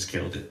 man. It just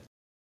killed it.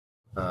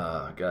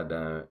 God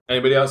damn it.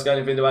 Anybody else got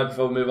anything to add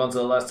before we move on to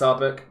the last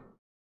topic?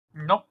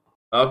 Nope.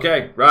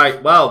 Okay,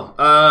 right. Well,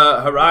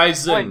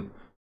 Horizon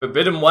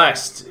Forbidden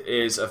West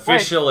is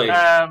officially.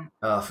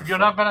 You're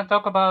not gonna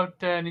talk about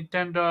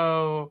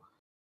Nintendo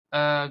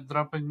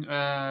dropping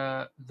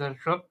their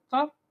shop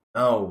stuff?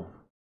 No.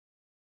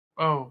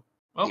 Oh,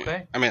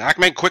 okay. I mean, I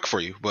can make it quick for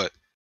you, but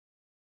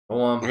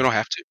Go on. we don't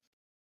have to.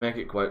 Make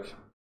it quick.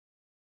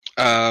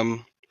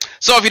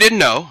 So if you didn't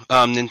know,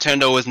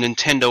 Nintendo is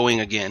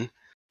Nintendoing again,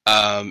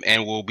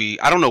 and will be,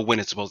 I don't know when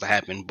it's supposed to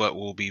happen, but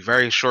will be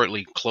very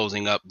shortly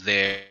closing up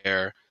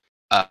their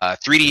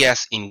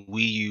 3DS and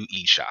Wii U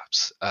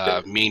eShops,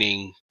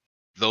 meaning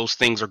those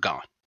things are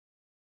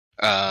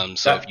gone.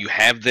 So if you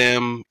have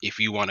them, if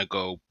you want to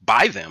go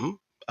buy them,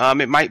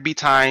 it might be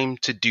time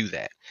to do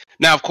that.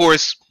 Now, of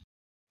course,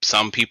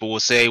 some people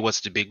will say,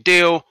 what's the big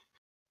deal?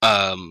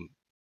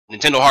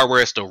 Nintendo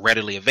hardware is still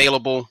readily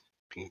available.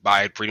 You can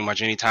buy it pretty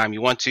much anytime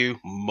you want to.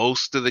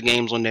 Most of the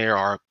games on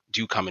there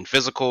do come in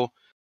physical.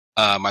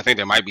 I think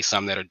there might be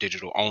some that are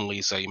digital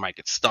only, so you might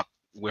get stuck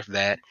with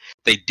that.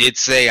 They did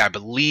say, I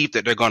believe,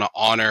 that they're going to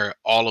honor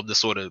all of the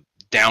sort of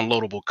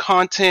downloadable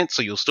content,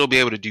 so you'll still be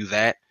able to do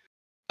that.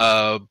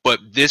 But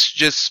this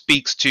just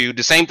speaks to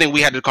the same thing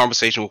we had the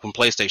conversation with when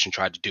PlayStation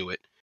tried to do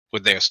it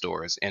with their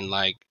stores. And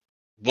like,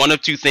 one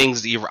of two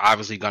things is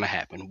obviously going to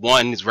happen.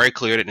 One, it's very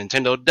clear that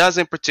Nintendo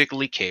doesn't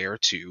particularly care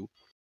to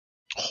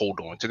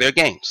hold on to their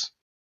games.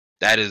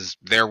 That is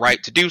their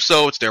right to do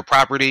so. It's their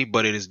property,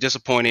 but it is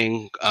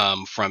disappointing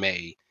from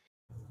a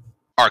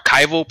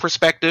archival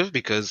perspective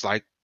because,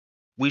 like,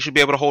 we should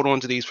be able to hold on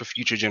to these for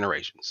future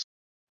generations.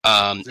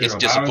 It's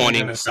disappointing. How are they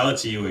going to sell it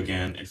to you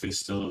again if it's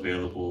still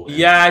available?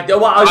 Yeah,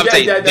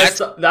 that's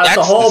the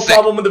whole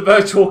problem with the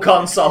Virtual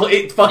Console.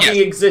 It fucking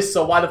exists,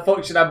 so why the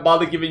fuck should I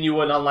bother giving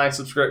you an online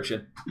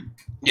subscription?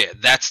 Yeah,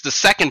 that's the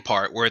second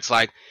part where it's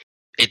like,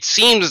 it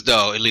seems as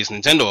though, at least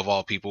Nintendo of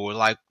all people, were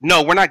like,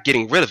 no, we're not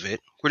getting rid of it.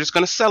 We're just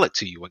going to sell it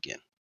to you again.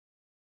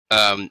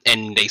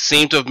 And they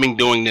seem to have been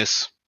doing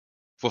this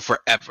for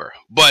forever.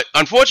 But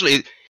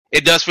unfortunately,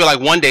 it does feel like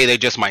one day they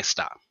just might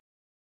stop.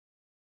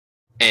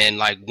 And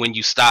like when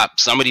you stop,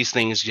 some of these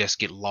things just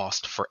get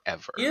lost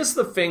forever. Here's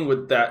the thing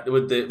with that,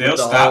 They'll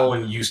stop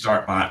when you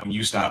start buying. When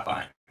you stop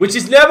buying, which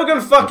is never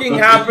gonna fucking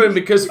happen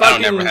because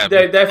fucking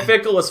they're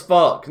fickle as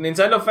fuck.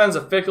 Nintendo fans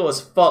are fickle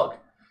as fuck.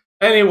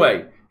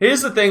 Anyway,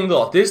 here's the thing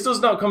though. This does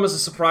not come as a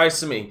surprise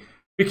to me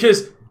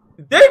because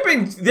they've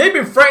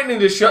been threatening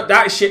to shut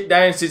that shit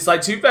down since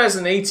like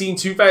 2018,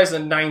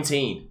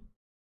 2019.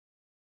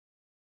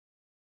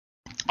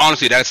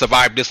 Honestly, that it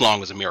survived this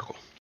long is a miracle.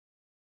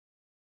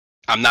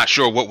 I'm not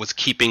sure what was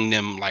keeping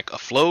them like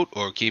afloat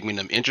or keeping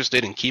them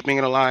interested in keeping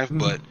it alive,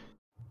 but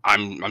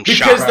I'm shocked.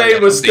 Because they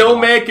were still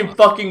making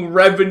fucking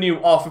revenue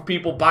off of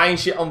people buying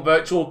shit on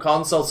Virtual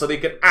Console so they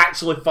could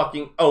actually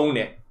fucking own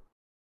it.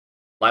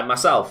 Like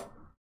myself.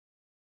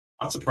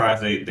 I'm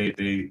surprised they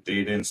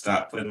didn't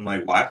stop putting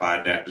like Wi-Fi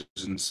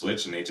adapters in the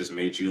Switch and they just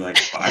made you like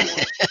buy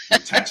one,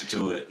 attach it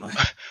to it. Like,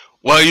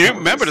 well, you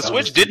remember the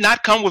Switch did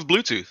not come with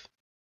Bluetooth.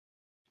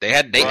 They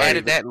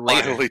added that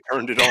later. Finally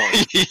turned it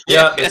on.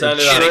 Yeah, they turned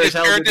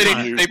it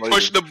on. They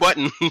pushed the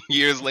button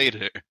years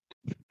later.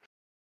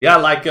 Yeah,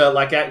 like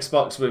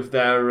Xbox with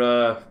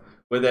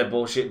their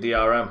bullshit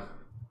DRM.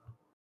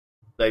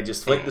 They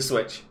just flick the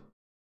switch.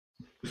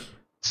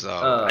 So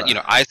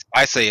I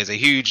say as a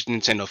huge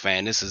Nintendo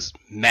fan, this is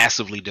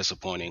massively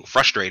disappointing,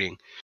 frustrating,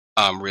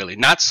 really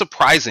not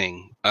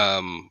surprising,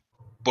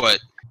 but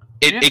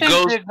it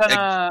goes. They're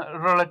gonna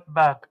roll it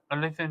back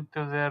and listen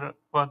to their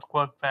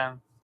quote fans.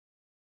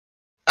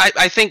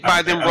 I think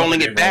by them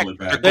rolling it back,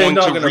 they're going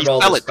to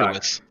resell it to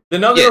us. They're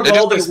not going to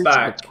roll this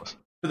back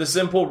for the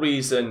simple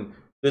reason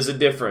there's a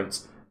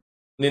difference.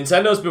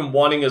 Nintendo's been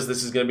warning us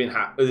this is going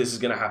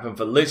to happen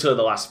for literally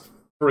the last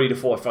 3 to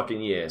 4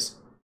 fucking years.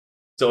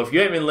 So if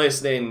you ain't been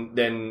listening,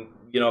 then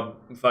you're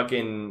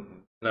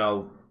an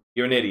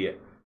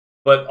idiot.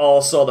 But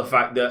also the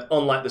fact that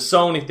unlike the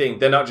Sony thing,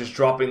 they're not just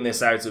dropping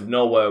this out of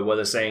nowhere where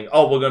they're saying,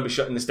 "Oh, we're going to be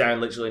shutting this down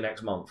literally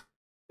next month,"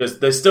 because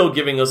they're still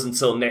giving us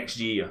until next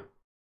year.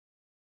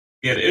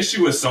 Yeah, the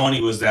issue with Sony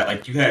was that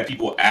like you had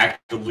people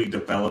actively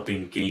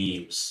developing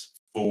games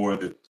for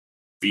the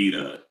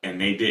Vita, and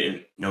they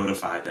didn't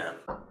notify them.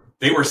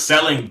 They were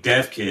selling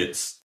dev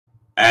kits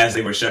as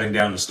they were shutting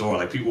down the store.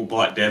 Like people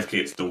bought dev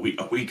kits a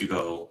week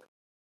ago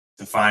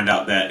to find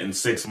out that in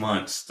 6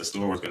 months the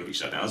store was going to be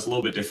shut down. It's a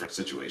little bit different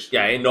situation.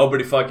 Yeah, ain't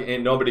nobody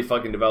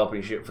fucking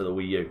developing shit for the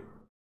Wii U.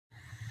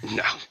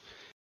 No.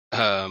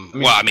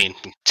 Well, I mean,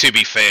 to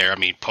be fair,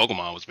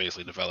 Pokemon was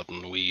basically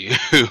developing the Wii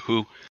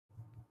U.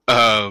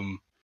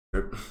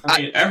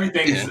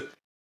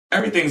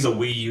 Everything's a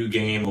Wii U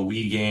game, a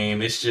Wii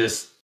game. It's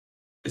just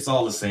it's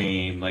all the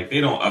same. Like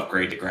they don't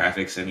upgrade the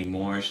graphics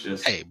anymore. It's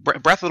just Hey,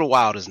 Breath of the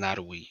Wild is not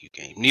a Wii U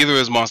game. Neither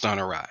is Monster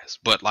Hunter Rise.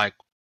 But like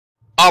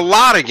a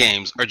lot of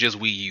games are just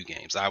Wii U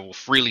games. I will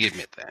freely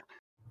admit that.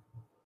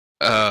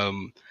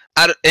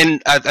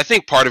 I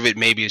think part of it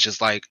maybe is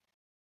just like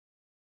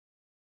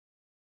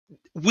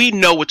we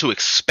know what to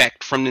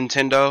expect from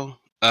Nintendo.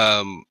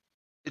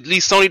 At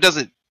least Sony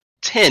doesn't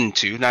tend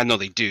to. And I know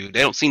they do.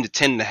 They don't seem to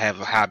tend to have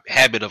a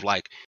habit of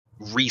like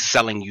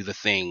reselling you the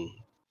thing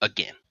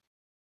again.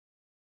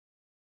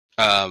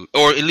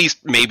 Or at least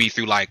maybe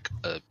through like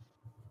a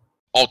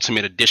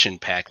Ultimate Edition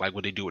pack, like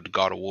what they do with the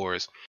God of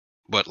Wars.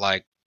 But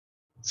like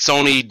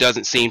Sony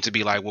doesn't seem to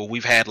be like, well,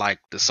 we've had like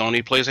the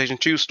Sony PlayStation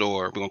 2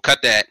 store. We're gonna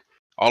cut that.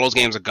 All those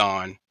games are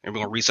gone, and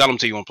we're gonna resell them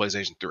to you on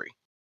PlayStation 3.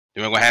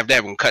 Then we're gonna have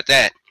that. We're gonna cut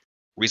that,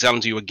 resell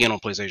them to you again on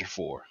PlayStation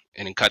 4,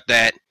 and then cut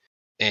that,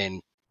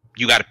 and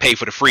you got to pay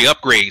for the free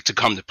upgrade to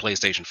come to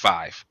PlayStation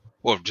 5,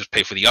 or just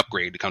pay for the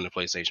upgrade to come to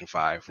PlayStation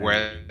 5.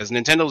 Whereas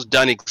Nintendo's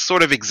done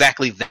sort of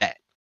exactly that.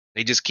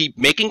 They just keep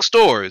making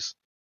stores,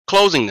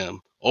 closing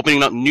them,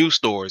 opening up new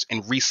stores,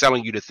 and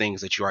reselling you the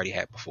things that you already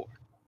had before.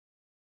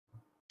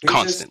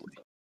 Constantly.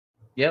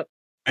 Yep.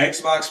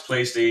 Xbox,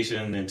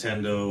 PlayStation,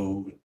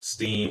 Nintendo,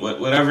 Steam,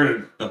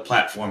 whatever the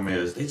platform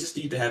is, they just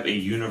need to have a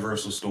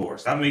universal store.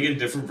 Stop making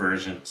different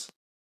versions.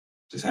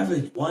 Just have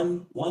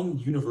one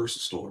universal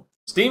store.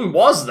 Steam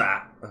was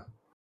that.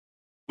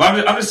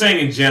 But I'm just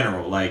saying in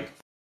general, like,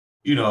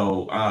 you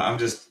know, I'm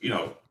just, you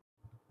know,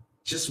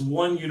 just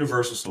one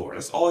universal store.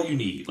 That's all you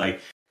need.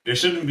 Like, there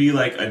shouldn't be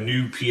like a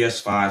new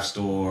PS5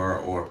 store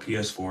or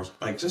PS4.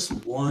 Like, just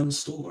one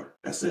store.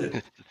 That's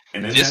it.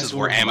 And then This is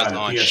where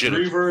Amazon should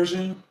have.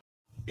 version.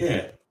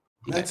 Yeah,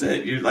 that's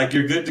it.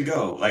 You're good to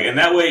go. Like, and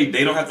that way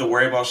they don't have to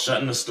worry about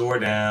shutting the store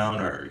down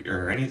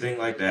or anything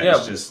like that. Yeah,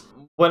 it's just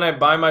when I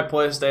buy a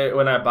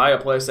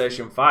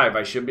PlayStation 5,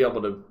 I should be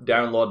able to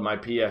download my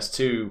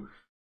PS2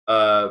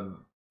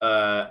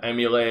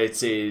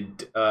 emulated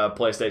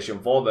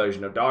PlayStation 4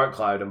 version of Dark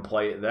Cloud and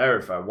play it there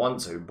if I want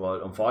to,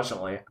 but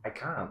unfortunately I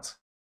can't.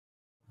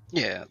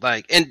 Yeah,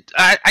 like, and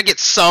I get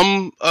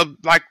some of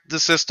like the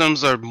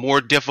systems are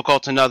more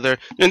difficult than other.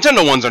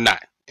 Nintendo ones are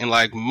not, and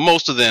like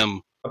most of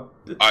them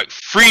are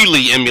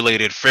freely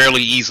emulated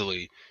fairly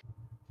easily,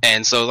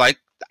 and so like,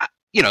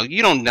 you know,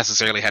 you don't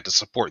necessarily have to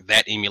support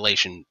that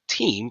emulation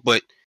team,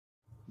 but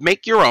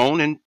make your own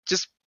and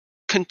just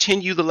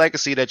continue the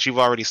legacy that you've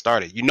already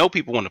started. You know,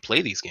 people want to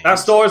play these games. That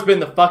store has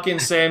been the fucking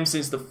same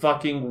since the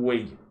fucking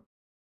Wii.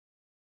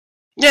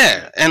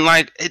 Yeah, and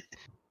like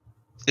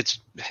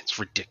it's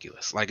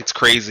ridiculous. Like, it's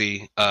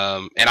crazy.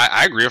 And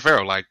I agree with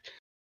Pharaoh. Like,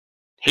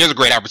 here's a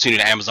great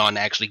opportunity to Amazon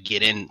to actually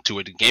get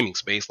into the gaming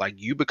space. Like,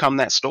 you become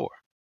that store.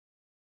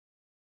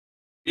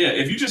 yeah.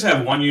 If you just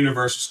have one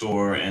universal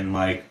store and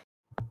like,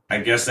 I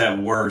guess at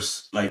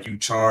worst, like you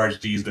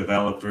charge these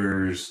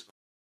developers,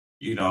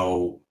 you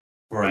know,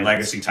 for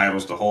legacy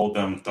titles to hold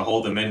them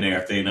in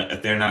there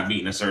if they're not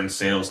meeting a certain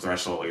sales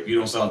threshold. If you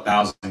don't sell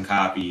 1,000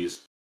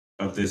 copies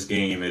of this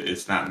game,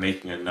 it's not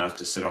making enough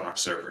to sit on our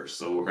servers.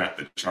 So we're gonna have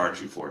to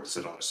charge you for it to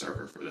sit on the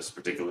server for this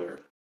particular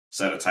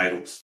set of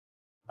titles.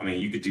 I mean,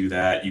 you could do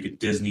that. You could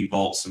Disney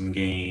Vault some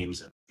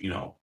games, and you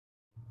know,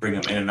 bring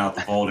them in and out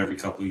the vault every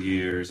couple of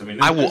years. I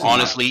mean, I will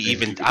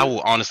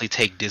honestly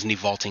take Disney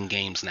vaulting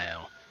games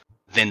now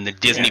than the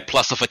Disney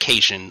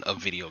Plusification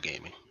of video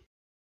gaming.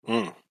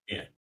 Mm.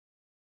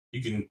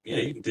 You can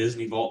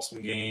Disney Vault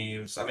some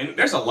games. I mean,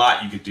 there's a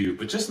lot you could do,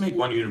 but just make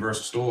one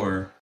universal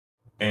store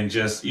and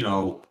just, you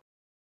know,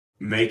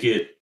 make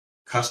it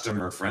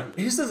customer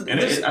friendly. I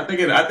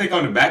think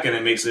on the back end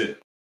it makes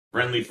it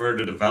friendly for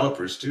the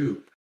developers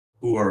too,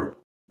 who are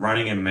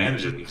running and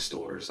managing these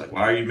stores. Like,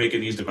 why are you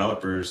making these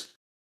developers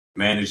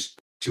manage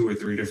 2 or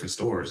 3 different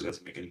stores? It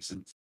doesn't make any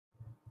sense.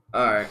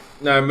 All right,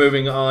 now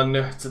moving on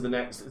to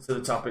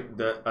the topic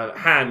at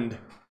hand.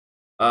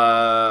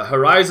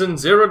 Horizon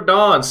Zero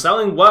Dawn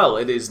selling well.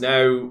 It is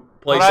now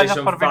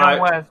PlayStation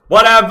 5.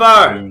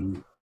 Whatever.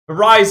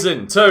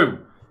 Horizon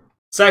 2.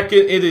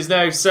 It is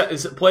now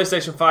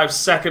PlayStation 5's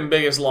second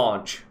biggest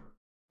launch.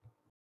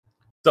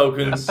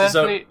 Tokens.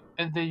 Apparently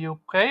in the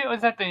UK, or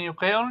is that in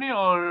UK only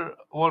or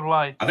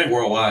worldwide? I think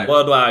worldwide.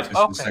 Worldwide. It's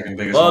the second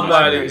biggest.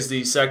 Worldwide is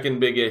the second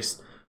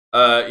biggest.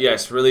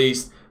 Yes,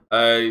 released.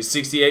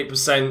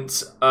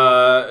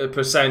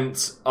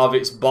 68% of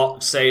its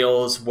box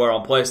sales were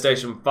on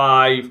PlayStation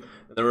 5.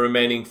 The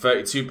remaining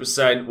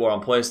 32% were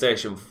on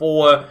PlayStation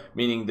 4,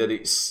 meaning that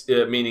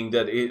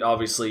it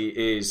obviously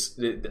is.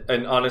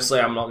 And honestly,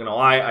 I'm not gonna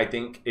lie. I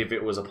think if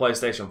it was a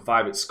PlayStation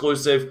 5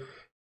 exclusive,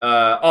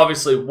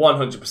 obviously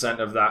 100%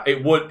 of that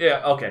it would.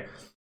 Yeah, okay.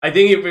 I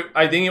think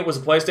it was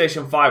a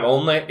PlayStation 5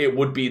 only, it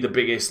would be the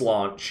biggest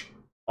launch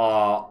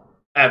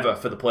ever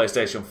for the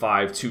PlayStation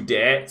 5 to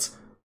date.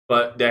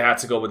 But they had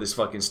to go with this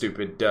fucking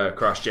stupid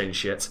cross-gen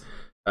shit,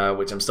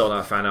 which I'm still not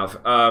a fan of.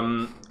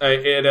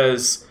 It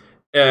is,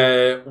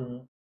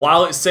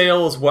 while its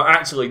sales were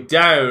actually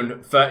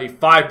down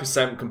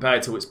 35%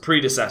 compared to its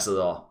predecessor,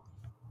 though.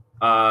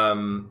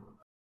 And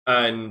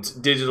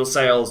digital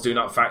sales do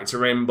not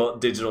factor in,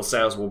 but digital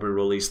sales will be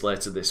released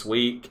later this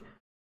week.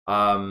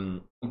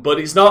 But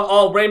it's not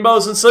all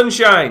rainbows and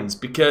sunshines,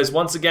 because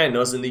once again,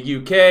 us in the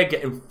UK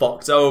getting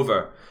fucked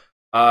over.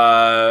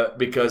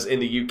 Because in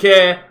the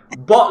UK,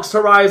 Box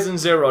Horizon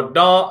Zero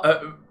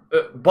Dawn,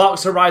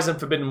 Box Horizon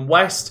Forbidden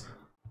West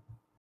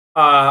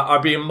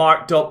are being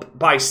marked up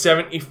by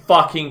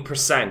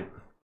 70%.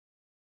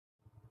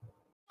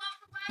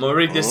 I'm gonna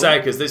read this out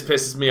because this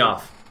pisses me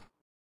off.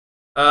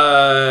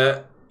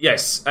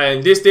 Yes,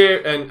 and this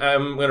there, and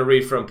I'm gonna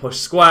read from Push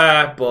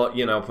Square, but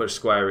you know, Push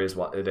Square is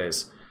what it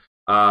is.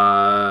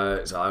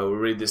 So I will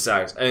read this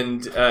out.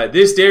 And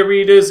this, dear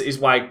readers, is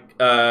why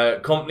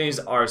companies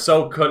are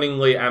so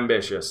cunningly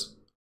ambiguous.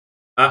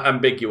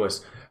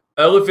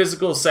 Early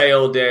physical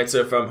sale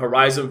data from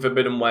Horizon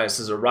Forbidden West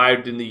has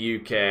arrived in the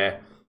UK,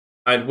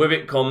 and with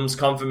it comes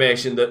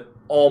confirmation that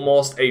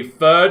almost a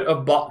third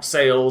of box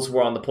sales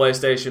were on the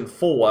PlayStation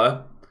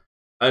 4,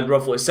 and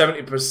roughly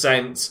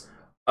 70%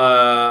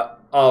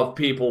 of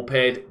people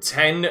paid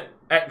 £10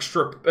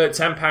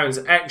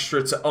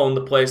 extra to own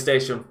the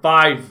PlayStation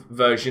 5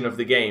 version of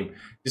the game,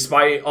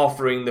 despite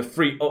offering the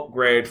free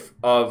upgrade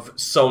of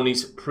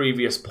Sony's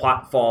previous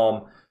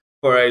platform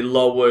for a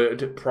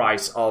lowered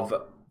price of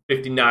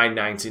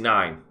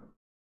 $59.99.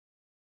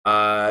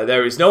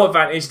 There is no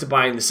advantage to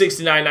buying the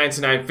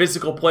 $69.99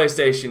 physical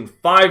PlayStation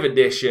 5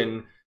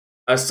 edition,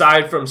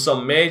 aside from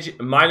some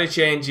minor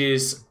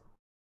changes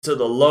to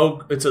the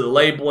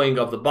labeling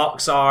of the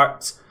box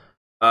art.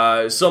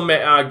 Some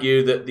may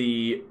argue that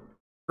the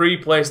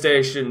free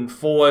PlayStation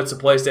 4 to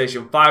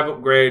PlayStation 5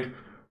 upgrade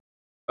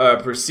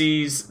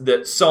proceeds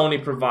that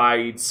Sony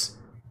provides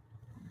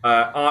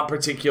aren't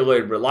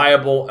particularly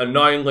reliable,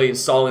 annoyingly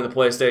installing the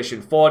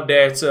PlayStation 4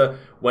 data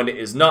when it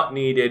is not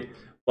needed,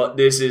 but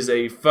this is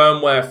a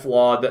firmware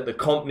flaw that the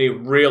company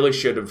really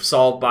should have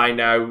solved by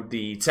now.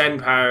 The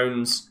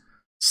 £10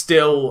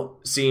 still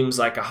seems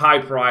like a high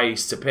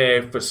price to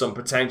pay for some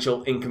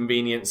potential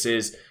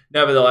inconveniences.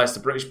 Nevertheless, the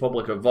British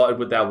public have voted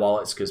with their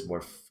wallets because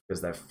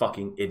they're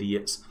fucking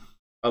idiots,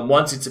 and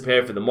wanted to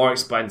pay for the more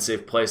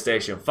expensive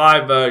PlayStation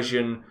 5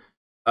 version,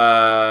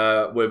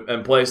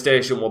 and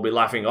PlayStation will be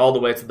laughing all the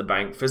way to the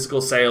bank.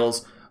 Physical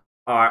sales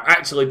are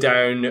actually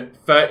down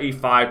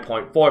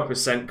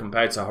 35.4%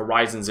 compared to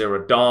Horizon Zero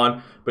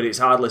Dawn, but it's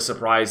hardly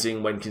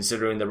surprising when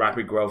considering the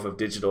rapid growth of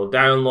digital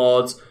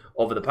downloads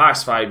over the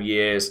past 5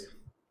 years.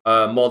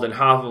 More than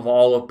half of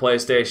all of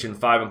PlayStation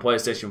 5 and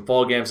PlayStation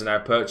 4 games are now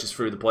purchased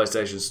through the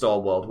PlayStation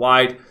Store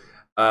worldwide.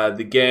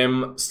 The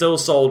game still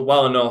sold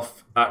well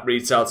enough at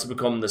retail to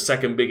become the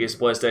second biggest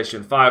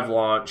PlayStation 5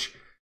 launch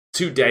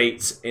to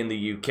date in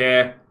the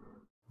UK,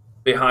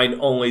 behind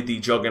only the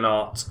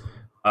juggernaut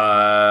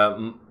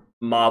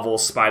Marvel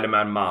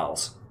Spider-Man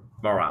Miles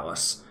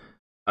Morales.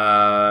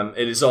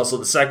 It is also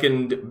the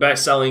second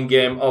best-selling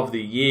game of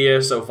the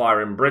year so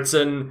far in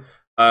Britain,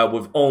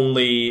 with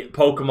only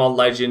Pokemon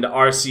Legend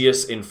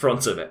Arceus in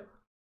front of it.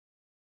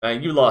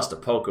 You lost a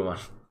Pokemon.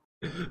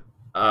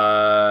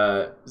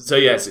 So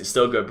yes, it's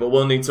still good, but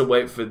we'll need to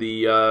wait for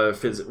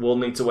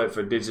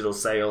the digital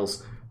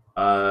sales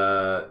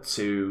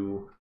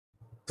to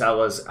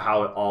tell us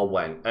how it all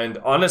went. And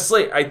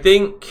honestly, I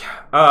think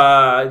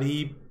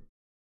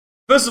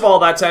first of all,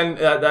 that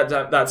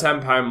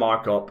 £10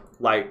 markup,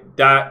 like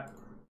that's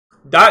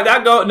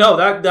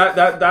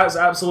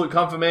absolute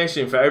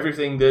confirmation for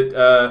everything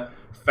that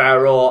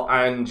Pharaoh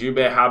and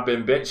Jubei have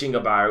been bitching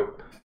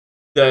about,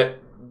 that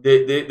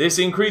this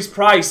increased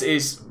price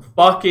is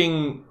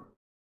fucking...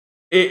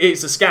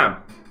 It's a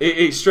scam.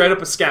 It's straight up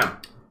a scam.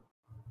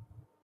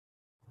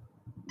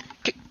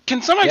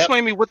 Can someone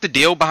explain me what the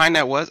deal behind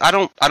that was?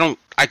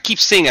 I keep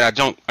seeing it. I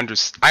don't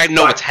understand. I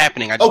know what's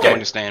happening. I just don't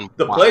understand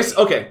the why.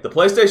 The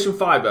PlayStation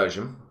 5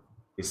 version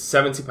is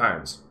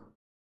 £70.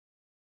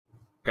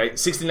 Okay,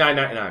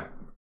 $69.99.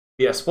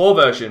 PS4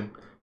 version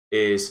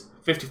is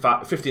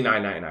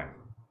 $59.99.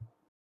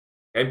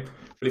 Okay,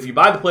 but if you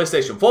buy the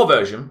PlayStation 4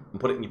 version and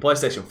put it in your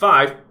PlayStation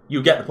 5,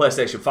 you get the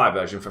PlayStation 5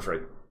 version for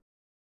free.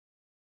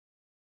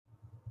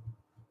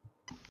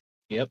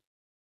 Yep.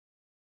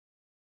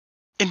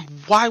 And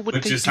why would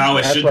Which they is how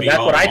it should be. That's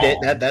what I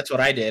all. did. That's what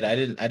I did. I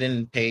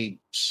didn't pay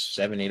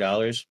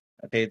 $70.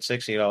 I paid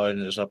 $60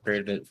 and just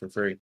upgraded it for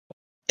free.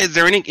 Is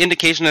there any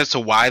indication as to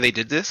why they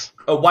did this?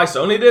 Oh, why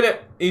Sony did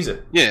it? Easy.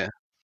 Yeah.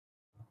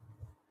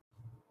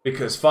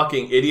 Because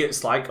fucking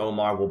idiots like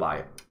Omar will buy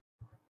it.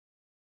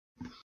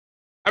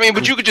 I mean,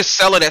 but you could just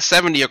sell it at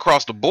 70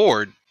 across the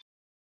board.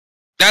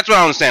 That's what I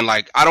don't understand.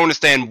 Like, I don't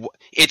understand.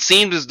 It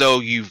seems as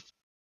though you've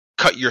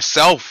cut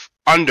yourself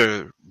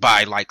under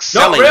by like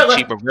selling a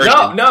cheaper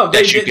version.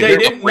 They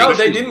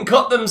didn't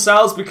cut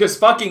themselves because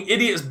fucking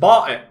idiots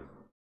bought it.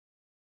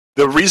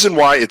 The reason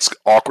why it's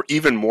awkward,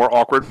 even more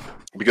awkward,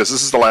 because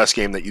this is the last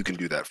game that you can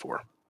do that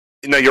for.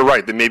 Now, you're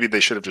right, that maybe they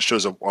should have just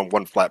chosen on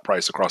one flat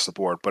price across the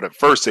board, but at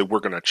first they were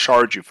going to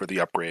charge you for the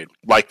upgrade,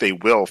 like they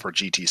will for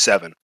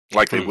GT7,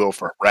 like they will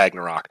for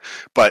Ragnarok.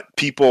 But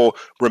people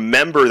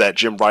remember that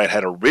Jim Riot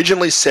had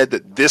originally said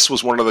that this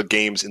was one of the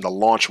games in the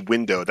launch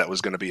window that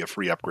was going to be a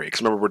free upgrade.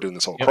 Because remember, we're doing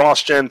this whole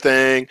cross-gen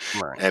thing,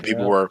 and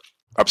people were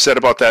upset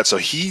about that. So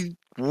he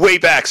way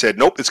back said,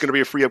 nope, it's going to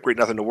be a free upgrade,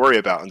 nothing to worry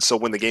about. And so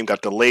when the game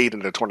got delayed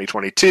into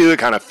 2022, it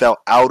kind of fell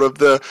out of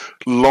the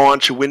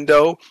launch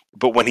window.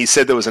 But when he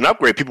said there was an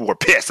upgrade, people were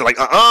pissed. They're like,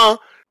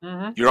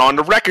 you're on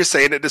the record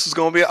saying that this is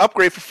going to be an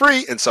upgrade for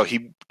free. And so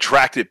he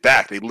tracked it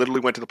back. They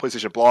literally went to the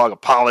PlayStation blog,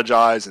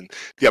 apologized, and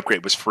the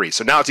upgrade was free.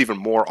 So now it's even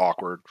more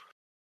awkward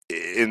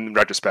in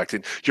retrospect.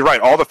 And you're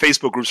right, all the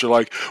Facebook groups are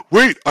like,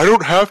 wait, I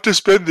don't have to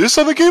spend this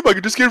on the game? I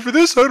can just get it for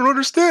this? I don't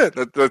understand.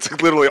 That's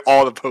literally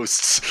all the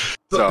posts.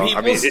 But so, people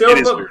I mean,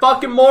 the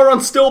fucking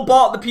morons still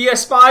bought the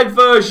PS5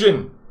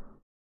 version.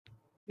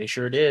 They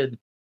sure did.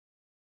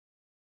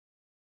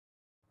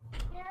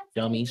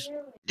 Dummies.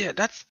 Yeah,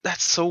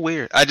 that's so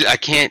weird. I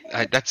can't.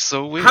 That's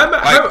so weird.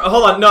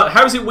 Hold on, no,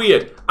 how is it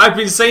weird? I've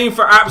been saying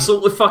for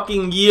absolutely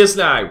fucking years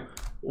now.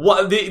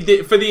 For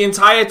the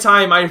entire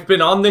time I've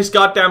been on this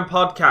goddamn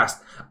podcast,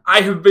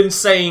 I have been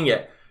saying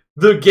it.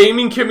 The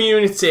gaming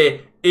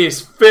community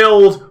is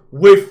filled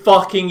with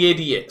fucking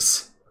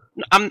idiots.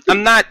 I'm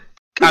not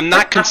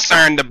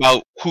concerned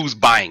about who's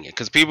buying it,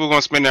 because people are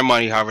gonna spend their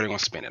money however they're gonna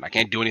spend it. I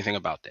can't do anything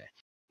about that.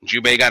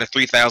 Jubei got a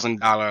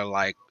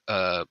 $3,000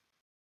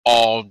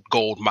 all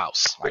gold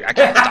mouse. Like, I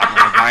can't stop him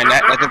from buying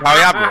that. That's just how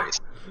he operates.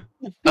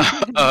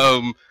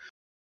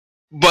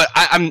 But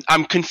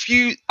I'm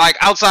confused. Like,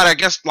 outside, I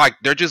guess, like,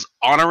 they're just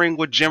honoring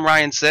what Jim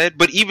Ryan said.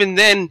 But even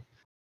then,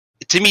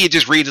 to me, it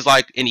just reads as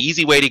like an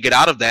easy way to get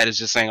out of that is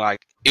just saying like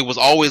it was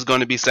always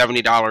going to be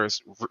 $70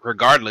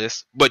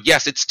 regardless. But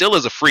yes, it still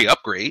is a free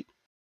upgrade.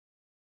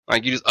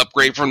 Like, you just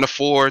upgrade from the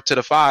 4 to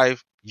the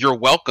 5. You're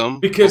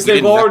welcome. Because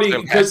they've already.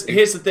 Because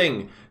here's the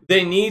thing.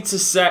 They need to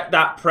set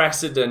that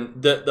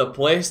precedent that the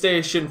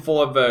PlayStation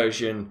 4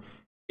 version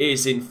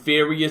is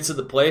inferior to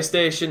the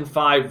PlayStation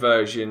 5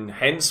 version,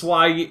 hence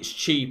why it's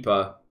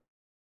cheaper.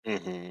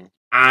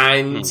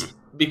 And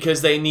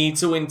because they need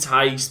to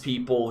entice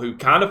people who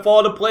can't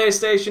afford a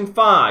PlayStation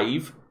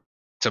 5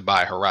 to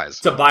buy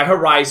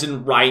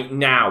Horizon. Right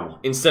now,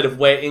 instead of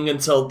waiting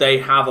until they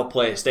have a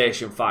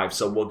PlayStation 5.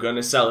 So we're going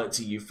to sell it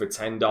to you for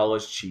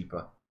 $10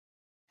 cheaper.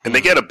 And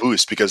they get a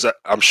boost because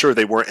I'm sure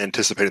they weren't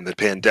anticipating the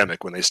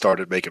pandemic when they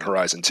started making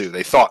Horizon 2.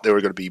 They thought they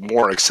were going to be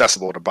more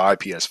accessible to buy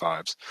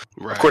PS5s.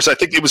 Right. Of course, I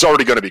think it was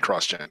already going to be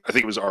cross-gen.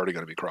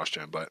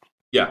 But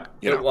yeah,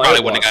 you know, probably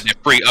wouldn't have gotten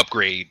a free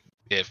upgrade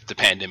if the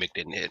pandemic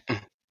didn't hit.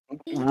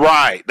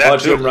 Right.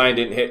 Jim Ryan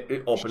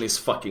didn't open his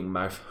fucking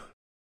mouth.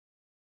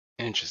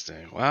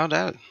 Interesting. Well,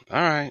 all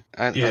right.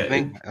 I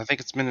think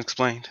it's been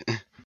explained.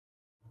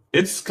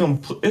 It's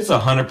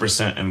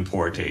 100% in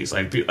poor taste.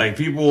 Like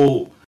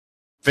people.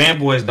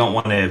 Fanboys don't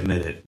want to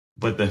admit it,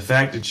 but the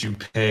fact that you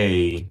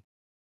pay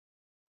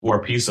for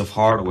a piece of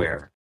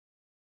hardware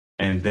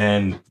and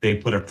then they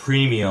put a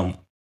premium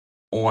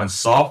on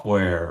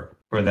software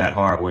for that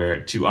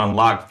hardware to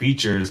unlock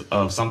features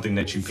of something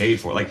that you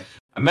paid for. Like,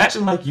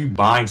 imagine like you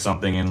buying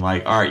something and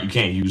like, all right, you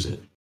can't use it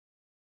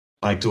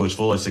like to its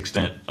fullest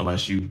extent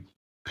unless you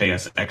pay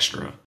us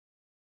extra.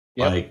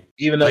 Yep. Like,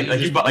 even though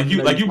you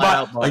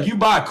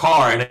buy a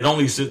car and it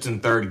only sits in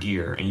third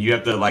gear and you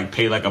have to like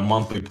pay like a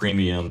monthly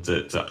premium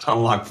to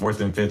unlock fourth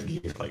and fifth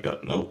gear. Like,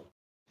 nope.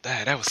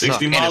 That was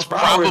 60 miles per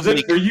hour is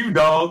it for you,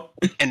 dog.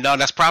 And no,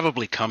 that's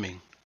probably coming.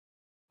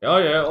 Oh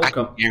yeah, I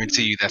can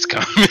guarantee you that's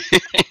coming.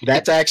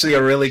 That's actually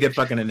a really good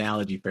fucking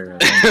analogy,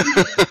 Farrah.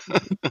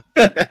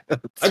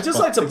 I'd just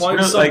like to point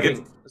something.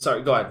 Like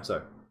sorry, go ahead.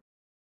 Sorry.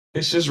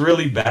 It's just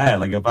really bad.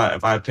 Like if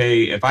I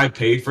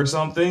paid for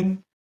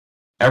something,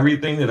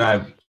 everything that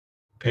I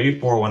paid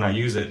for when I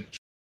use it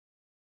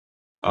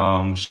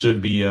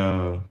should be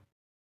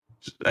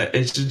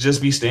it should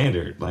just be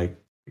standard. Like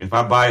if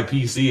I buy a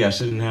PC, I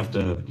shouldn't have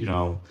to,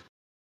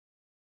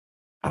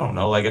 I don't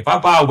know. Like if I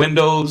buy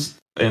Windows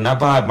and I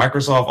buy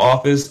Microsoft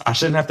Office, I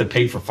shouldn't have to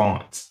pay for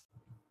fonts.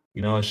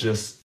 It's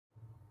just.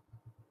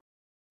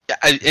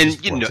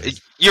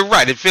 You're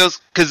right. It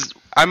feels, because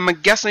I'm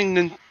guessing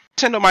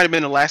Nintendo might have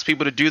been the last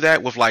people to do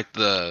that with like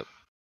the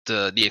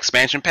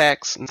expansion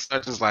packs and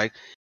stuff. It's like,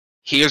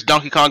 here's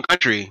Donkey Kong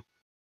Country,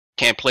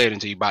 can't play it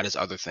until you buy this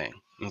other thing.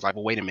 And it's like,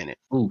 well, wait a minute.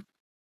 Ooh.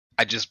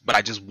 I just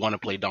want to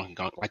play Donkey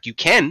Kong. Like, you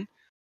can.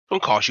 It's gonna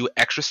cost you an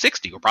extra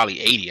 $60 or probably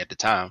 $80 at the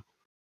time.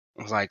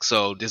 It's like,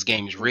 so this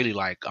game is really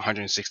like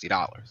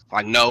 $160.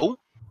 Like, no,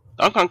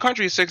 Donkey Kong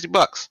Country is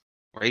 $60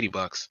 or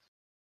 $80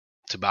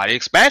 to buy the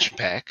expansion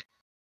pack.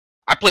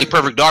 I played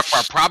Perfect Dark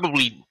for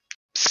probably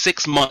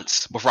 6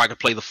 months before I could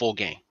play the full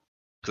game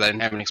because I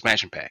didn't have an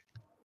expansion pack.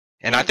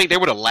 And I think they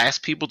were the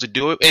last people to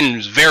do it, and it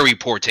was very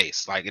poor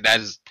taste. Like,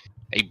 that is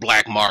a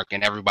black mark,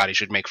 and everybody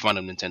should make fun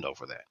of Nintendo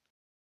for that.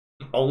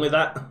 Only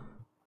that?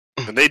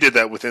 And they did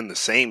that within the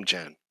same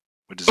gen.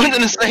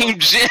 Within the same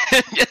gen?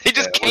 Yeah, they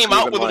just came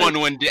out with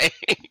one day.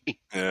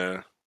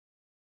 Yeah.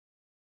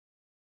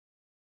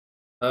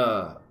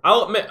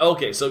 I'll admit,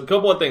 okay, so a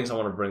couple of things I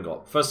want to bring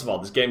up. First of all,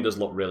 this game does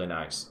look really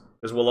nice.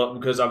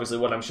 Because obviously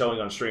what I'm showing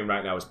on stream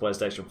right now is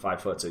PlayStation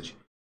 5 footage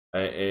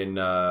in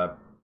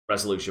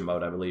resolution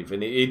mode, I believe.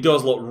 And it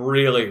does look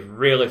really,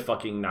 really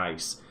fucking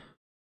nice.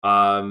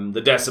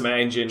 The Decima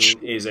engine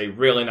is a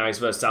really nice,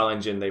 versatile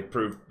engine. It's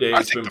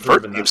been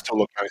proven that. Still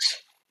look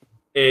nice.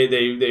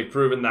 they've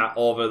proven that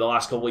over the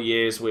last couple of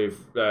years with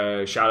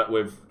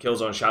with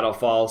Killzone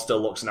Shadowfall. Still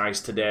looks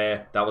nice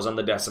today. That was on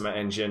the Decima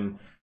engine.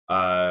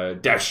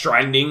 Death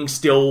Stranding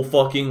still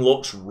fucking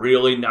looks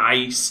really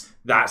nice.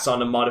 That's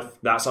on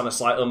a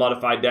slightly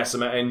modified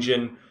Decima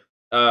engine.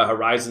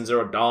 Horizon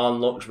Zero Dawn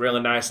looks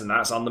really nice, and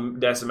that's on the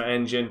Decima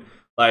engine.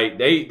 Like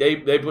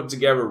they put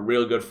together a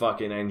real good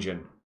fucking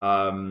engine.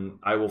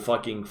 I will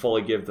fucking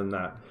fully give them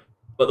that.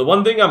 But the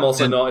one thing I'm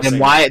also noticing...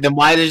 Then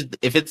why does,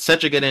 if it's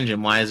such a good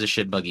engine, why is this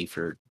shit buggy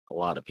for a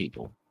lot of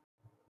people?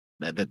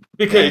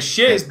 Because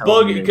shit's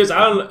buggy. Because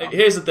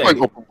here's the thing.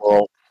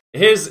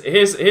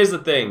 Here's the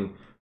thing.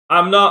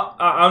 I'm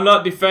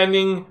not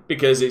defending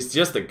because it's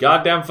just the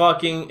goddamn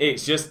fucking...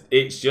 It's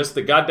just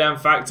the goddamn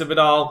fact of it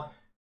all.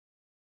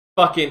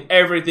 Fucking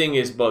everything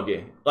is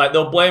buggy. Like,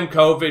 they'll blame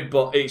COVID,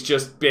 but it's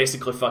just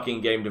basically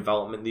fucking game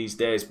development these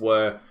days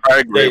where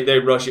they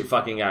rush it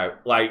fucking out.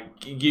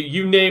 Like,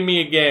 you name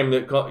me a game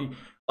that...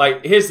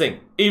 Like, here's the thing.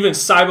 Even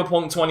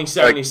Cyberpunk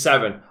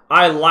 2077,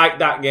 I like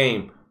that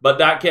game, but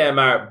that came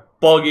out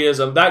buggy as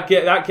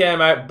that came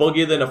out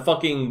buggier than a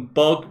fucking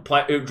bug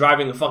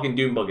driving a fucking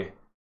Doom buggy.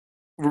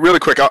 Really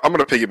quick, I'm going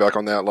to piggyback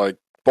on that. Like,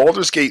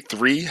 Baldur's Gate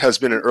 3 has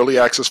been in early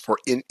access for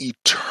an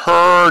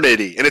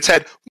eternity, and it's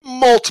had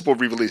multiple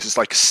re-releases,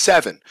 like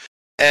 7.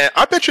 And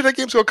I bet you that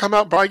game's going to come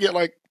out and probably get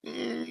like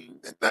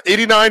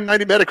 89,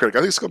 90 Metacritic. I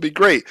think it's going to be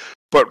great.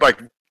 But I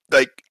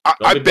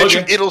bet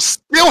you it'll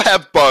still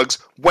have bugs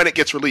when it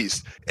gets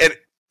released. And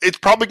it's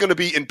probably going to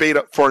be in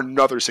beta for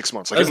another 6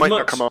 months. Like, it might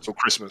not come out until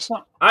Christmas.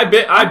 I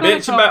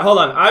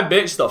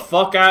bitch the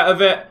fuck out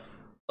of it.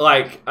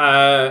 Like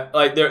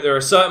there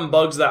are certain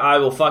bugs that I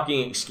will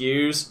fucking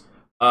excuse.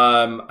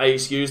 I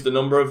excuse the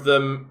number of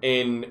them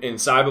in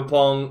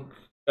Cyberpunk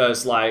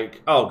as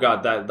like, oh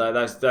god,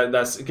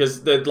 that's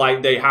because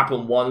they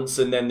happen once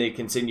and then they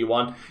continue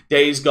on.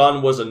 Days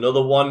Gone was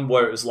another one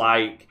where it was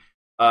like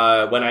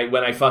when I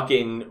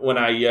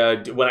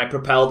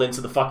propelled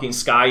into the fucking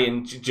sky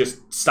and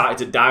just started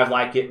to dive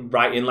like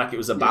it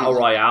was a battle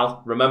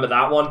royale. Remember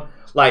that one?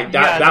 Like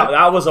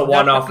that was a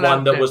one-off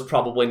one that was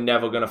probably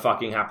never gonna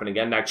fucking happen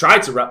again. I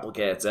tried to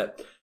replicate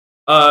it.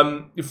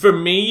 For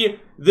me,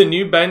 the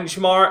new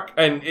benchmark,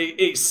 and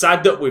it's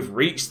sad that we've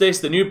reached this,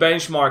 the new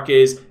benchmark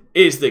is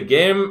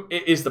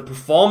the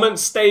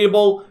performance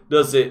stable?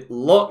 Does it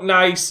look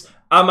nice?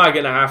 Am I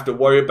gonna have to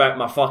worry about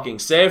my fucking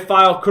save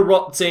file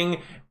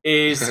corrupting?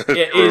 Is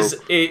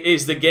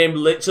the game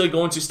literally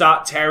going to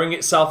start tearing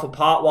itself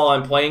apart while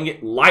I'm playing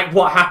it, like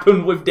what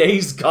happened with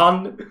Days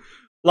Gone?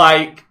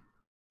 Like,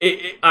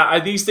 are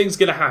these things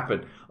gonna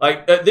happen?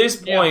 Like, at this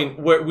point,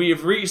 where we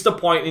have reached a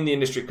point in the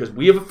industry, because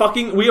we have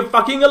fucking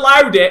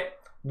allowed it.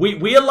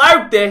 We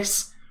allowed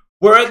this.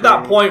 We're at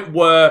that point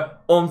where,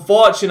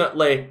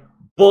 unfortunately,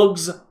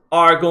 bugs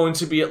are going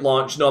to be at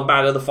launch no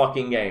matter the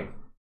fucking game.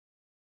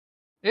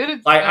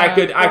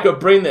 I could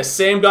bring the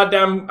same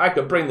goddamn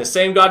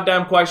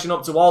question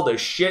up to all the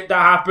shit that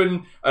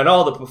happened and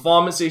all the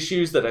performance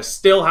issues that are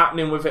still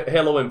happening with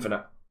Halo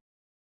Infinite.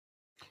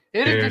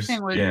 Here's the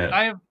thing,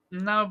 I've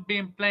now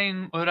been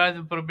playing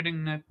Horizon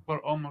Forbidden Net for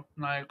almost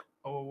 20,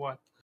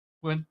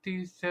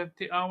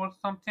 30 hours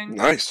something.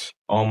 Nice.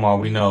 Omar,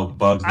 we know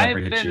bugs never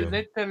hit you. I've been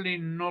literally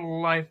no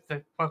life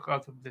the fuck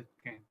out of this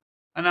game,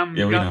 and I'm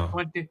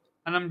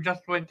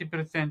just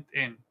 20%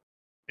 in,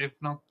 if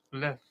not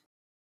less.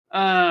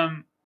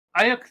 I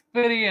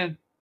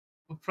experienced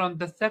from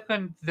the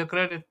second the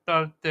credit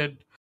started.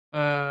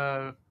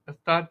 I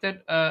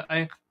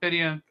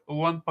experienced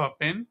one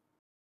pop-in.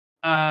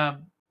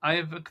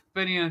 I've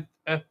experienced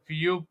a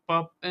few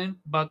pop-ins,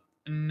 but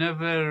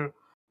never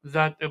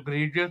that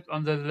egregious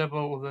on the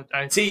level that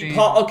I see.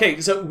 Okay,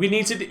 so we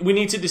need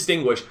to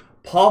distinguish.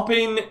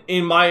 Pop-in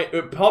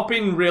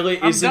really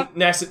isn't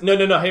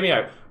necessary. No, hear me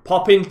out.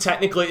 Pop-in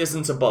technically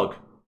isn't a bug.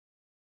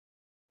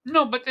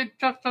 No, but it's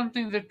just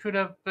something that should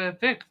have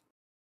fixed.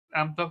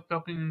 I'm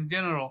talking in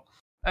general.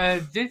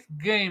 This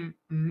game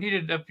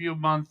needed a few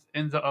months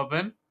in the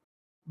oven,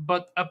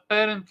 but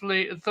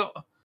apparently, so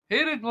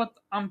here is what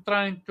I'm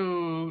trying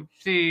to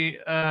see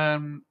a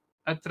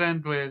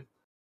trend with.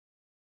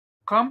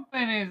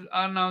 Companies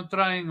are now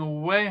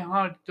trying way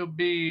hard to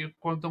be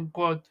quote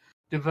unquote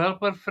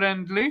developer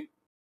friendly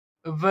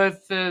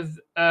versus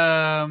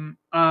and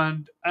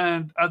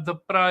at the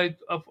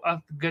price of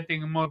us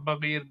getting more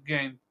buggier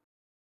games.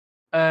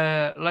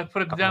 Like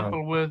for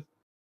example with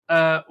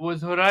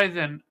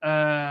Horizon,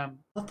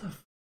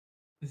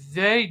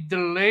 they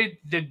delayed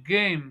the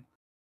game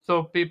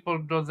so people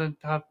doesn't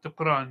have to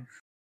crunch.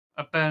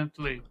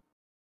 Apparently,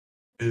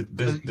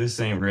 this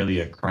ain't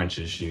really a crunch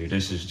issue.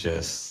 This is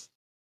just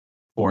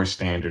poor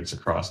standards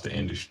across the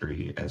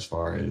industry as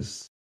far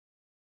as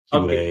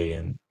QA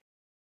and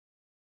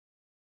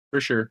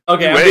for sure.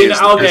 Okay,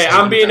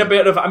 I'm being a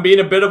bit of a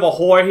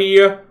whore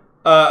here.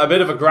 A bit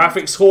of a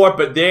graphics whore,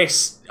 but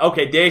this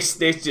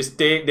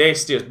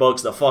just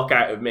bugs the fuck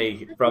out of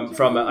me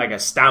from like a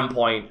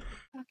standpoint.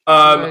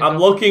 I'm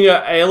looking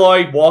at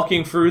Aloy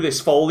walking through this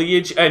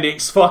foliage, and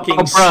it's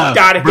fucking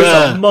static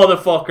as a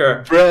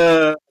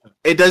motherfucker.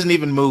 It doesn't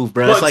even move,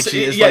 bro. But It's like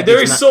it's yeah, like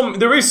there it's is not-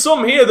 there is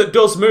some here that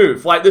does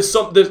move. Like there's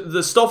some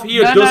the stuff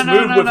here does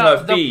move with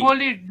her The feet.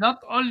 foliage not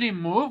only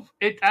move,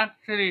 it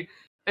actually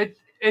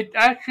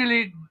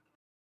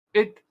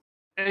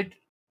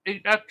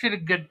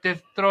get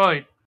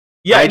destroyed.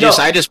 Yeah, I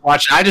just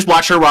watch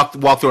her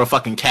walk through a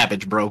fucking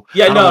cabbage, bro.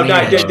 Yeah, I don't no.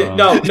 wanna hear that.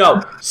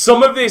 No.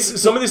 Some of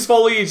this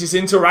foliage is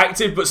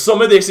interactive, but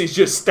some of this is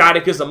just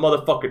static as a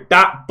motherfucker.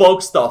 That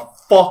bugs the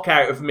fuck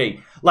out of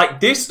me.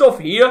 Like this stuff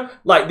here,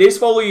 like this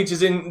foliage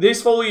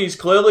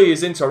clearly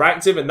is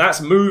interactive, and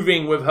that's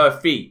moving with her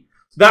feet.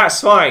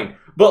 That's fine.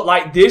 But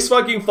like this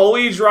fucking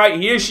foliage right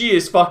here, she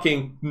is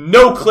fucking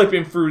no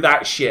clipping through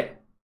that shit.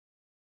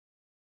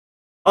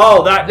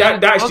 Oh,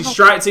 that's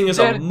distracting as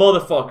a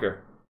motherfucker.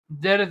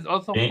 There is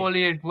also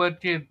foliage where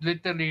she is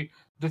literally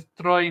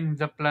destroying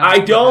the planet. I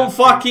don't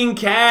fucking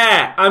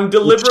care. I'm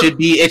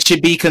deliberately. It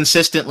should be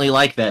consistently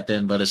like that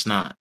then, but it's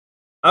not.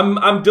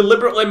 I'm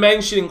deliberately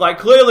mentioning, like,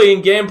 clearly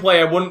in gameplay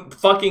I wouldn't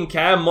fucking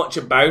care much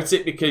about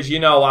it because, you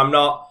know,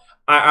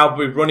 I'll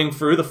be running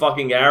through the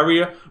fucking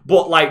area,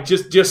 but like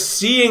just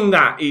seeing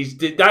that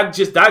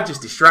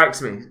just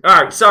distracts me.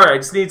 All right, sorry, I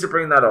just need to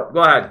bring that up.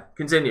 Go ahead,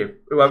 continue.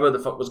 Whoever the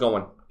fuck was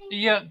going.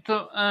 Yeah,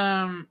 so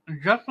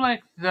just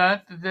like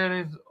that, there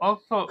is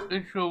also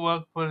issue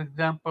with, for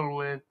example,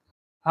 with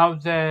how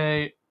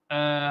they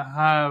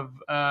have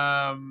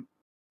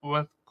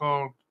what's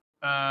called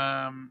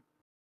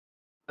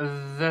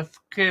the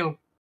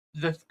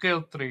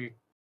skill tree.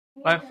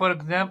 Like for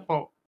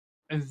example,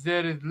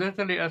 there is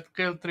literally a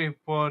skill tree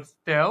for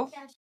stealth.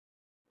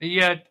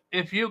 Yet,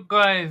 if you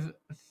guys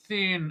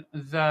seen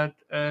that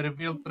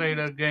reveal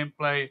trailer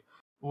gameplay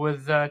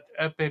with that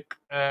epic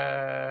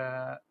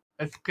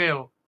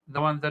skill, the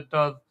one that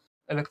does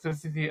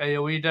electricity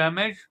AoE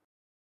damage,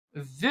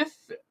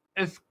 this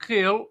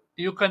skill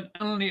you can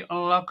only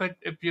unlock it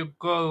if you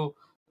go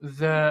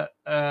the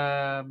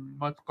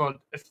what's called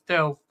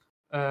stealth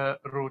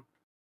route,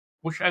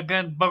 which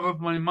again boggles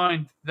my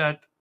mind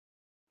that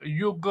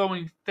you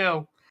going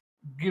stealth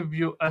give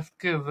you a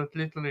skill that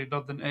literally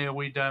does an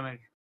AoE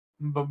damage,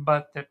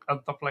 bombastic and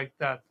stuff like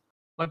that.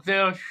 Like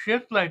there are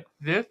shit like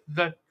this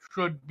that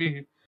should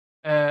be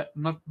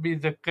not be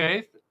the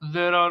case.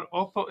 There are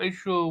also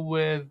issues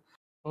with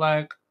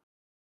like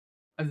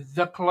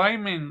the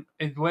climbing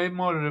is way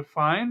more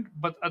refined,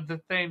 but at the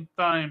same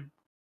time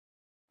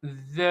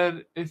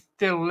there is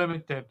still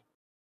limited.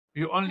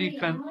 You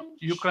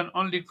can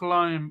only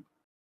climb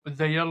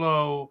the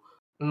yellow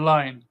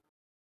line,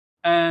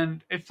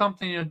 and it's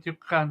something that you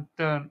can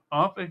turn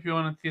off if you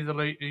want to see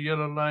the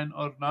yellow line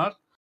or not.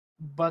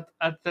 But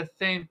at the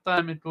same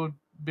time, it would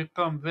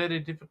become very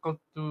difficult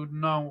to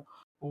know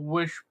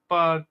which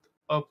part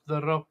of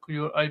the rock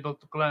you're able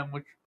to climb,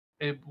 which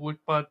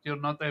part you're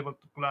not able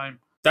to climb.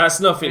 That's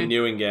nothing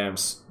new in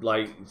games.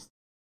 Like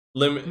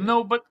limit.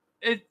 No, but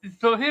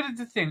so here's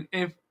the thing: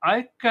 if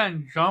I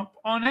can jump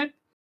on it,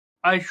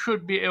 I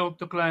should be able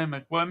to climb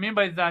it. What I mean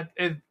by that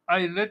is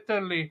I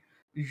literally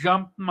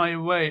jumped my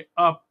way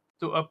up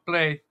to a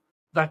place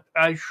that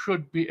I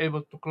should be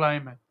able to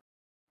climb it.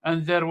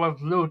 And there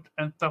was loot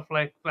and stuff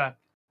like that.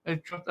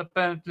 It's just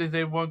apparently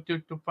they want you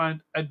to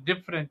find a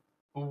different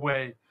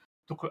way,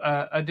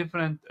 a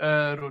different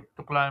route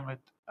to climb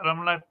it. And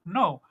I'm like,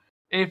 no.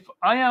 If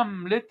I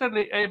am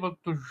literally able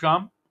to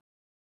jump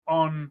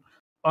on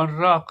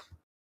rocks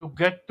to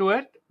get to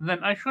it,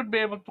 then I should be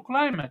able to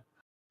climb it.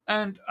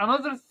 And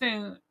another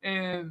thing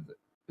is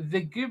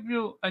they give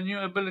you a new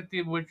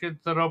ability, which is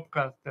the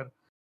ropecaster.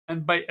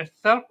 And by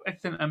itself,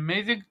 it's an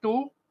amazing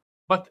tool,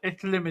 but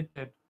it's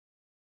limited.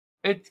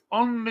 It's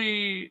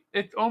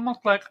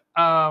almost like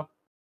a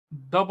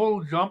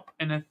double jump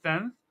in a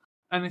sense,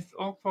 and it's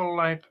also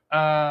like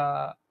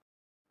a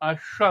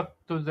shot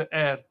to the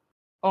air,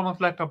 almost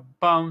like a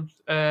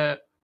bounce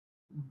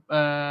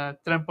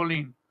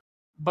trampoline.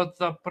 But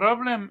the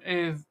problem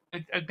is,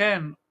 it's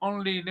again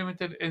only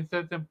limited in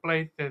certain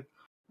places.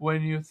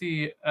 When you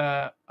see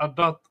a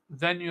dot,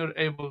 then you're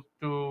able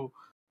to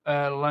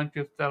launch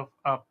yourself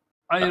up.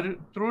 I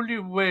truly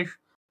wish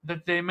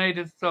that they made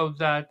it so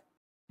that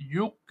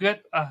you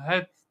get a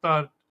head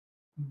start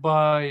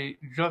by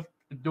just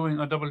doing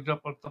a double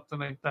jump or something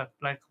like that.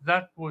 Like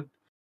that would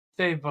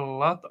save a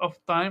lot of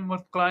time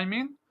with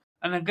climbing.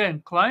 And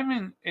again,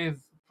 climbing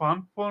is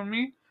fun for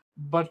me,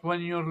 but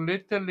when you're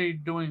literally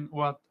doing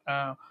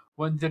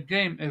when the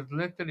game is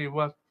literally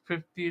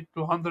 50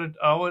 to 100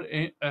 hour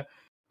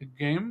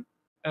game,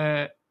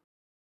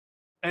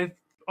 it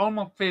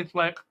almost feels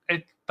like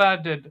it's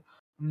padded,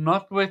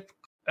 not with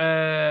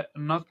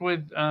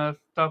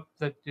stuff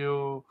that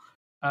you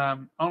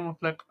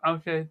almost like I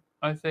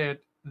say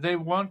it. They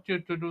want you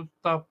to do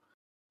stuff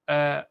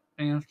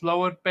in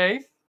slower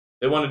pace.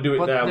 They want to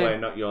do it their way,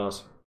 not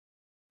yours.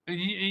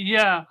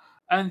 Yeah,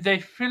 and they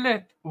fill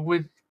it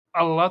with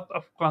a lot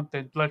of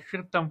content, like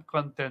short-term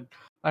content.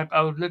 Like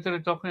I was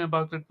literally talking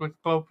about it with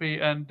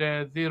Kofi and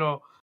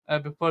Zero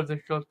before the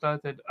show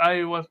started.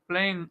 I was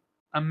playing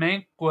a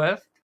main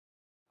quest.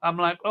 I'm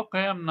like,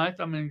 okay, I'm nice,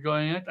 I'm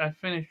enjoying it. I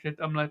finished it.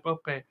 I'm like,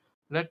 okay,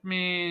 let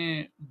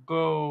me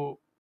go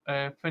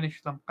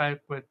finish some side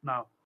quest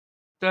now.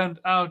 Turned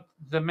out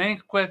the main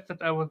quest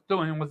that I was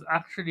doing was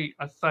actually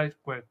a side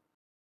quest.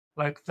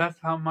 Like, that's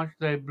how much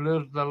they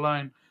blurred the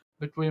line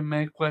between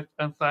main quest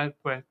and side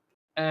quest.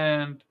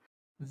 And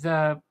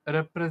the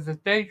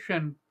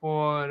representation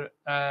for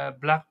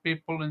black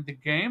people in the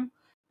game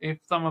is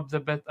some of the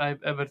best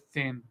I've ever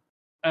seen.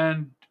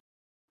 And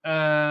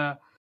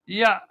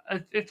yeah,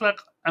 it's like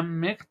a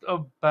mix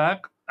of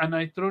back, and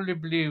I truly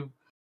believe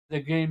the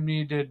game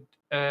needed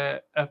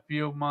a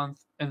few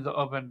months in the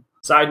oven.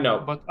 Side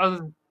note. But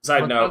other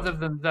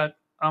than that,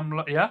 I'm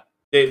like, yeah.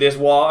 This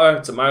water,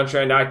 to my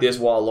untrained eye, this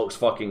water looks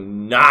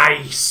fucking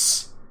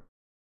nice.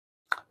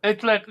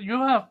 It's like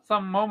you have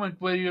some moment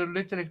where you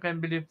literally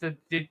can believe that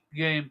this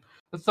game.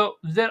 So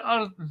there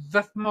are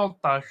the small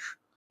touch.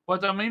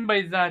 What I mean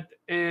by that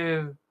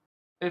is,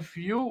 if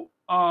you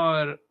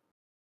are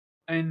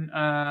in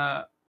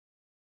a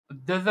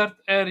desert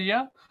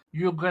area,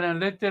 you're gonna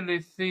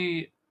literally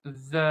see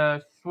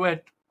the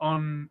sweat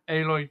on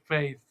Aloy's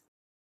face.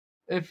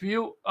 If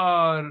you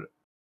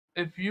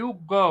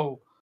go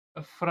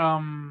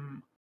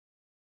from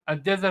a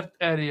desert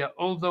area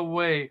all the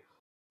way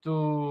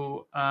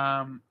to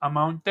a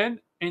mountain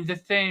in the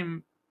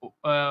same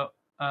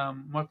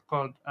what's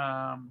called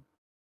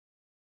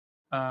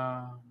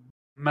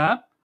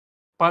map,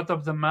 part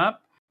of the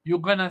map, you're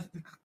gonna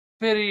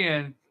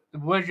experience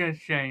weather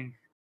change.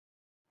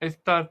 It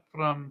starts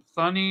from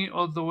sunny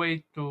all the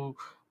way to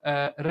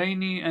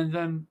rainy, and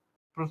then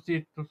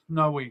proceed to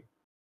snowy.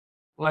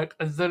 Like,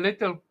 the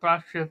little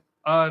crashes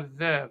are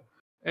there.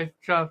 It's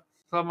just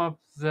some of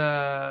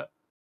the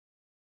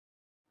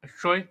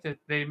choices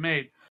they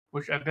made,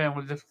 which again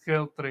with the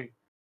skill tree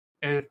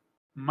is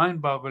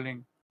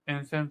mind-boggling in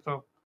the sense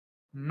of,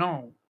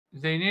 no,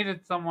 they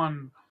needed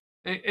someone.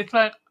 It's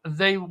like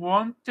they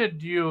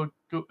wanted you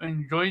to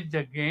enjoy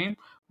the game,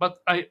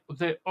 but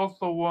they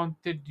also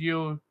wanted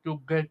you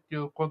to get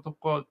your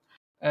quote-unquote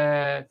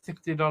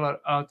 $60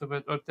 out of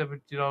it or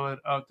 $70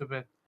 out of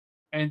it,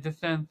 in the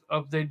sense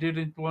of they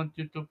didn't want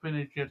you to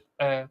finish it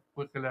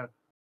quickly.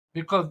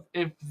 Because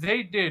if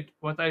they did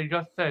what I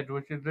just said,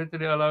 which is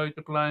literally allow you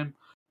to climb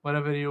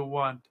whatever you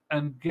want,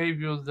 and gave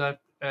you that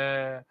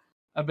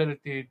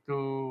ability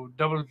to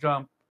double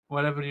jump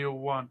whatever you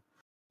want,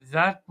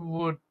 that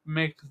would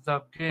make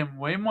the game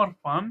way more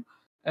fun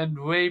and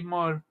way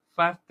more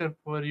faster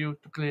for you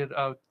to clear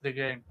out the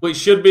game. Well, it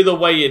should be the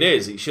way it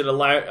is. It should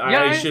allow.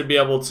 Yeah, I should be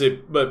able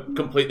to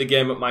complete the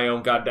game at my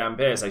own goddamn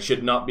pace. I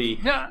should not be,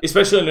 Yeah.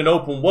 especially in an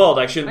open world.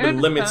 I shouldn't I be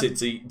limited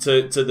to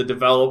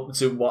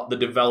what the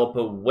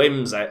developer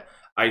whims at.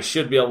 I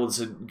should be able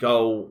to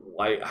go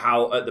like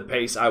how at the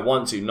pace I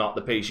want to, not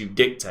the pace you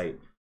dictate.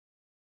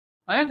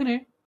 I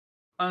agree,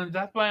 and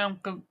that's why I'm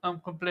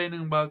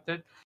complaining about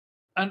it.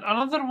 And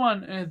another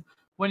one is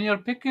when you're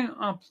picking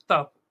up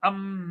stuff.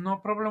 No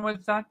problem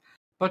with that.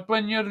 But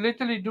when you're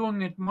literally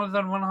doing it more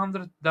than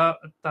 100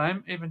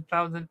 times, even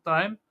 1,000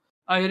 times,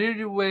 I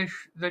really wish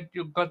that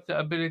you got the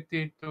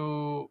ability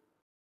to,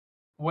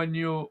 when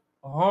you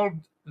hold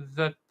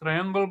the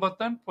triangle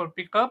button for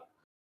pickup,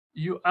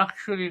 you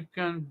actually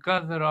can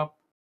gather up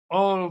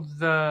all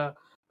the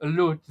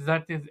loot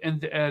that is in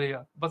the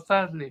area. But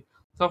sadly,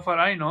 so far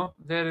I know,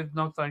 there is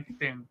no such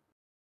thing.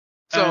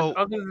 So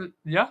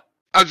Yeah?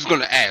 I was just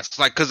going to ask,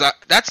 like, because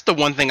that's the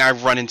one thing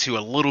I've run into a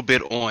little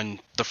bit on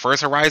the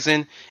first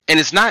Horizon, and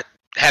it's not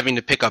having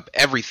to pick up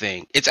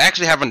everything. It's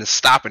actually having to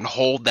stop and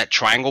hold that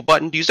triangle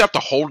button. Do you still have to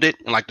hold it,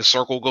 and like the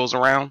circle goes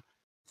around?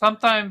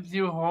 Sometimes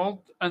you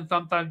hold, and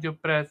sometimes you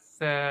press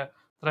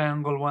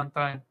triangle one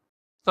time.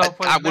 So,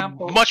 for I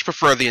example, would much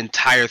prefer the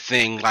entire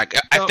thing. Like,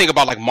 I think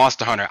about like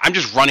Monster Hunter. I'm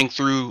just running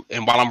through,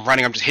 and while I'm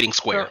running, I'm just hitting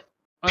square,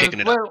 picking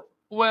it up.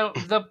 Well,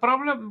 the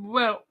problem,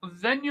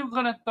 then you're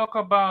gonna talk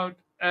about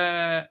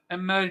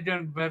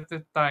emergent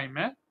versus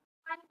timer,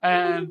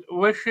 and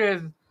which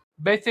is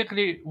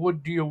basically,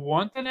 would you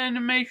want an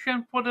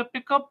animation for the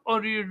pickup,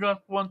 or do you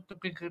just want to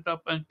pick it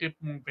up and keep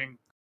moving?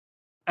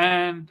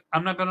 And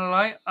I'm not gonna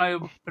lie, I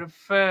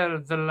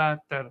prefer the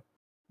latter.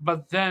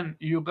 But then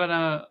you're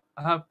gonna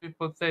have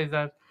people say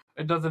that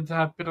it doesn't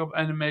have pickup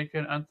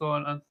animation and so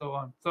on and so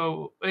on.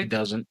 So It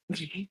doesn't.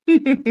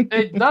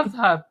 it does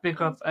have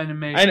pickup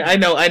animation. I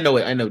know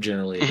it. I know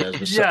generally it does.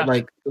 But Yeah.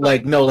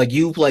 like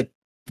you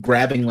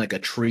grabbing like a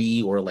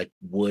tree or like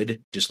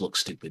wood just looks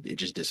stupid. It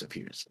just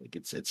disappears. Like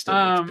it's still it's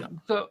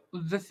dumb. So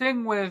the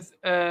thing with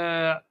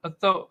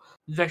so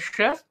the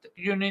chest,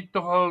 you need to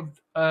hold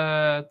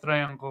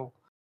triangle.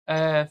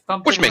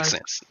 Something Which makes like,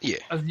 sense. Yeah.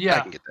 I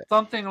Yeah, can get that.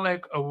 something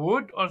like a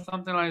wood or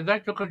something like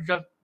that, you could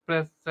just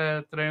press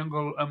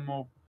triangle and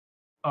move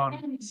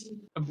on.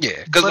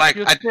 Yeah, 'cause, But like,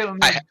 you still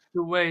need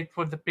to wait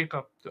for the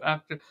pickup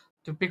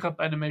to pick up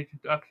animation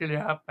to actually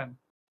happen.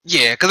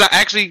 Yeah, because I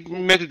actually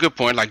make a good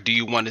point. Like, do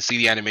you want to see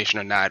the animation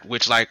or not?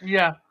 Which, like,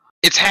 Yeah,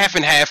 it's half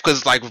and half.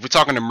 Because, like, if we're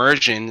talking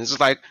immersion, it's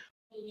like,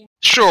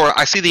 sure,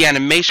 I see the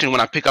animation when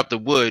I pick up the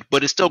wood,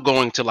 but it's still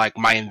going to like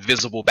my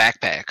invisible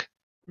backpack.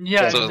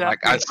 Yeah, So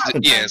exactly.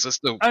 so it's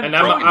still And And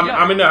growing.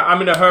 I'm in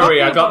a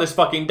hurry. I Talking got about- this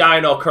fucking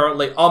dino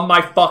currently on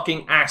my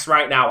fucking ass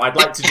right now. I'd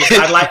like to just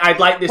I'd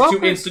like this to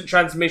Talking- instant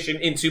transmission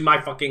into my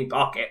fucking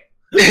pocket.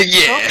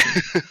 Yeah.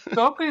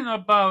 Talking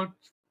about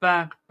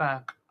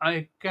backpack,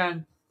 I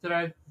can't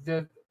stress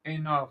this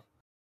enough.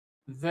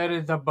 There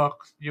is a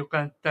box you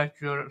can touch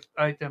your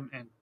item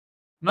in.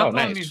 Not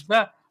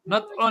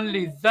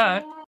only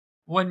that,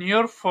 when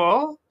you're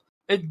full,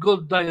 it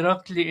goes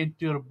directly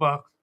into your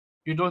box.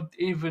 You don't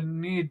even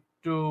need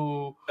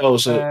to. Oh,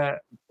 so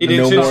It no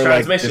instant more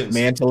like transmissions.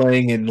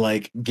 dismantling and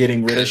like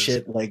getting rid of 'Cause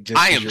shit. Like just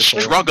I 'cause am you're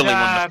full. struggling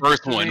on the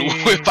first one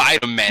Exactly. with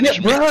item Yeah,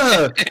 management.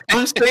 bruh.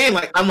 I'm saying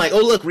I'm like, oh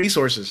look,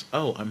 resources.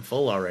 Oh, I'm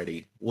full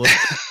already. Well,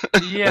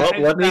 Yeah,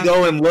 let me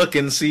go and look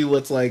and see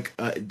what's like.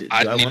 Do I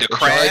I need want to to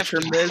charge craft.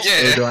 from this,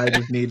 Yeah. or do I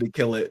just need to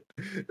kill it?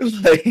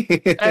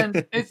 Like-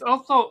 And it's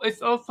also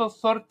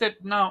sorted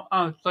now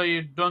out, so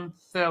you don't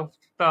sell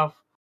stuff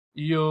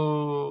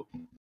you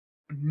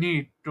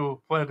need to,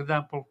 for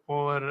example,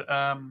 for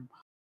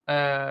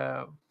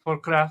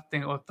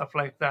crafting or stuff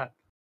like that.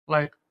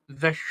 Like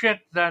the shit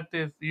that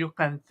is you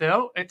can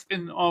sell, it's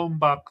in own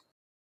box,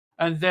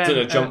 and then in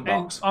a junk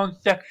box. on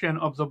section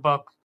of the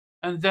box,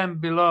 and then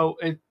below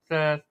it's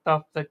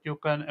stuff that you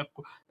can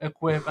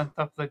equip and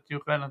stuff that you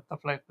can and stuff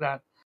like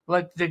that.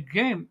 Like the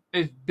game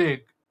is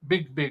big.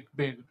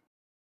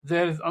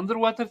 There is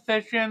underwater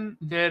section.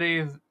 There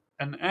is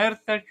an air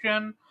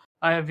section.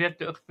 I have yet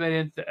to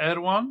experience the air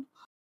one.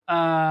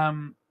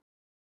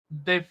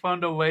 They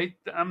found a way.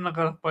 I'm not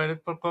gonna spoil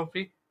it for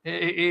Coffee.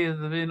 He has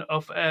been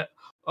off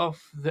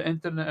the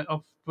internet,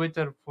 of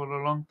Twitter for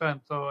a long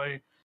time, so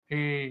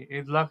he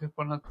is lucky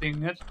for not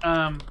seeing it.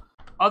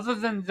 Other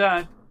than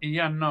that,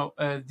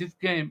 this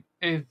game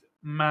is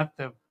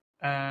massive,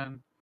 and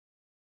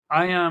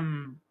I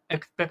am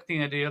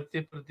expecting a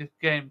DLC for this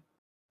game,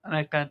 and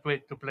I can't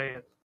wait to play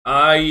it.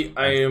 I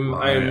am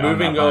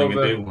moving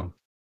over. One.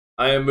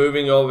 I am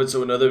moving over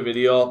to another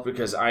video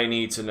because I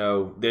need to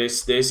know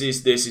this. This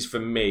is for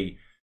me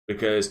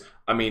because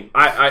I mean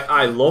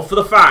I love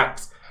the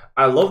fact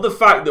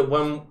that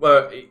when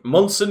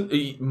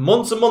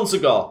months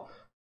ago,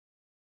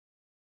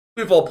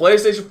 before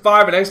PlayStation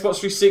 5 and Xbox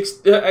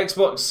 360,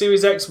 Xbox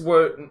Series X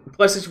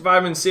PlayStation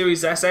 5 and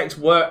Series SX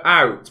were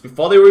out,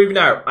 before they were even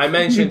out, I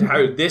mentioned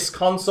how this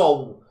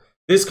console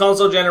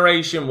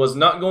generation was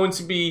not going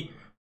to be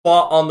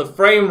fought on the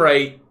frame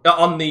rate,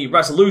 on the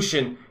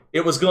resolution.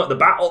 It was going, the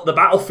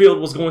battlefield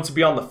was going to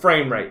be on the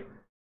frame rate.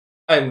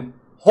 And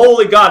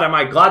holy God, am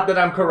I glad that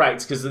I'm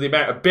correct, because of the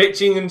amount of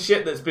bitching and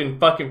shit that's been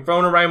fucking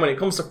thrown around when it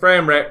comes to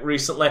frame rate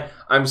recently.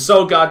 I'm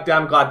so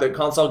goddamn glad that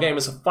console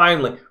gamers have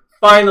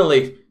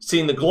finally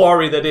seen the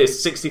glory that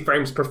is 60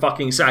 frames per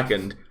fucking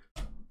second.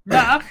 No,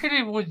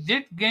 actually, with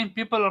this game,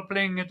 people are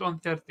playing it on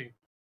 30.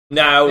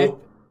 Now,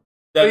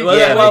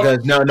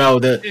 because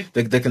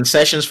the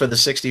concessions for the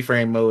 60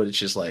 frame mode, it's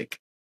just like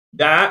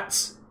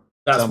that's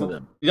some of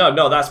them.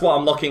 No, that's what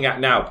I'm looking at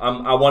now.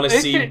 I want to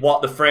see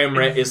what the frame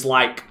rate is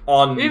like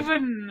on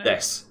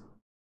this.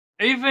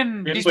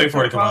 Even Just wait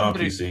for it to come out on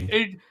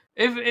PC.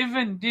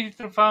 Even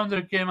Digital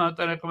Foundry came out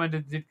and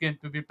recommended this game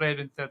to be played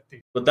in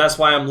 30. But that's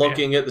why I'm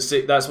looking at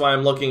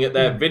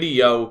their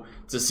video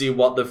to see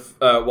what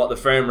the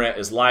frame rate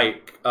is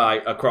like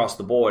across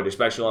the board,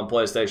 especially on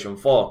PlayStation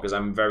 4, because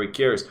I'm very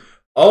curious.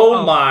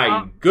 Oh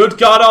my good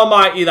God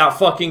Almighty, that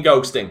fucking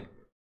ghosting!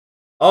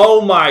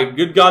 Oh my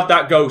good God,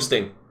 that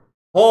ghosting!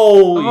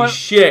 Holy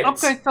shit!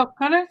 Okay, so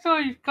can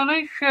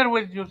I share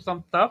with you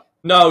some stuff?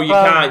 No, you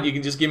can't. You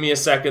can just give me a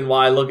second while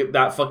I look at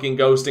that fucking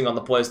ghosting on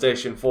the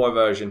PlayStation 4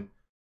 version.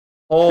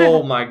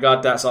 Oh my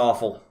God, that's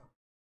awful.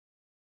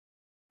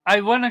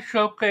 I want to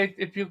showcase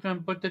if you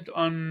can put it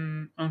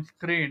on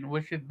screen,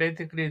 which is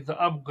basically the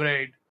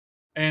upgrade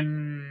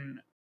in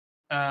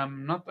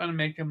not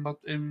animation, but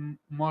in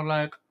more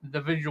like the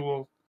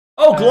visual.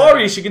 Oh,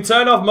 glorious! You can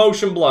turn off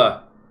motion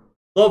blur.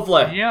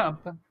 Lovely. Yeah,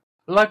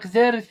 like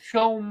there is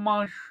so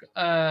much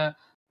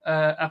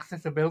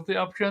accessibility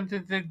options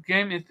in this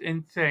game. It's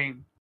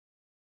insane.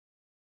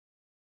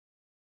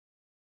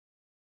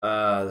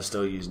 They're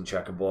still using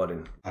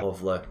checkerboarding.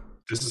 Lovely.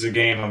 This is a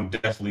game I'm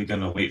definitely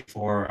gonna wait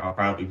for. I'll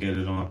probably get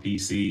it on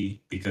PC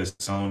because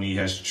Sony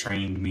has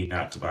trained me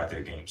not to buy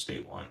their games day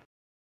one.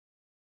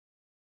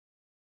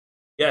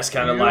 Yes,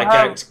 kind of You like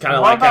have-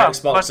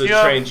 Xbox but has you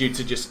have- trained you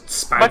to just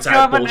spout but you out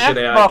have an bullshit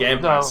AI Xbox, Game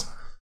Pass.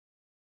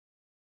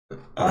 you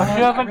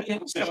have an- I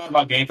didn't say nothing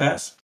about Game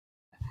Pass.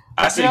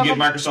 I you say have get an-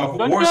 Microsoft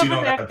don't Rewards so you you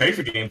have don't an have to pay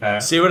for Game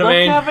Pass. See what I Don't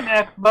mean? you have an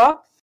Xbox?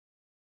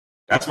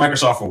 That's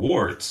Microsoft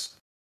Rewards.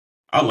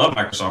 I love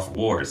Microsoft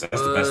Rewards. That's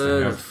the best thing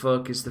The ever.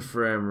 fuck is the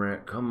frame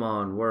rate? Come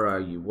on, where are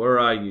you? Where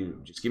are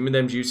you? Just give me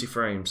them juicy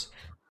frames.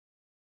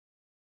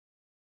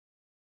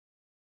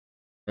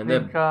 And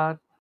Screenshot.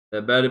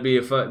 there better be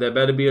a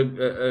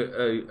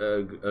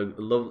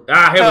love.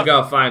 Ah, here we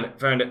go. Found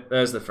it.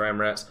 There's the frame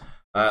rates.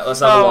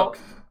 Let's have a look.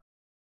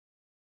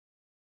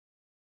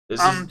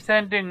 I'm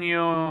sending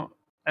you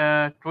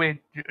a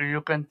tweet.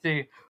 You can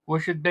see,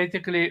 which is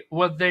basically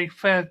what they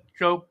first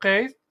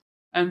showcased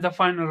and the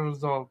final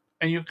result.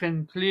 and you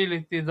can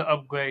clearly see the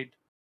upgrade.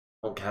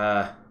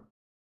 Okay.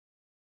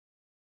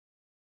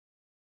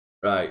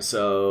 Right,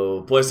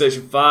 so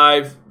PlayStation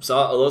 5,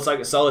 so it looks like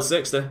a solid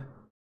 60.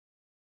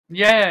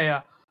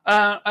 Yeah.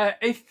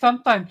 It's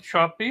sometimes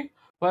choppy.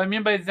 What I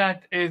mean by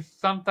that is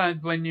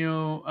sometimes when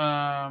you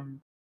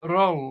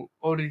roll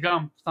or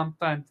jump,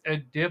 sometimes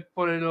it dips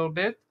for a little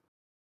bit.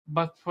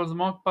 But for the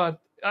most part,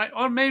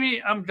 or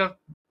maybe I'm just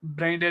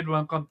brain dead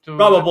when it comes to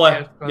Probably.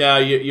 FPS, 'cause- Yeah,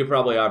 you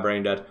probably are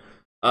brain dead.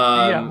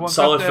 when it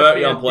Solid comes to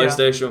 30 on FPS,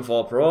 PlayStation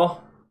 4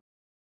 Pro.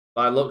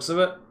 By the looks of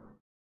it.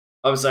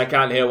 Obviously, I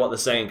can't hear what they're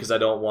saying because I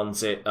don't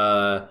want it.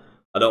 I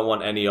don't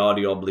want any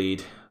audio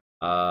bleed.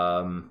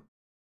 Can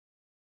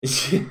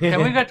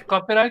we get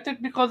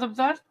copyrighted because of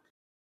that?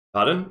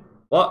 Pardon?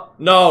 What?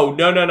 No.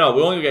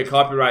 We won't get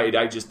copyrighted.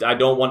 I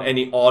don't want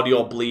any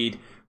audio bleed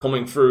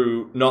coming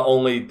through not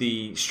only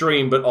the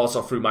stream but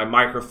also through my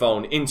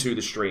microphone into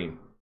the stream.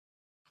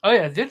 Oh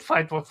yeah, this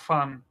fight was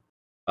fun.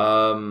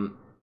 Oh,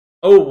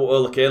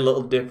 well, okay, a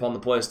little dip on the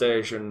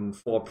PlayStation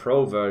 4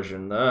 Pro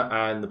version there,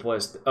 and the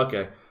PlayStation.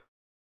 Okay.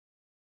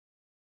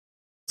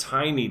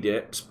 Tiny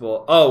dips,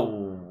 but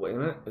wait a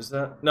minute, is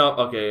that no?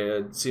 Okay,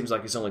 it seems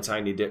like it's only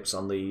tiny dips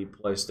on the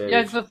PlayStation.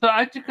 Yeah, so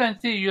as you can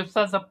see, you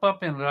saw the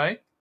popping,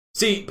 right?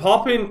 See,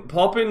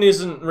 popping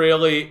isn't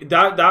really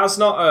that. That's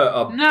not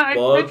a No,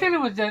 bug. especially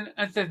with the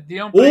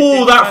SSD on Oh,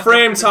 PlayStation, that that's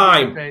frame a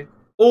time! great.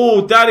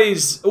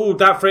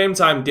 That frame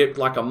time dipped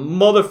like a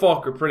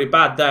motherfucker, pretty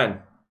bad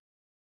then.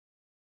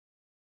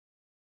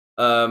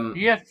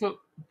 Yeah, so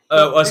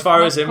As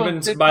far as it's not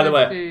inventory, by the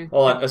way, consistency.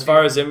 hold on. As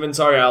far as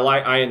inventory, I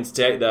like Iron's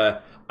take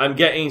there. I'm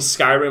getting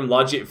Skyrim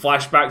logic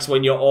flashbacks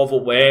when you're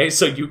overweight,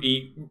 so you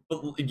eat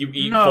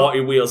No.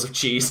 40 wheels of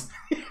cheese.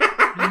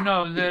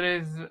 No, there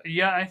is.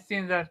 Yeah, I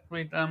seen that.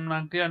 Wait, I'm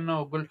like, yeah,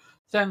 no, but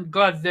thank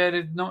God there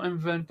is no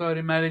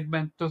inventory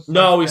management to.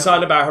 No, he's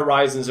talking about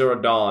Horizon Zero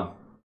Dawn.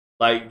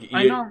 Like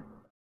I know.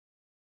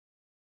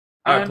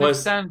 I Alright,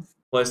 understand.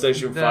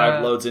 PlayStation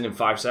 5 loads in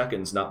 5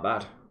 seconds. Not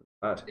bad.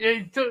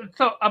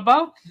 So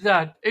about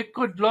that, it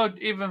could load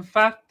even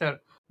faster,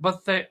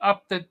 but they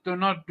opted to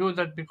not do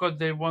that because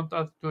they want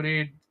us to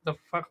read the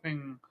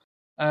fucking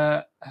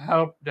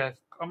help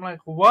desk. I'm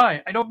like,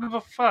 why? I don't give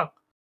a fuck.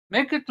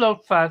 Make it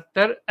load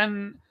faster,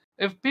 and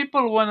if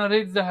people want to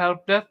read the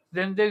help desk,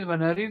 then they're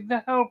gonna read the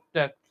help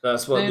desk.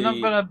 That's what they're not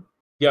gonna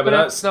yeah, but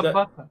press the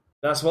button.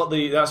 that's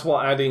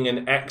what adding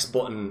an X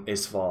button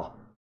is for.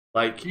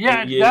 Like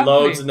Yeah, it exactly.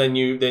 loads and then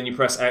you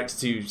press X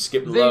to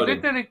skip the They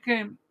loading. literally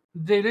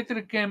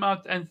came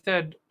out and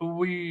said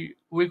we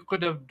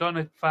could have done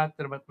it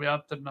faster, but we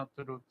opted not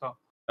to do so.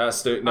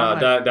 That's no,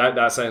 I'm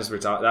that sounds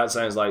retarded. That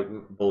sounds like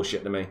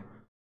bullshit to me.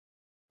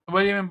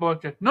 What do you mean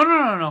bullshit?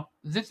 No.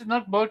 This is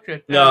not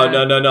bullshit. No.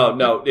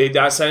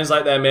 That sounds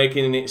like they're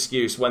making an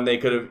excuse when they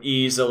could have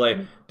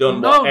easily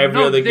done what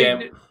every other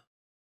game.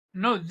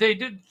 They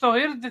did. So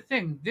here's the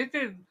thing. This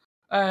is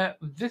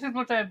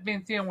what I've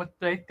been seeing with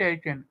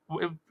PlayStation,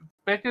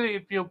 especially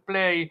if you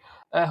play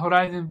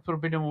Horizon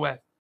Forbidden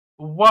West.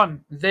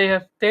 One, they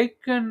have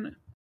taken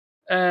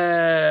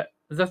the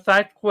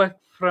side quest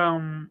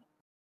from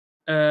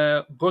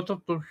Ghost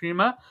of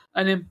Tsushima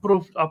and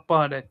improved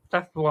upon it.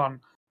 That's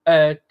one.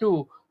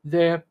 Two,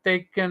 they have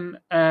taken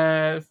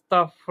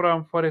stuff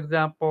from, for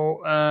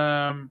example,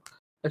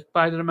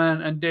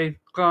 Spider-Man and Days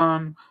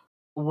Gone.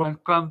 When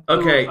it comes to,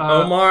 Okay,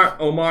 Omar,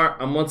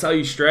 I'm gonna tell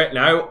you straight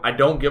now. I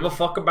don't give a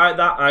fuck about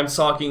that. I'm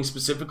talking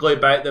specifically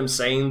about them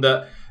saying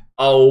that,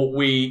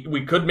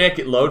 we could make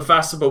it load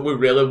faster, but we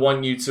really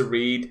want you to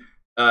read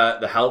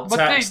the help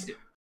text.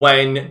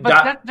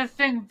 That's the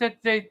thing that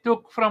they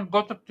took from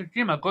Ghost of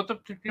Tsushima. Ghost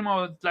of Tsushima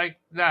was like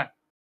that.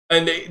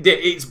 And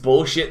it's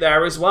bullshit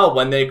there as well,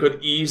 when they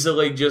could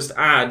easily just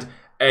add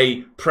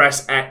a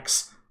press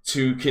X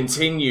to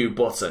continue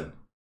button.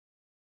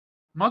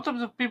 Most of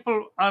the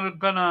people are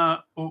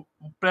gonna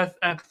press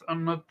X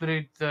and not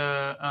read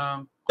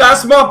the.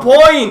 That's my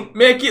point!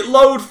 Make it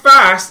load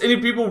fast, and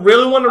if people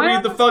really want to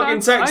read the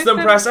fucking text, then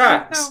press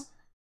X.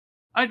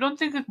 I don't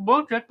think it's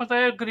bullshit, but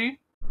I agree.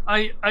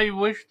 I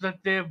wish that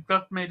they've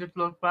just made it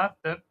load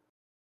faster.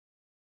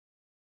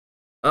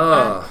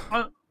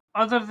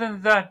 Other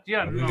than that,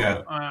 yeah,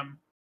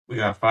 we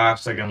got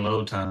 5-second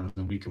load times,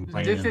 and we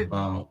complaining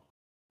about.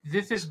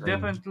 This is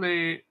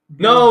definitely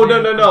No.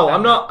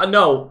 I'm not.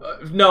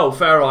 No,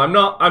 Pharaoh. I'm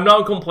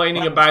not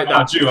complaining about that.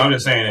 Not you. I'm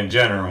just saying in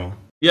general.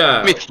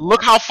 Yeah. I mean,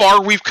 look how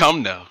far we've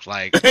come though.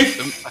 Like,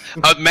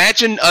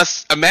 imagine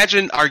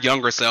our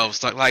younger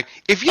selves. Like,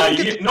 if you don't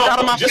get out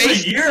of my just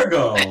face, a year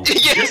ago.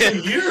 Just a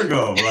year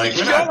ago. Like,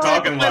 we're not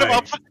talking like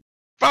about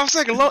 5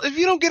 seconds. If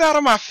you don't get out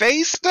of my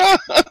face, stuff.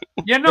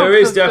 Yeah, no. There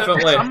is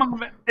definitely.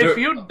 If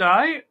you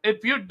die,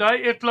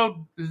 it loads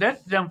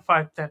less than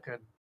 5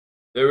 seconds.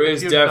 There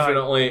is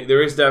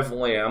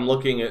definitely. I'm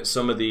looking at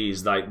some of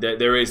these. Like,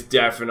 there is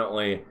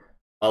definitely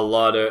a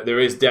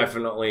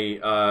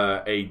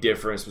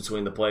difference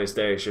between the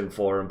PlayStation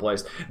 4 and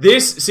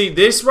PlayStation.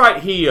 This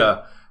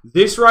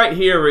right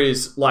here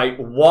is like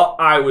what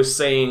I was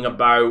saying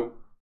about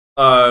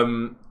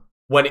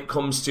when it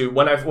comes to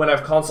when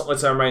I've constantly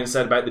turned around and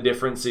said about the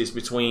differences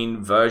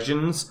between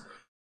versions,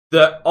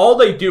 that all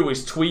they do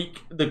is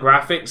tweak the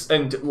graphics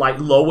and like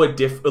lower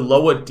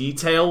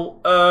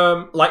detail.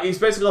 Like it's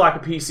basically like a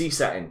PC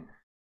setting.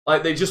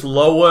 Like they just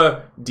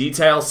lower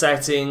detail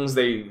settings.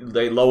 They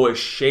lower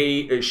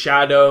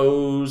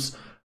shadows.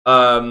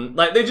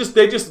 Like they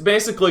just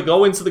basically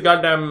go into the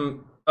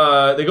goddamn.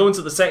 They go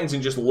into the settings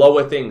and just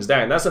lower things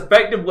down. That's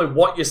effectively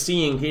what you're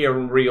seeing here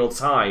in real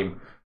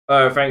time.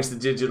 Thanks to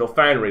Digital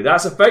Foundry.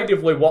 That's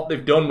effectively what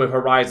they've done with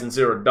Horizon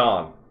Zero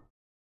Dawn.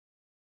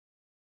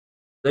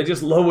 They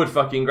just lowered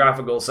fucking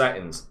graphical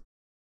settings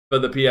for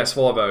the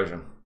PS4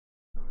 version.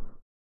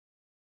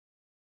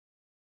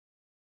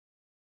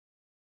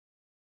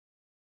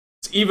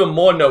 It's even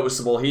more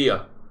noticeable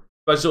here.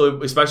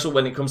 Especially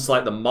when it comes to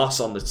like the moss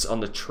on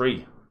the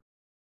tree.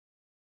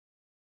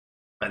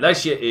 And that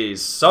shit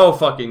is so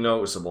fucking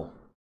noticeable.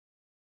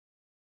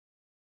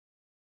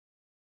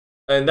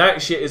 And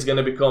that shit is going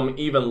to become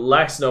even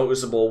less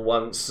noticeable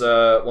once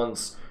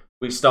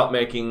we stop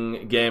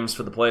making games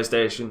for the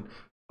PlayStation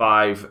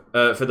 5,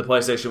 for the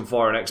PlayStation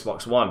 4 and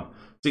Xbox One.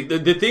 See,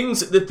 the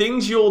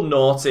things you'll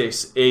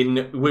notice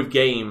with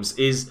games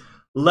is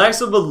less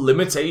of a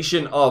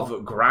limitation of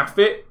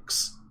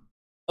graphics,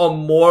 or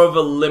more of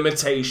a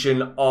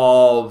limitation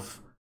of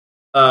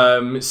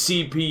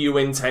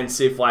CPU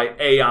intensive like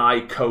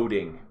AI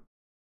coding.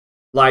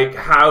 Like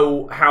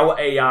how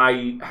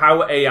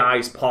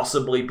AIs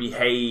possibly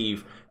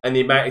behave, and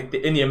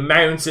the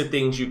amount of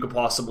things you could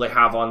possibly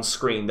have on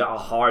screen that are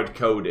hard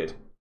coded.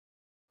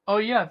 Oh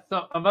yeah,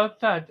 so about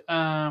that,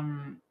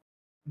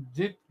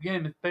 this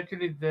game,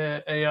 especially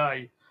the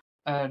AI,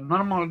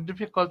 normal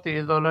difficulty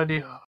is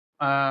already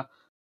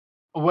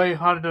way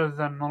harder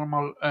than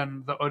normal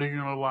and the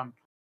original one.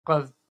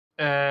 Because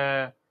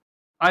I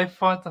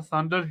fought a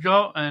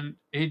Thunderjaw and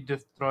he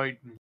destroyed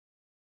me.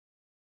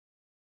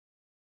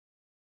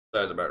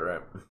 That's about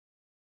right.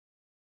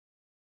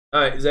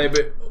 Alright,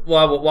 Zabe,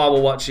 while we're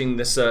watching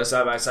this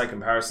side-by-side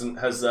comparison,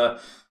 has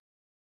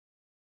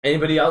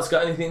anybody else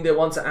got anything they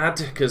want to add?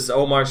 Because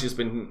Omar's just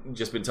been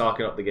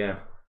talking up the game.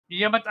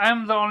 Yeah, but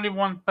I'm the only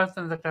one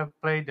person that have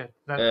played it.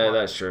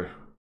 That's true.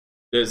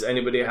 Does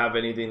anybody have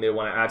anything they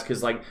want to add?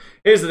 Because, like,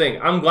 here's the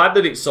thing. I'm glad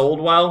that it sold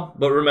well,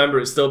 but remember,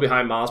 it's still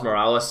behind Miles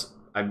Morales.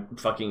 I'm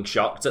fucking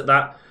shocked at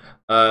that.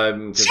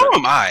 So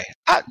am I.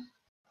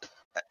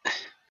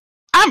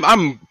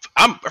 I'm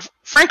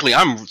frankly,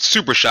 I'm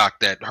super shocked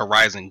that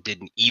Horizon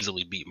didn't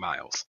easily beat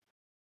Miles.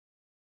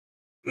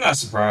 I'm not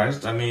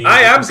surprised. I mean,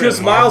 I am,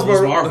 because Miles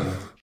Marvel.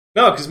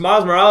 No, because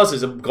Miles Morales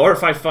is a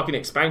glorified fucking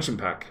expansion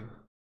pack.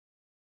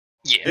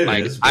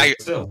 Yeah,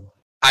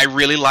 I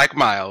really like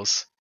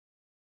Miles.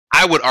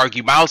 I would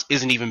argue Miles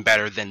isn't even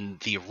better than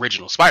the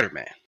original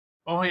Spider-Man.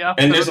 Oh yeah,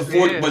 and there's a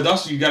 $40, but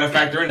also you got to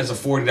factor in there's a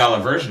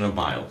 $40 version of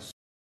Miles.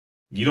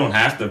 You don't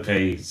have to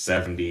pay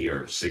 $70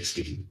 or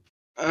 $60.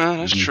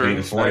 That's you true. Pay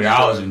the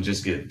 $40 and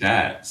just get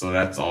that. So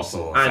that's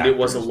also. And it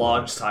was a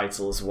launch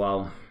title as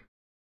well.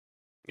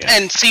 Yeah.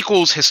 And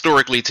sequels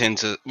historically tend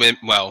to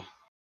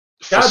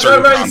Can't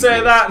turn around and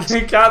say that.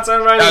 You can't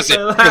turn around and say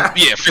that.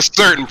 Yeah, for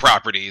certain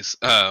properties.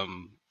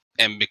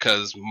 And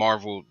because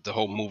Marvel, the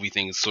whole movie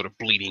thing is sort of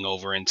bleeding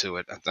over into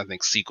it. I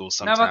think sequels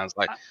sometimes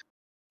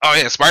oh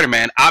yeah,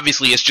 Spider-Man.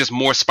 Obviously, it's just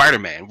more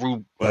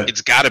Spider-Man.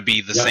 It's got to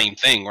be the same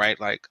thing, right?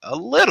 Like a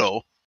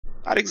little,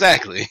 not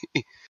exactly.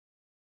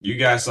 You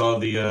guys saw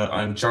the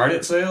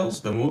Uncharted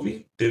sales? The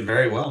movie did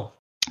very well.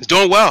 It's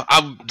doing well.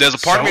 There's a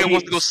part of me that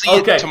wants to go see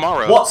it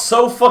tomorrow. What's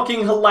so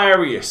fucking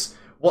hilarious?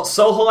 What's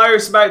so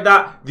hilarious about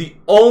that? The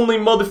only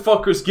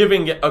motherfuckers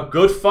giving it a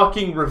good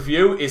fucking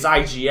review is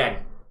IGN.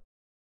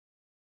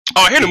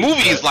 Oh, I hear the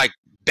movie is like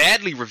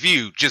badly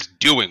reviewed, just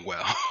doing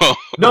well.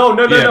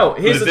 No.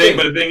 Here's the thing.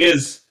 But the thing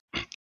is,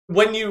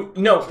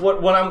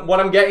 what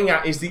I'm getting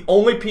at is the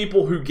only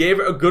people who gave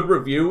it a good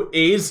review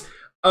is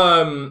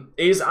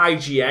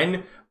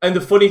IGN. And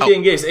the funny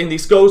thing is, and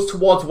this goes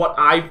towards what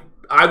I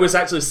was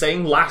actually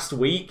saying last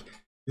week.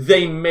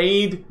 They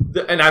made,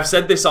 and I've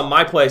said this on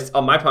my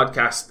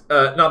podcast,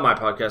 not my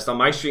podcast, on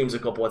my streams a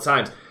couple of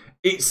times.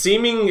 It's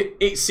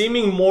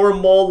seeming more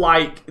and more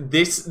like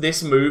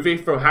this movie,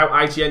 from how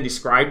IGN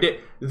described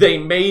it. They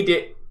made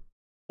it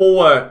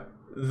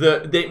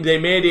they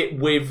made it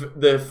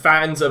with the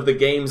fans of the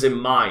games in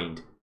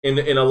mind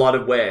in a lot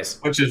of ways.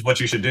 Which is what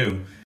you should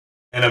do.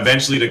 And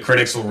eventually the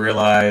critics will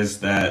realize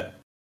that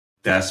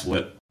that's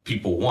what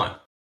people want,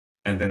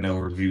 and then they'll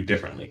review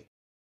differently.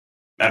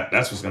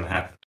 That's what's going to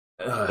happen.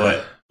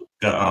 But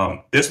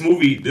this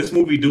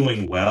movie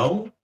doing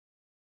well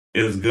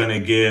is going to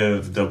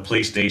give the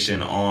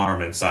PlayStation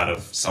arm inside of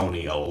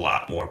Sony a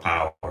lot more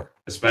power,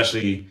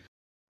 especially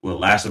with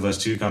Last of Us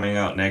 2 coming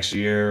out next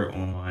year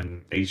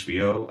on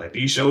HBO. Like,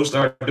 these shows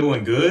start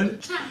doing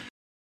good,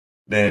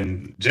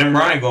 then Jim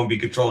Ryan going to be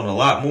controlling a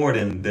lot more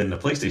than the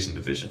PlayStation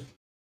division.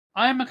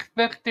 I'm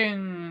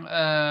expecting,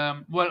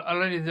 they're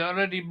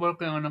already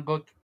working on a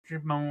Ghost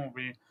of Tsushima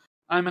movie.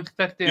 I'm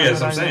expecting that's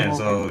what I'm saying.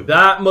 So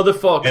that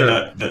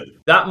motherfucker,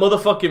 that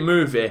motherfucking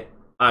movie,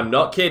 I'm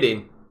not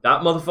kidding,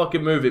 That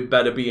motherfucking movie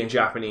better be in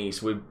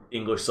Japanese with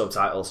English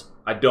subtitles.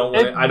 I don't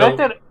want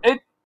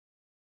it.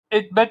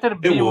 It better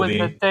be will with be.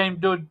 the same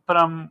dude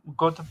from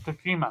Ghost of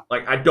Tsushima.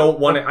 Like, I don't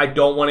want it. I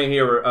don't want to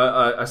hear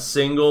a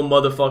single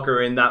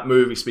motherfucker in that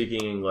movie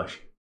speaking English.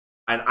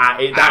 And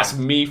that's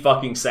me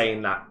fucking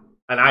saying that.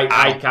 And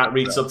I can't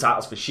read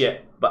subtitles for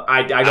shit. But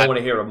I don't want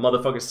to hear a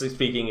motherfucker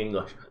speaking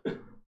English.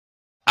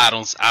 I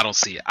don't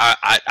see it.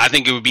 I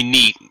think it would be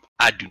neat.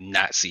 I do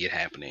not see it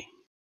happening.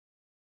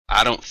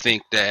 I don't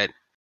think that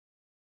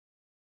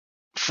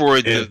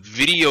for the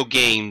video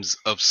games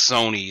of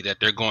Sony that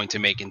they're going to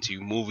make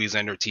into movies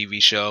and or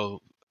TV show,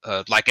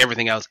 like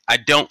everything else, I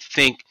don't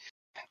think,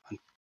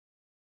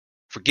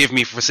 forgive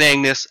me for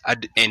saying this,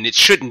 and it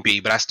shouldn't be,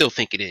 but I still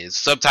think it is.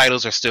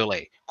 Subtitles are still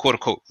a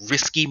quote-unquote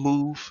risky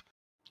move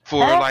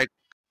for like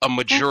a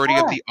majority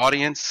of the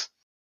audience.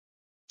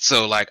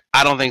 So, like,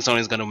 I don't think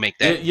Sony's going to make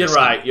that. You're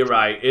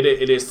right.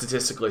 It is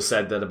statistically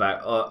said that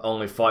about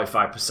only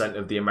 45%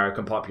 of the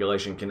American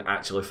population can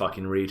actually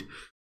fucking read.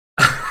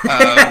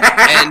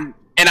 And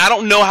I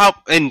don't know how,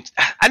 and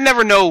I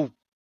never know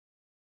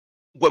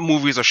what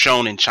movies are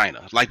shown in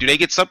China. Like, do they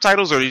get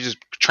subtitles or do they just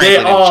translate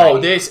into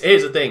Chinese?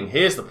 Here's the thing.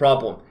 Here's the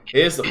problem.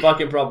 Here's the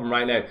fucking problem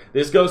right now.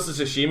 This Ghost of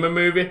Tsushima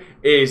movie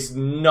is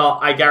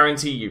not, I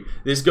guarantee you,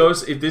 if this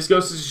Ghost of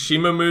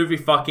Tsushima movie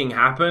fucking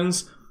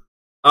happens,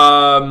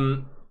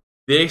 it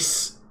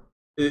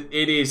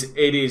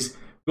is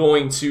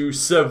going to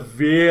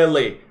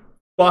severely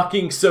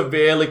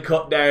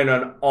cut down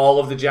on all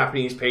of the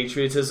Japanese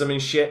patriotism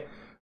and shit.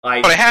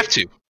 Like, but they have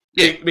to,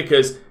 yeah,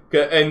 because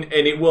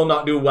it will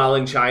not do well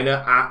in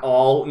China at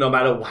all, no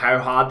matter how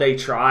hard they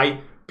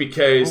try,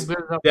 because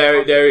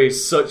there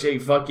is such a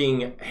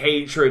fucking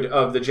hatred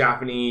of the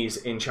Japanese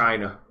in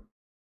China.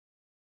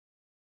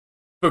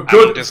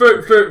 Because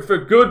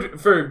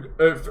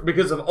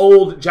of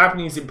old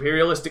Japanese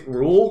imperialistic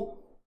rule.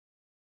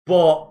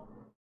 But,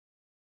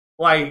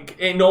 like,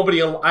 I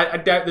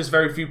doubt there's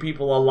very few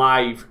people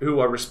alive who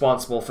are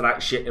responsible for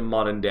that shit in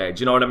modern day. Do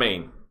you know what I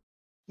mean?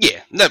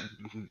 Yeah,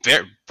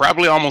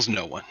 probably almost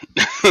no one.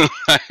 Yep.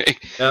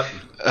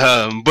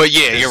 But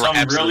yeah, There's you're some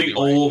absolutely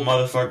really old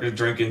motherfucker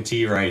drinking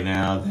tea right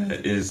now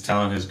that is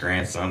telling his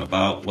grandson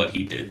about what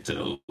he did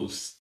to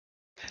those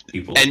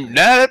people. And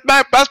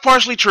that's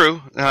partially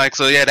true. Like,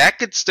 so yeah,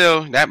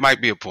 that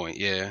might be a point.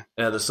 Yeah.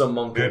 Yeah, there's some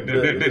monk.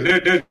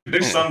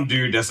 There's some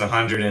dude that's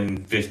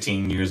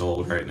 115 years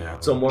old right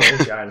now. Somewhere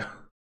in China.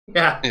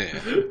 Yeah.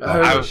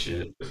 Oh,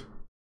 shit.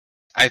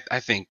 I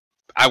think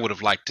I would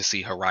have liked to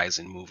see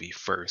Horizon movie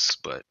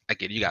first, but I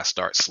get you gotta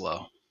start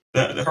slow.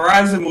 The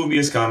Horizon movie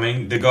is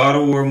coming. The God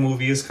of War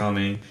movie is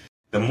coming.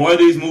 The more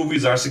these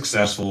movies are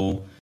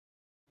successful,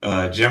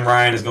 Jim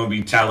Ryan is going to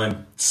be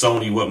telling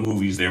Sony what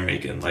movies they're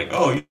making. Like,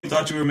 oh, you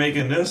thought you were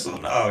making this? Oh,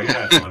 no, you're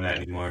not doing that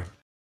anymore.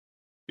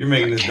 You're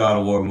making this God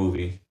of War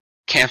movie.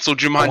 Cancel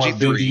Jumanji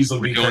 3.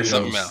 We're doing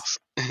something else.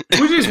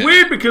 Which is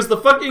weird because the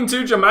fucking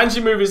 2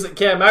 Jumanji movies that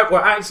came out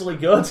were actually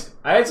good.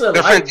 I actually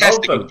They're liked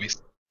fantastic both of them.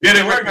 movies. Yeah,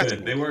 they were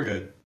good. They were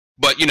good.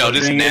 But, you know, The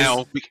this thing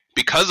now,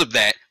 because of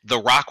that, The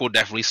Rock will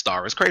definitely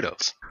star as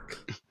Kratos.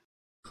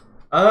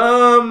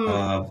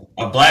 A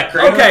black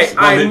Kratos? Okay,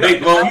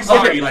 he's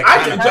already like...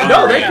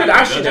 they could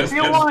actually... If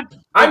you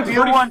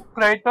want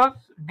Kratos,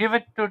 give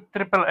it to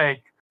Triple H.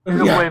 He's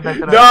a way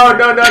better. No.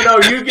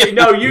 You give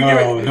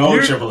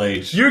it. Triple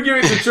H. You give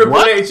it to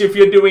Triple H if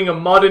you're doing a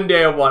modern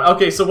day one.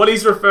 Okay, so what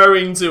he's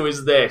referring to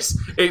is this.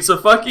 It's a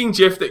fucking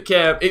GIF that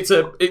came. It's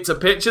a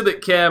picture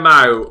that came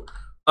out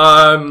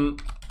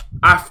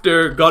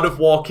after God of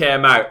War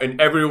came out, and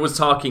everyone was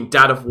talking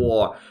Dad of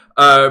War.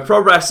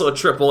 Pro wrestler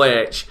Triple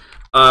H.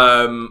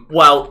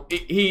 Well,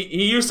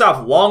 he used to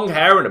have long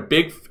hair and a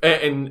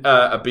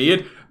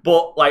beard.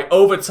 But like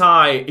over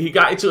time, he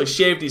actually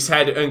shaved his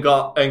head and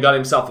got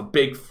himself a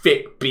big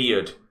thick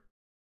beard.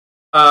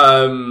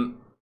 And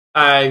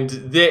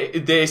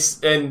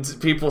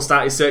people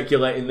started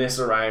circulating this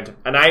around,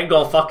 and I ain't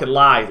gonna fucking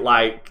lie,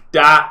 like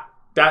that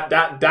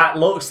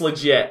looks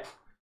legit.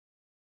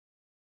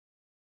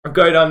 I'm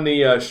going on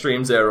the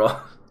Stream Zero.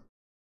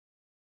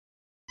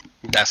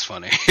 That's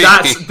funny.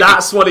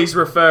 that's what he's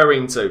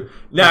referring to.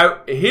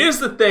 Now, here's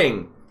the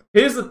thing.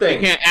 He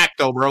can't act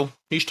though, bro.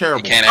 He's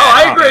terrible.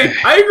 I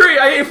agree.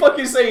 I ain't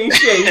fucking saying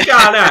shit. He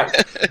can't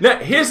act. Now,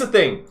 here's the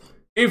thing.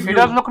 He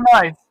does look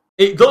nice.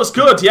 It looks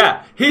good,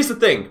 yeah. Here's the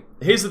thing.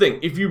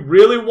 If you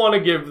really want to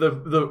give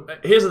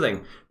here's the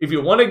thing. If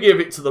you want to give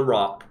it to The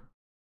Rock,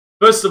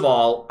 first of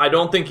all, I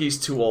don't think he's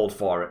too old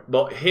for it.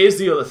 But here's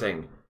the other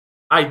thing.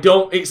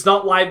 It's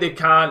not like they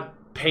can't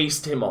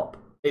paste him up.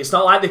 It's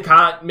not like they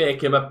can't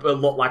make him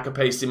look like a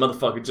pasty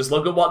motherfucker. Just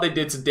look at what they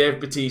did to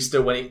Dave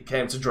Bautista when it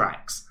came to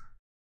Drax.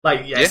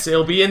 Like, yes,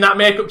 he'll be in that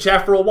makeup chair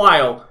for a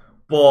while,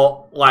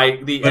 but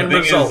like the end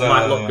result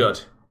might look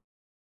good.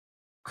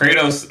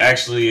 Kratos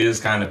actually is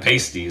kind of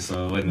pasty,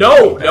 so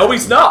no,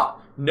 he's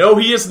not. No,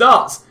 he is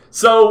not.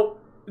 So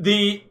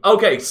the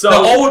older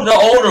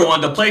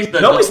one, he's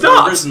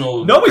not.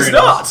 Original no, he's Kratos,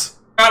 not.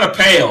 Kind of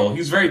pale.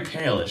 He's very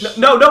palish.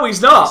 No,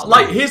 he's not.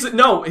 Like, here's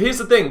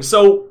the thing.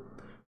 So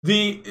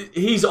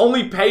he's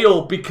only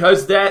pale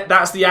because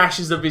that's the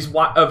ashes of his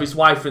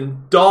wife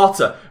and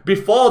daughter.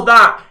 Before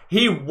that,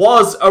 he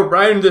was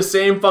around the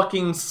same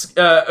fucking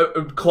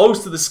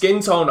close to the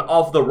skin tone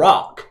of The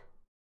Rock.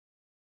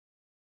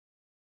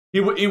 He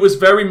was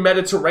very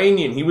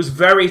Mediterranean. He was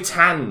very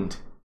tanned.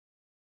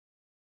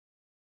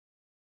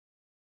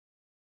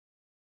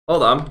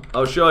 Hold on,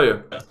 I'll show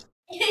you. Well,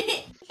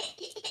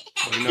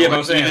 you know Yeah, what? but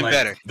I'm saying Even like,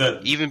 better.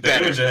 The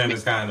image of him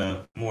is kind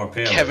of more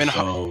pale. Kevin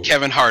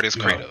Hart is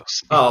No.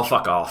 Kratos. Oh,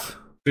 fuck off.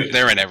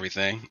 They're in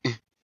everything.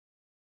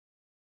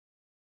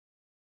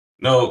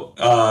 No,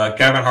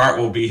 Kevin Hart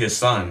will be his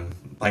son,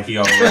 like he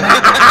always.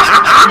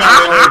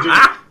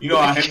 you know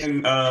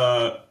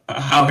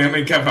how him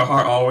and Kevin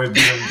Hart always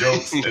do them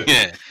jokes.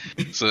 Yeah.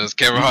 So it's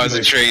Kevin Hart's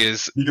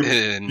Atreus You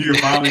can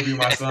finally be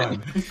my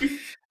son.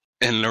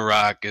 and The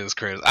Rock is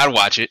Kratos. I'd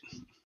watch it.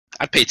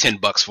 I'd pay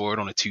 $10 for it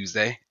on a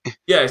Tuesday.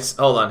 Yes,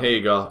 hold on, here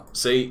you go.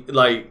 See,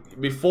 like,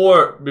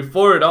 before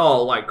it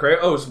all, like,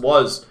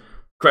 Kratos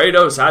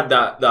had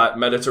that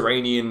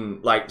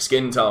Mediterranean, like,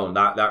 skin tone,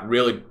 that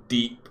really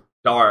deep,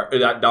 dark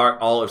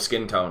olive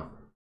skin tone.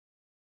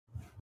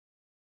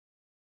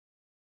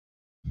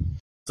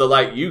 So,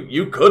 like,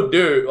 you could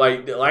do,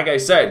 like I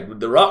said, with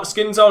The Rock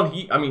skin tone,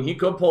 he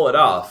could pull it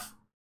off.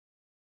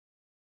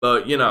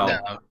 But, you know.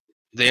 No,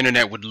 the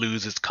internet would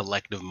lose its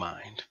collective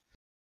mind.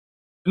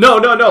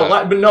 No.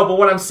 But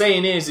what I'm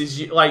saying is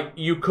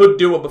you could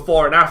do it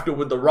before and after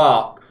with The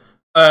Rock,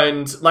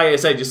 and like I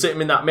said, you sit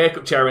him in that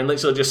makeup chair and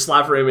literally just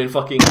slather him in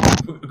fucking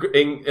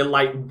in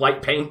like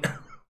white paint.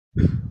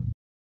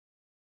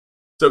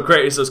 So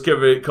Kratos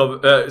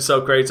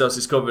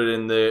is covered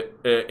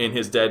in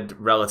his dead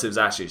relative's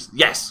ashes.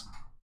 Yes,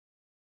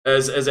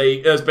 as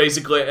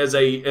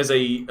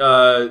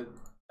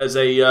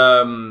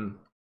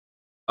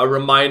a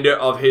reminder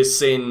of his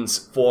sins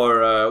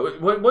for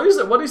what is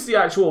it? What is the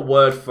actual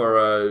word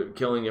for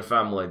killing your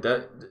family?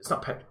 It's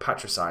not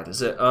patricide,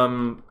 is it?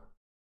 And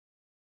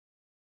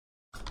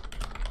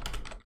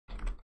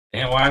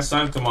why his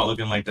son come out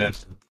looking like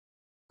that?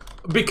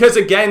 Because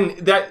again,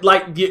 that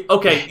like you are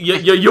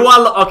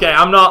okay.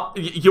 I'm not.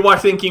 You are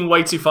thinking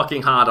way too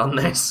fucking hard on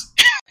this.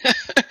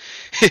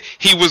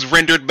 He was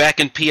rendered back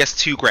in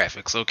PS2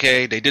 graphics.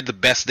 Okay, they did the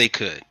best they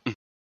could.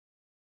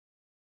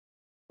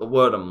 The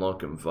word I'm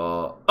looking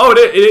for. Oh,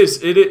 it is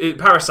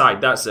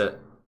parasite. That's it.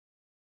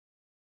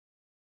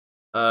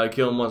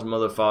 Killing one's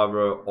mother, father,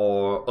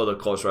 or other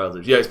close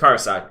relatives. Yeah, it's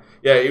parasite.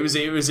 Yeah, it was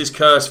his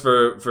curse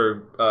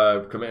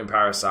for committing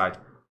parasite.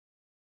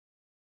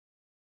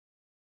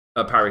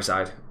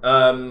 Parricide.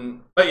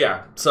 But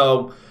yeah,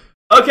 so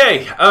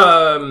okay.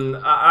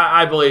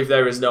 I believe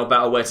there is no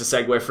better way to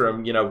segue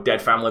from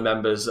dead family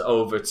members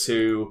over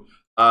to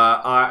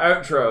our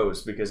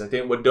outros, because I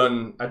think we're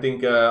done. I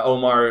think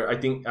Omar. I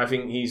think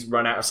he's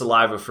run out of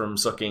saliva from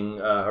sucking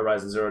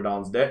Horizon Zero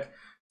Dawn's dick.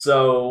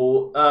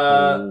 So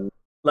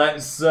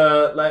let's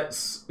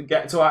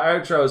get to our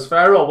outros.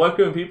 Farrell, where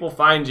can people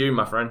find you,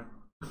 my friend?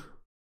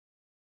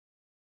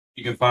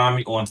 You can find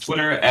me on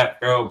Twitter at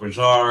Pharaoh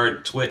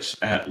Brazard, Twitch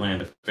at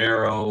Land of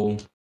Pharaoh,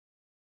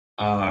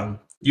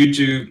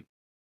 YouTube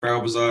Pharaoh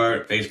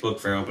Brazard, Facebook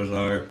Pharaoh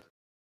Brazard.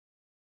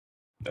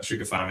 That's where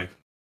you can find me.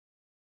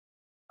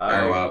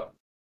 Pharaoh out.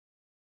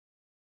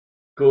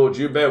 Cool,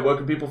 Jubei, where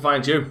can people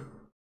find you? You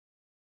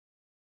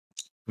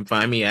can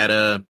find me at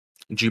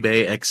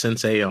Jubei X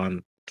Sensei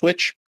on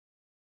Twitch,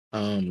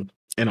 and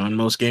on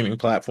most gaming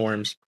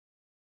platforms.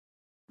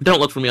 Don't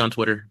look for me on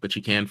Twitter, but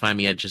you can find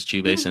me at just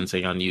Jubei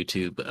Sensei on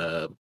YouTube,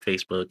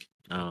 Facebook,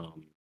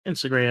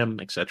 Instagram,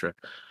 etc.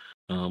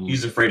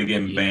 He's afraid of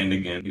getting banned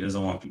again. He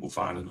doesn't want people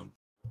finding him.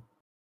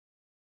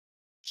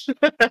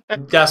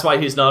 That's why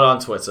he's not on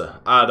Twitter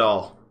at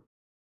all.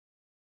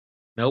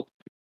 Nope.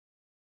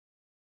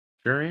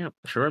 Sure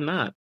I'm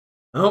not.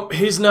 Nope,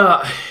 he's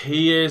not.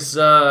 He is.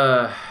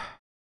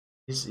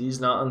 He's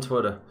not on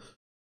Twitter.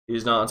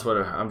 He's not on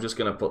Twitter. I'm just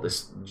gonna put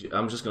this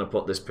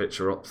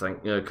picture up.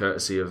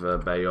 Courtesy of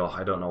Bayo.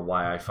 I don't know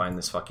why I find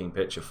this fucking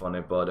picture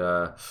funny,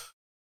 but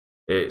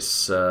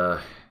it's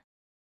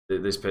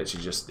this picture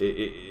just.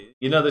 They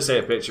say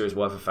a picture is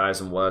worth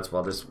 1,000 words.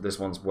 Well, this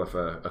one's worth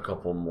a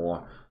couple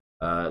more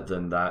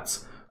than that.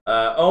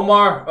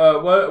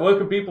 Omar, where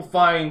can people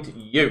find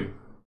you?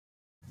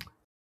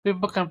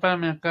 People can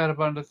find me at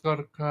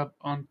Carab_Club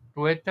on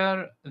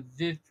Twitter.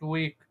 This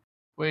week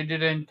we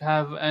didn't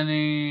have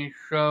any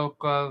show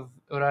called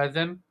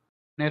Horizon.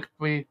 Next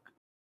week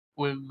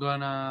we're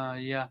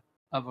gonna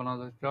have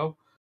another show.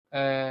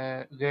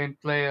 Game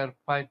Player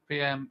 5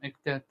 p.m.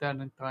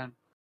 Eastern Time,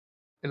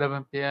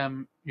 11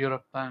 p.m.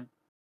 Europe time.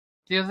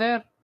 See you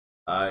there.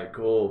 Alright,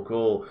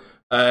 cool.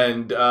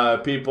 And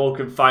people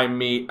can find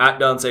me at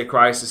Dante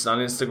Crisis on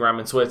Instagram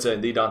and Twitter,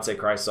 and the Dante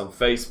Crisis on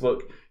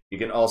Facebook. You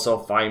can also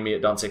find me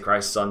at Dante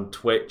Crisis on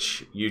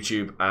Twitch,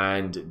 YouTube,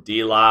 and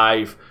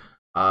DLive.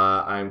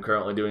 I'm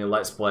currently doing a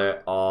Let's Play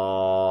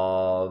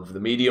of The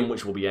Medium,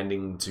 which will be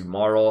ending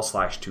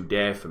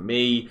tomorrow/today for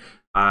me,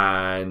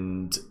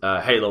 and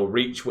Halo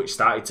Reach, which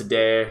started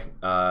today.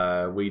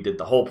 We did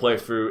the whole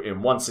playthrough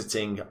in one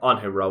sitting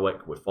on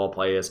Heroic with 4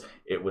 players.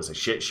 It was a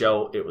shit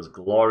show. It was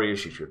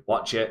glorious. You should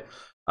watch it.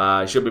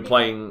 I should be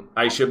playing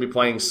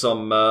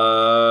some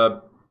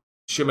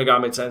Shin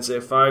Megami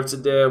Tensei 5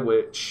 today,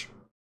 which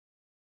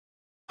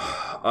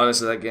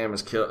honestly, that game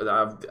has killed.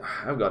 I'm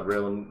not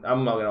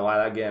gonna lie,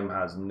 that game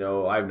I have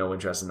no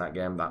interest in that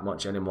game that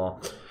much anymore.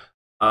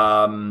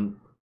 Then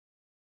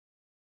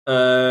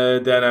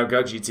I've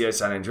got GTA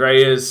San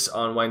Andreas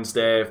on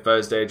Wednesday,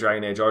 Thursday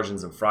Dragon Age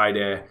Origins, and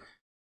Friday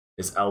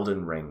is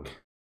Elden Ring.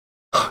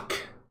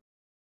 Fuck.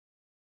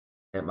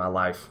 Hate my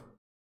life.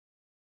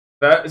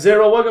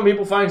 Zero, where can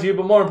people find you?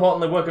 But more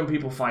importantly, where can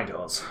people find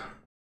us?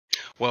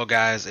 Well,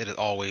 guys, it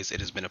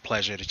has been a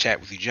pleasure to chat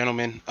with you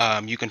gentlemen.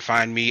 You can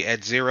find me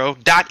at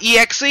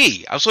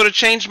zero.exe. I've sort of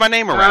changed my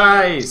name around.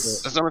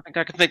 Nice. That's the only thing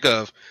I can think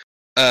of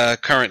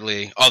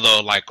currently.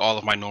 Although, like, all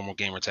of my normal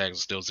gamer tags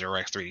are still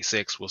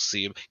 0x386. We'll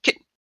see.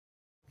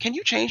 Can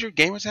you change your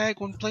gamer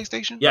tag on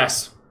PlayStation?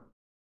 Yes.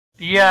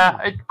 Yeah,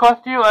 it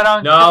costs you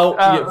around. No,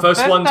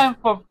 first one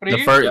for free.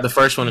 The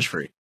first one is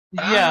free.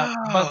 Yeah,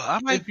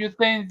 but if you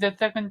change the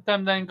second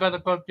time, then it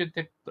gotta cost you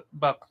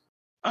 $6.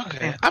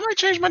 Okay, I might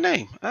change my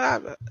name. I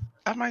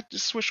might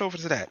just switch over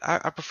to that.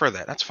 I prefer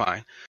that. That's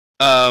fine.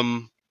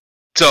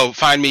 So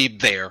find me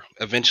there.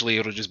 Eventually,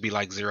 it'll just be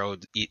like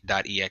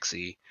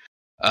zero.exe.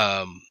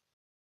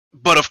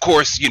 But of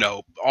course,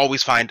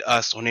 always find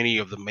us on any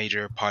of the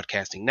major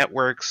podcasting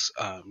networks,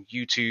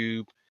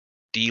 YouTube,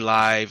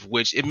 DLive,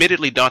 which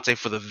admittedly, Dante,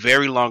 for the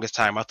very longest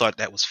time, I thought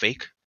that was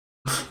fake.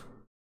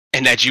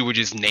 And that you were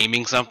just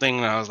naming something.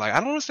 And I was like, I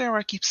don't understand why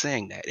I keep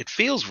saying that. It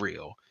feels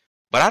real,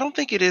 but I don't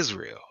think it is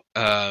real.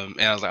 And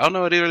I was like, oh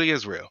no, it really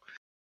is real.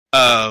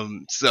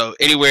 So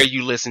anywhere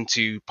you listen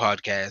to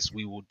podcasts,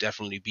 we will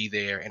definitely be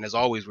there. And as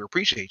always, we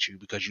appreciate you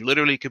because you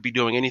literally could be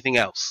doing anything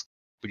else,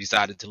 but you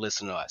decided to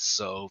listen to us.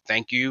 So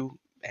thank you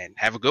and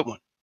have a good one.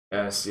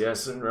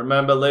 Yes. And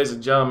remember, ladies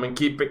and gentlemen,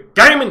 keep it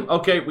gaming.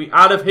 Okay, we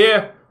out of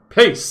here.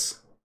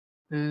 Peace.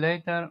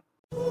 Later.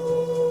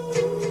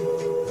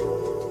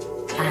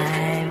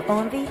 I'm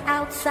on the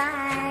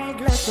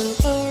outside looking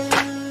in,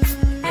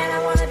 and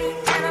I wanna be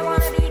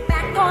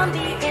back on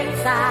the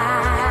inside.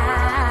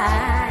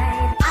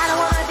 I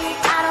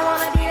don't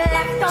wanna be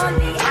left on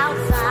the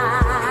outside,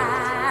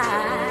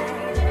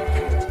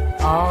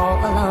 all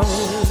alone.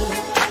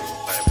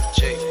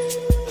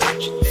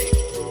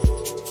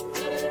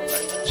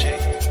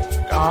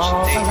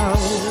 All alone.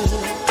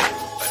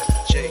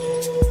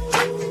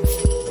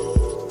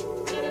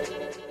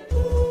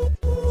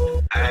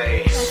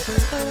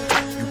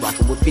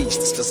 Rockin' with beats,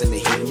 discussing the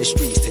heat in the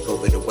streets. Take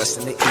over the west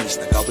and the east.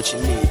 I got what you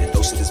need, a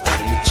dose of this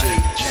vitamin G.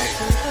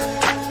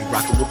 You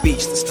rockin' with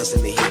beats,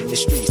 discussing the heat in the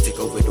streets. Take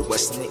over the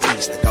west and the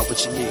east. I got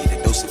what you need,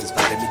 a dose of this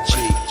vitamin G.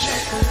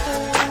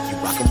 You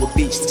rockin' with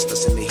beats,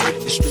 discussing the heat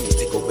in the streets.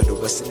 Take over the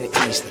west and the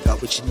east. I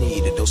got what you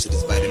need, a dose of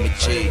this vitamin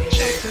G.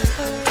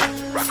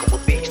 Rockin'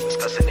 with beats,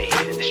 discussing the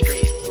heat in the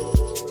streets.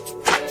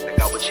 I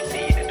got what you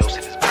need, a dose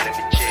of this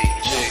vitamin G.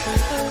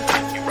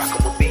 You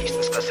rockin' with beats,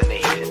 discussing the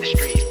heat in the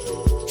streets.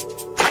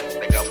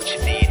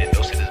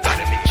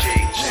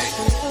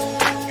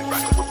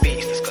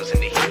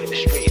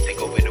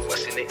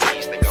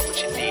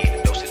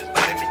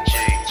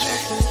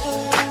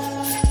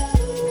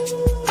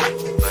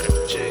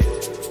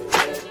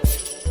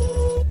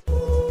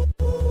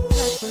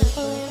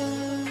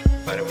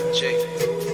 Vitamin J.